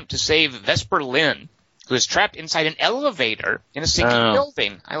in an attempt to save Vesper Lynn, who is trapped inside an elevator in a sinking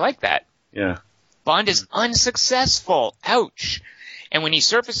building. I like that. Yeah. Bond is unsuccessful. Ouch. And when he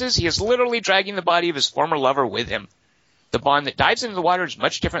surfaces, he is literally dragging the body of his former lover with him. The Bond that dives into the water is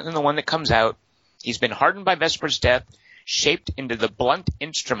much different than the one that comes out. He's been hardened by Vesper's death, shaped into the blunt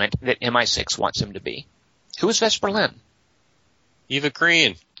instrument that MI6 wants him to be. Who is Vesper Lynn? Eva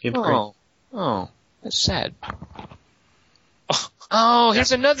Green. Oh, that's sad. Oh,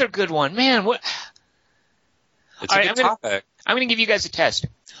 here's another good one. Man, what? It's a good topic. I'm going to give you guys a test.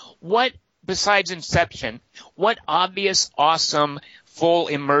 What, besides Inception, what obvious, awesome, full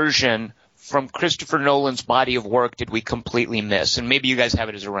immersion from Christopher Nolan's body of work did we completely miss? And maybe you guys have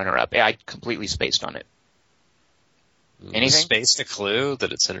it as a runner-up. I completely spaced on it. Anything? Spaced a clue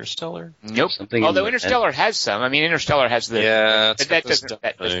that it's Interstellar? Nope. Although Interstellar has some. I mean, Interstellar has the... Yeah, but that doesn't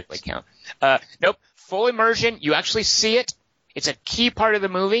really count. Nope. Full immersion. You actually see it. It's a key part of the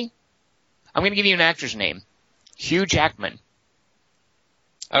movie. I'm going to give you an actor's name. Hugh Jackman.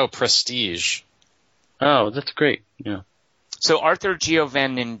 Oh, Prestige. Oh, that's great. Yeah. So Arthur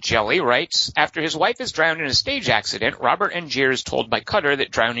Giovanangeli writes, after his wife is drowned in a stage accident, Robert Angier is told by Cutter that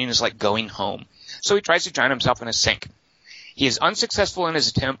drowning is like going home. So he tries to drown himself in a sink. He is unsuccessful in his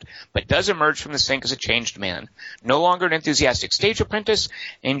attempt, but does emerge from the sink as a changed man. No longer an enthusiastic stage apprentice,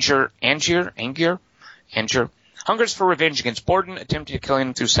 Angier hungers for revenge against Borden, attempting to kill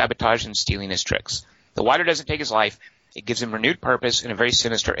him through sabotage and stealing his tricks. The water doesn't take his life. It gives him renewed purpose and a very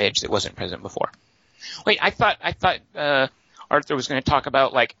sinister edge that wasn't present before. Wait, I thought Arthur was going to talk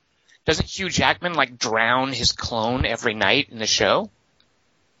about, like, doesn't Hugh Jackman, like, drown his clone every night in the show?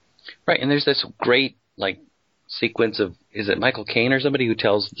 Right, and there's this great, like, sequence of, is it Michael Caine or somebody who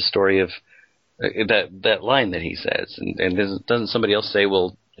tells the story of that line that he says? And doesn't somebody else say,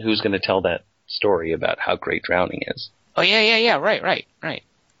 well, who's going to tell that story about how great drowning is? Oh, yeah, right.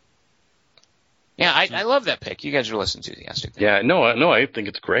 Yeah, I love that pick. You guys are less enthusiastic. Yeah, no, I think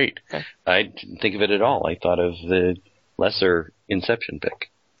it's great. Okay. I didn't think of it at all. I thought of the lesser Inception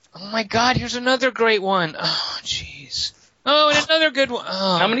pick. Oh, my God, here's another great one. Oh, jeez. Oh, and another good one.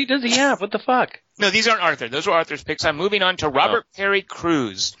 Oh. How many does he have? What the fuck? No, these aren't Arthur. Those were Arthur's picks. I'm moving on to Robert Perry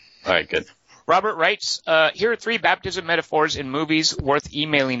Cruz. All right, good. Robert writes, here are 3 baptism metaphors in movies worth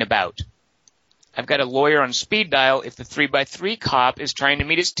emailing about. I've got a lawyer on speed dial if the 3x3 cop is trying to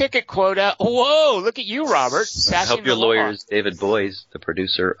meet his ticket quota. Whoa, look at you, Robert. I hope your lawyer is David Boies, the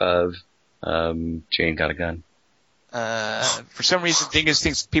producer of Jane Got a Gun. For some reason, Dingus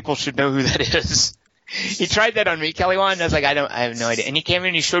thinks people should know who that is. He tried that on me, Kelly Wan, and I was like, I have no idea. And he came in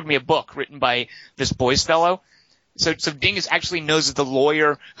and he showed me a book written by this Boies fellow. So Dingus actually knows the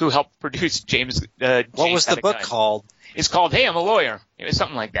lawyer who helped produce James. What was the book called? It's called "Hey, I'm a Lawyer." It was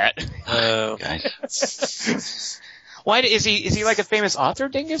something like that. Guys. Why is he like a famous author,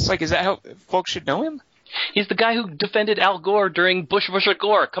 Dingus? Like, is that how folks should know him? He's the guy who defended Al Gore during Bush vs.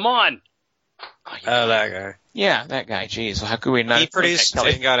 Gore. Come on. Oh, that guy. Yeah, that guy. Jeez, how could we not? He produced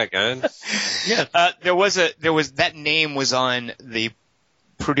Jane Got a Gun. Yeah. There was that name was on the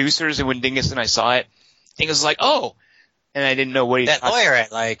producers, and when Dingus and I saw it, Dingus was like, "Oh," and I didn't know what he. That lawyer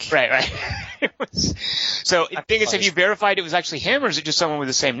at like. Right. So, Dingus, have you verified it was actually him, or is it just someone with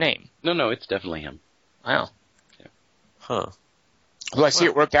the same name? No, it's definitely him. Wow. Huh. Well, I see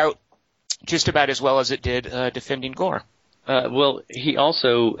it worked out just about as well as it did defending Gore. Well, he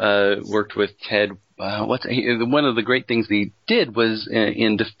also worked with Ted. One of the great things he did was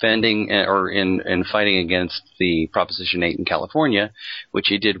in defending or in fighting against the Proposition 8 in California, which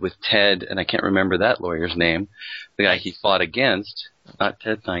he did with Ted, and I can't remember that lawyer's name, the guy he fought against, not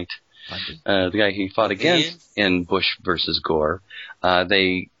Ted Knight, the guy he fought against in Bush versus Gore.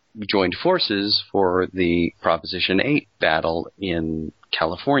 They joined forces for the Proposition 8 battle in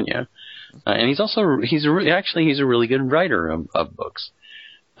California. And he's a really good writer of books,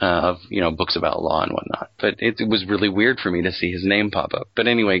 books about law and whatnot. But it was really weird for me to see his name pop up. But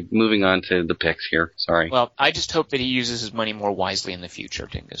anyway, moving on to the picks here. Sorry. Well, I just hope that he uses his money more wisely in the future,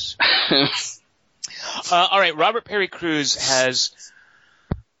 Dingus. All right, Robert Perry Cruz has.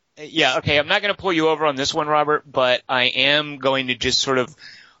 Yeah, okay. I'm not going to pull you over on this one, Robert, but I am going to just sort of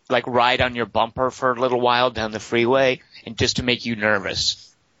like ride on your bumper for a little while down the freeway, and just to make you nervous.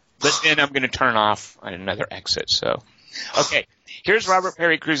 But then I'm going to turn off on another exit. So, okay, here's Robert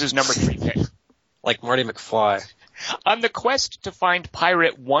Perry Cruz's number 3 pick. Like Marty McFly. On the quest to find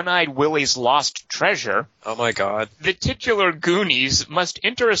pirate One-Eyed Willie's lost treasure, Oh my God. the titular Goonies must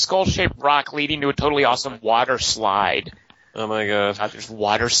enter a skull-shaped rock leading to a totally awesome water slide. Oh my God. God, there's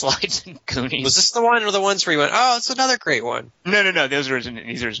water slides in Goonies. Was this the one or the ones where you went, oh, it's another great one? No. These are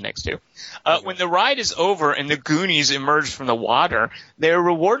his next two. When the ride is over and the Goonies emerge from the water, they are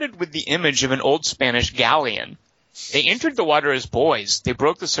rewarded with the image of an old Spanish galleon. They entered the water as boys. They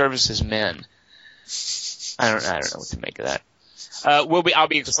broke the surface as men. I don't know what to make of that. I'll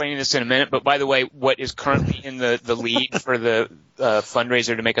be explaining this in a minute, but by the way, what is currently in the lead for the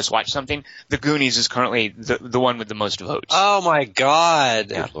fundraiser to make us watch something, the Goonies is currently the one with the most votes. Oh my God.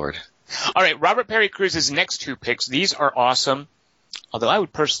 Good Lord. All right, Robert Perry Cruz's next 2 picks. These are awesome, although I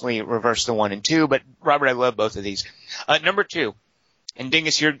would personally reverse the 1 and 2, but Robert, I love both of these. Number 2, and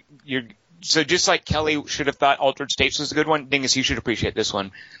Dingus, you're so just like Kelly should have thought Altered States was a good one, Dingus, you should appreciate this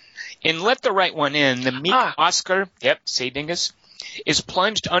one. In Let the Right One In, the meek Oscar, say Dingus, is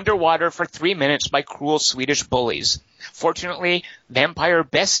plunged underwater for 3 minutes by cruel Swedish bullies. Fortunately, vampire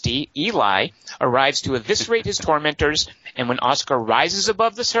bestie Eli arrives to eviscerate his tormentors, and when Oscar rises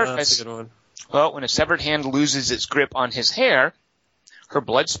above the surface, that's a good one. well, when a severed hand loses its grip on his hair, her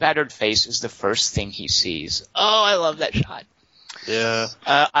blood-spattered face is the first thing he sees. Oh, I love that shot. Yeah.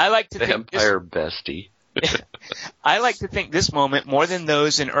 I like to think Vampire bestie. I like to think this moment, more than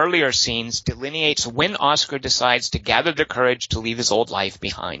those in earlier scenes, delineates when Oscar decides to gather the courage to leave his old life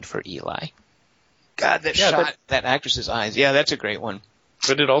behind for Eli. God, that shot, that actress's eyes. Yeah, that's a great one.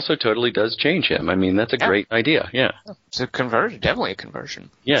 But it also totally does change him. I mean, that's a great idea. Yeah. It's a conversion, definitely a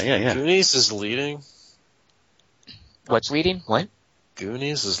conversion. Yeah. Goonies is leading. What's leading? What?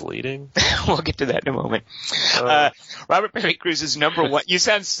 Goonies is leading. We'll get to that in a moment. Robert Perry Cruz's number 1. You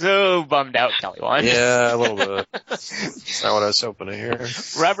sound so bummed out, Kelly Wan. Yeah, a little bit. That's not what I was hoping to hear.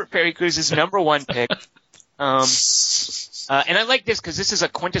 Robert Perry Cruz's number 1 pick. And I like this because this is a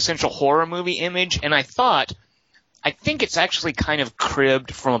quintessential horror movie image, and I think it's actually kind of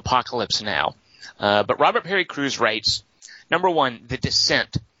cribbed from Apocalypse Now. But Robert Perry Cruz writes, number 1, The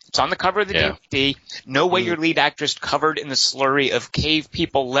Descent. It's on the cover of the DVD. No way your lead actress covered in the slurry of cave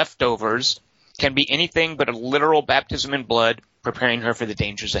people leftovers can be anything but a literal baptism in blood, preparing her for the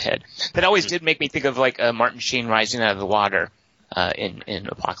dangers ahead. That always did make me think of like Martin Sheen rising out of the water in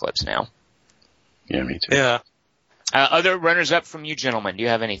Apocalypse Now. Yeah, me too. Yeah. Other runners-up from you gentlemen, do you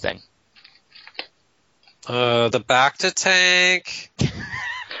have anything? The Back to Tank.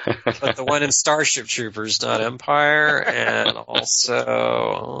 But the one in Starship Troopers, not Empire, and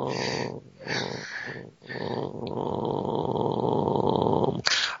also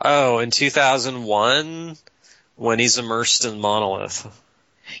in 2001 when he's immersed in Monolith.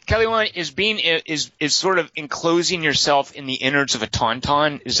 Kelly Wan, is sort of enclosing yourself in the innards of a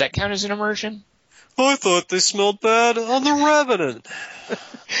tauntaun. Does that count as an immersion? I thought they smelled bad on the Revenant.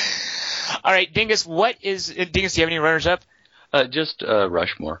 All right, Dingus. Dingus? Do you have any runners-up? Just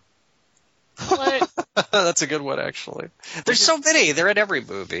Rushmore. What? That's a good one, actually. There's so many. They're in every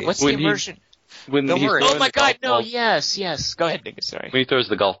movie. What's the immersion? Don't worry. Oh my God! No. Yes. Go ahead, Dingus. Sorry. When he throws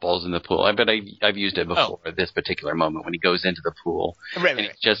the golf balls in the pool. I bet I've used it before. This particular moment when he goes into the pool.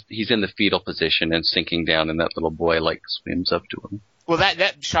 Right. He's in the fetal position and sinking down, and that little boy swims up to him. Well,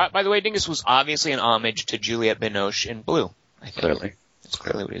 that shot, by the way, Dingus, was obviously an homage to Juliette Binoche in Blue. I think. Clearly. That's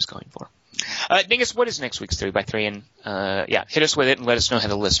clearly what he was going for. Dingus, what is next week's 3x3? And hit us with it and let us know how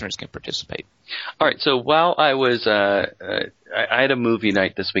the listeners can participate. All right. So while I was, I had a movie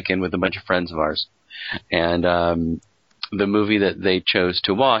night this weekend with a bunch of friends of ours, and the movie that they chose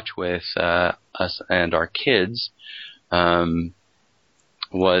to watch with us and our kids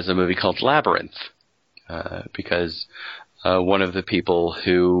was a movie called Labyrinth, because one of the people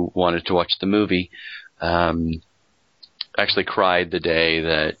who wanted to watch the movie actually cried the day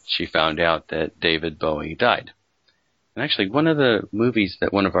that she found out that David Bowie died. And actually, one of the movies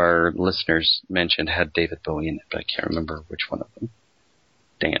that one of our listeners mentioned had David Bowie in it, but I can't remember which one of them.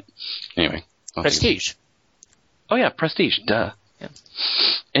 Dang it. Anyway. Prestige. Oh, yeah, Prestige. Duh. Yeah.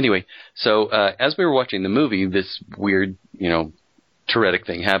 Anyway, so as we were watching the movie, this weird, Tourettic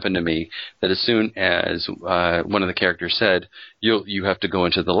thing happened to me that as soon as one of the characters said, you have to go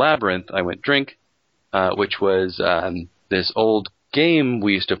into the labyrinth, I went drink, which was this old game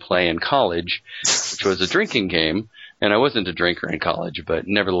we used to play in college, which was a drinking game. And I wasn't a drinker in college, but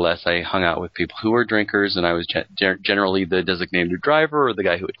nevertheless, I hung out with people who were drinkers, and I was generally the designated driver or the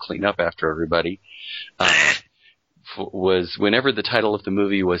guy who would clean up after everybody. Was whenever the title of the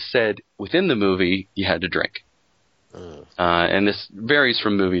movie was said within the movie, you had to drink. And this varies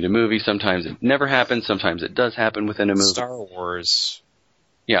from movie to movie. Sometimes it never happens. Sometimes it does happen within a movie. Star Wars.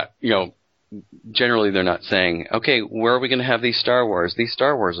 Yeah, generally they're not saying, okay, where are we going to have these Star Wars? These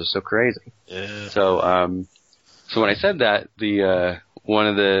Star Wars are so crazy. Yeah. So when I said that, one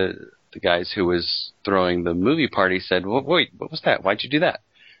of the guys who was throwing the movie party said, well, wait, what was that? Why'd you do that?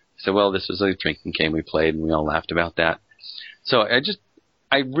 I said, well, this was a drinking game we played, and we all laughed about that. So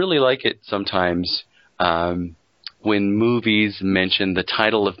I really like it sometimes when movies mention the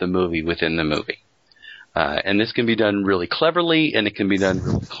title of the movie within the movie. And this can be done really cleverly, and it can be done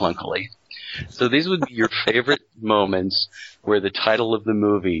really clunkily. So these would be your favorite moments where the title of the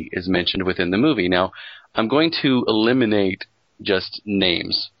movie is mentioned within the movie. Now, I'm going to eliminate just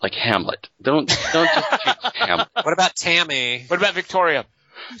names, like Hamlet. Don't just choose Hamlet. What about Tammy? What about Victoria?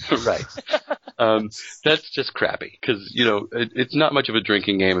 Right. That's just crappy, because, it's not much of a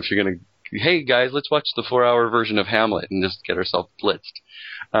drinking game if you're going to, hey, guys, let's watch the 4-hour version of Hamlet and just get ourselves blitzed.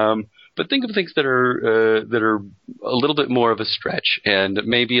 But think of things that are a little bit more of a stretch and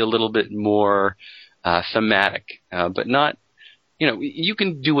maybe a little bit more thematic, but not, you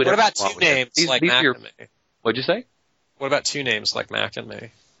can do whatever. What about you want two names like Mac and Me? What'd you say? What about two names like Mac and Me?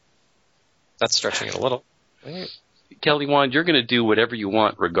 That's stretching it a little. Kelly Wand, you're going to do whatever you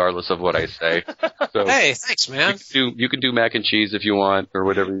want regardless of what I say. So hey, thanks, man. You can do mac and cheese if you want or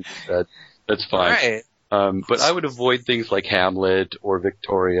whatever you said. That's fine. Right. But I would avoid things like Hamlet or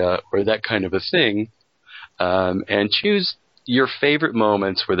Victoria or that kind of a thing, and choose your favorite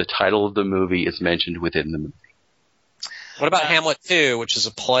moments where the title of the movie is mentioned within the movie. What about Hamlet 2, which is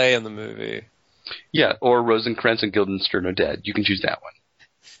a play in the movie? Yeah, or Rosencrantz and Guildenstern are Dead. You can choose that one.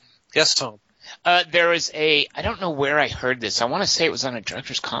 Yes, Tom. There is I don't know where I heard this. I want to say it was on a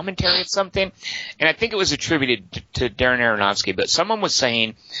director's commentary or something, and I think it was attributed to Darren Aronofsky, but someone was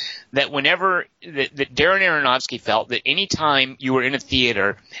saying that that Darren Aronofsky felt that any time you were in a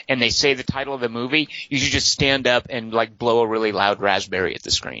theater and they say the title of the movie, you should just stand up and blow a really loud raspberry at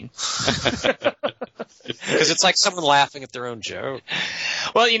the screen. Because it's like someone laughing at their own joke.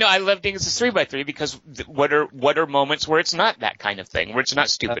 Well, I love Dingus' 3x3 because what are moments where it's not that kind of thing, where it's not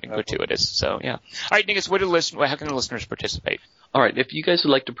stupid and gratuitous. So, yeah. All right, Dingus, how can the listeners participate? All right, if you guys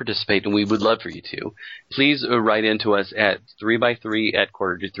would like to participate, and we would love for you to, please write into us at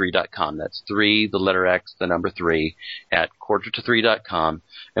 3x3@quarterto3.com. That's 3, the letter X, the number 3, at quarterto3.com.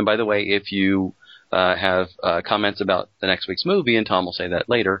 And by the way, if you have comments about the next week's movie, and Tom will say that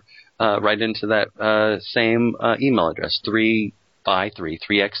later, write into that same email address,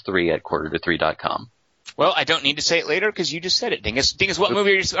 3x3@quarterto3.com. Well, I don't need to say it later because you just said it, Dingus. Dingus, what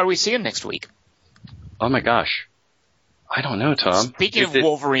movie are we seeing next week? Oh, my gosh. I don't know, Tom. Speaking of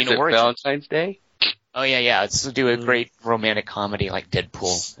Wolverine Origins. Valentine's Day? Oh, yeah. Let's do a great romantic comedy like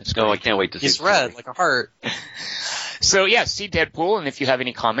Deadpool. I can't wait to see it. He's red like a heart. So, yeah, see Deadpool, and if you have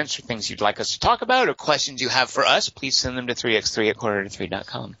any comments or things you'd like us to talk about or questions you have for us, please send them to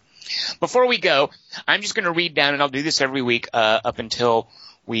 3x3@quarterto3.com. Before we go, I'm just going to read down, and I'll do this every week up until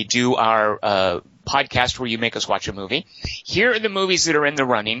we do our podcast where you make us watch a movie. Here are the movies that are in the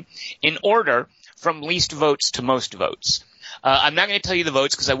running in order from least votes to most votes. I'm not going to tell you the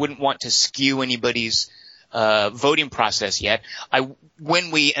votes because I wouldn't want to skew anybody's voting process yet.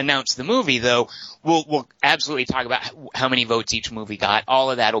 When we announce the movie, though, we'll absolutely talk about how many votes each movie got. All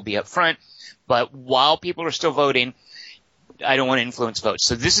of that will be up front. But while people are still voting, I don't want to influence votes.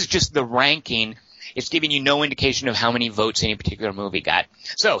 So this is just the ranking It's giving you no indication of how many votes any particular movie got.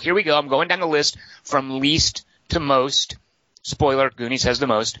 So here we go. I'm going down the list from least to most. Spoiler, Goonies has the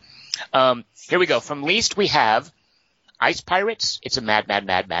most. Here we go. From least we have Ice Pirates, It's a Mad, Mad,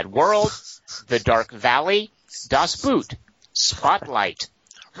 Mad, Mad World, The Dark Valley, Das Boot, Spotlight,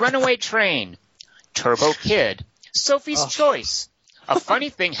 Runaway Train, Turbo Kid, Sophie's Choice, A Funny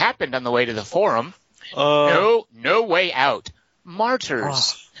Thing Happened on the Way to the Forum, No Way Out,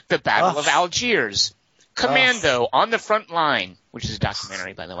 Martyrs, The Battle of Algiers, Commando, On the Front Line, which is a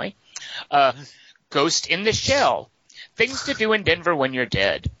documentary, by the way, Ghost in the Shell, Things to Do in Denver When You're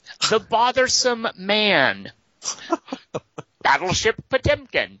Dead, The Bothersome Man, Battleship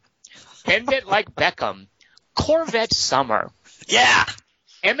Potemkin, Bend It Like Beckham, Corvette Summer. Yeah!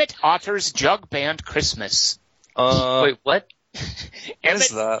 Emmett Otter's Jug Band Christmas. Wait, what? What is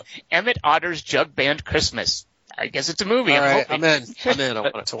that? Emmett Otter's Jug Band Christmas. I guess it's a movie. All right, I'm I'm in. I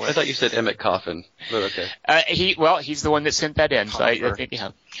want it to win. I thought you said Emmett Coffin, but okay. He's the one that sent that in, so I think,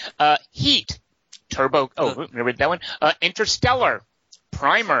 yeah. Heat. Turbo. Oh, remember that one? Interstellar.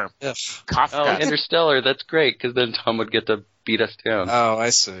 Primer. Yes. Kafka. Oh, Interstellar, that's great, because then Tom would get to beat us down. Oh, I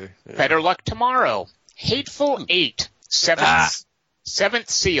see. Yeah. Better Luck Tomorrow. Hateful Eight. Seventh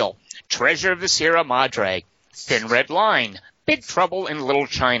Seal. Treasure of the Sierra Madre. Thin Red Line. Big Trouble in Little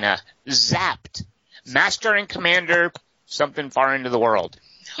China. Zapped. Master and Commander. Something Far Into the World.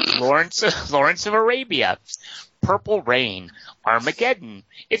 Lawrence of Arabia. Purple Rain. Armageddon.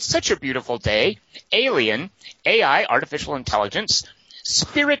 It's Such a Beautiful Day. Alien. AI, Artificial Intelligence.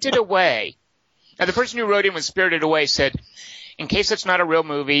 Spirited Away. Now, the person who wrote in with Spirited Away said, in case that's not a real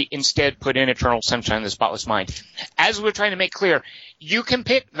movie, instead put in Eternal Sunshine of the Spotless Mind. As we're trying to make clear, you can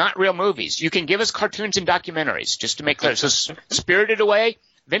pick not real movies. You can give us cartoons and documentaries, just to make clear. So Spirited Away,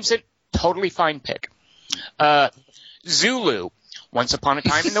 Vincent, totally fine pick. Zulu, Once Upon a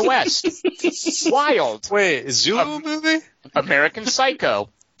Time in the West. Wild. Wait, is Zulu movie? American Psycho.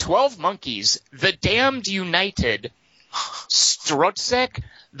 12 Monkeys. The Damned United. Strotzek.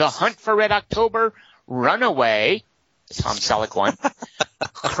 The Hunt for Red October. Runaway. Tom Selleck one.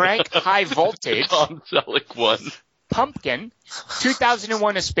 Crank High Voltage. Tom Selleck one. Pumpkin.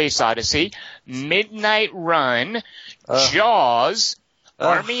 2001: A Space Odyssey. Midnight Run. Jaws.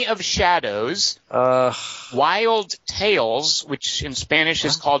 Army of Shadows. Wild Tales, which in Spanish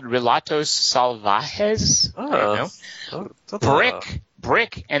is called Relatos Salvajes. I don't know.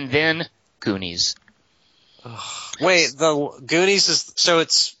 Brick, and then Goonies. Wait, the Goonies is so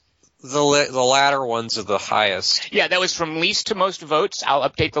it's the latter ones are the highest. Yeah, that was from least to most votes. I'll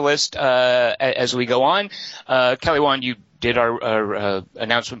update the list as we go on. Kelly Wand, you did our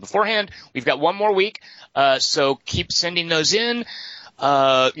announcement beforehand. We've got one more week, so keep sending those in.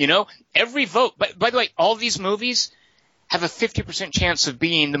 Every vote. But by the way, all these movies have a 50% chance of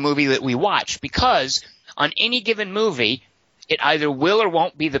being the movie that we watch because on any given movie, it either will or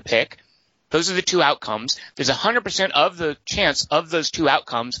won't be the pick. Those are the two outcomes. There's 100% of the chance of those two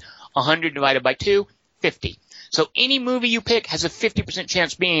outcomes. 100 divided by 2, 50. So any movie you pick has a 50%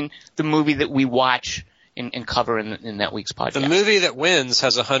 chance being the movie that we watch and cover in that week's podcast. The movie that wins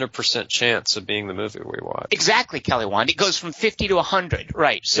has a 100% chance of being the movie we watch. Exactly, Kelly Wand. It goes from 50 to 100,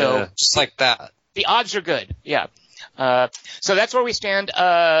 right? So yeah, just like that. The odds are good, yeah. So that's where we stand.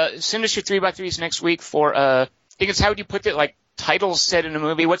 Send us your 3x3s next week for, I think it's how would you put it, like titles said in a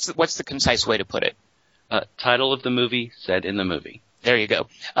movie? What's the concise way to put it? Title of the movie said in the movie. There you go.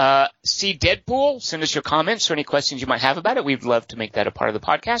 See Deadpool. Send us your comments or any questions you might have about it. We'd love to make that a part of the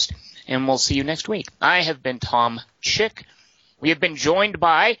podcast. And we'll see you next week. I have been Tom Chick. We have been joined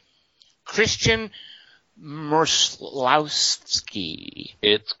by Christian Murslowski.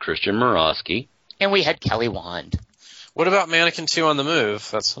 It's Christian Murawski. And we had Kelly Wand. What about Mannequin 2 on the Move?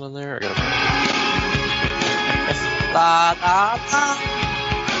 That's not in there?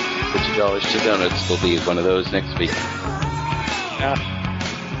 $50 to donuts will be one of those next week.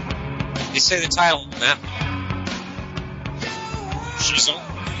 You say the title, Matt. She's on.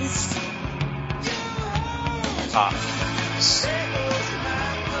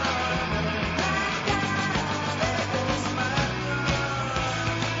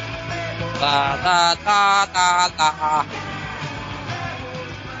 Da da da da da.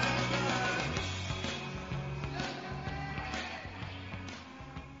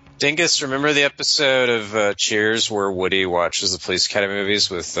 Dingus, remember the episode of Cheers where Woody watches the Police Academy movies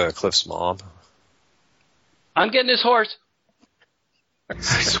with Cliff's mom? I'm getting his horse. I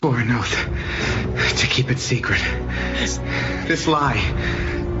swore an oath to keep it secret. This lie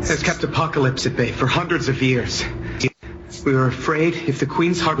has kept Apocalypse at bay for hundreds of years. We were afraid if the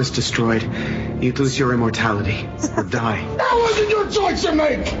Queen's heart was destroyed, you'd lose your immortality or die. That wasn't your choice to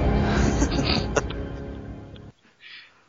make!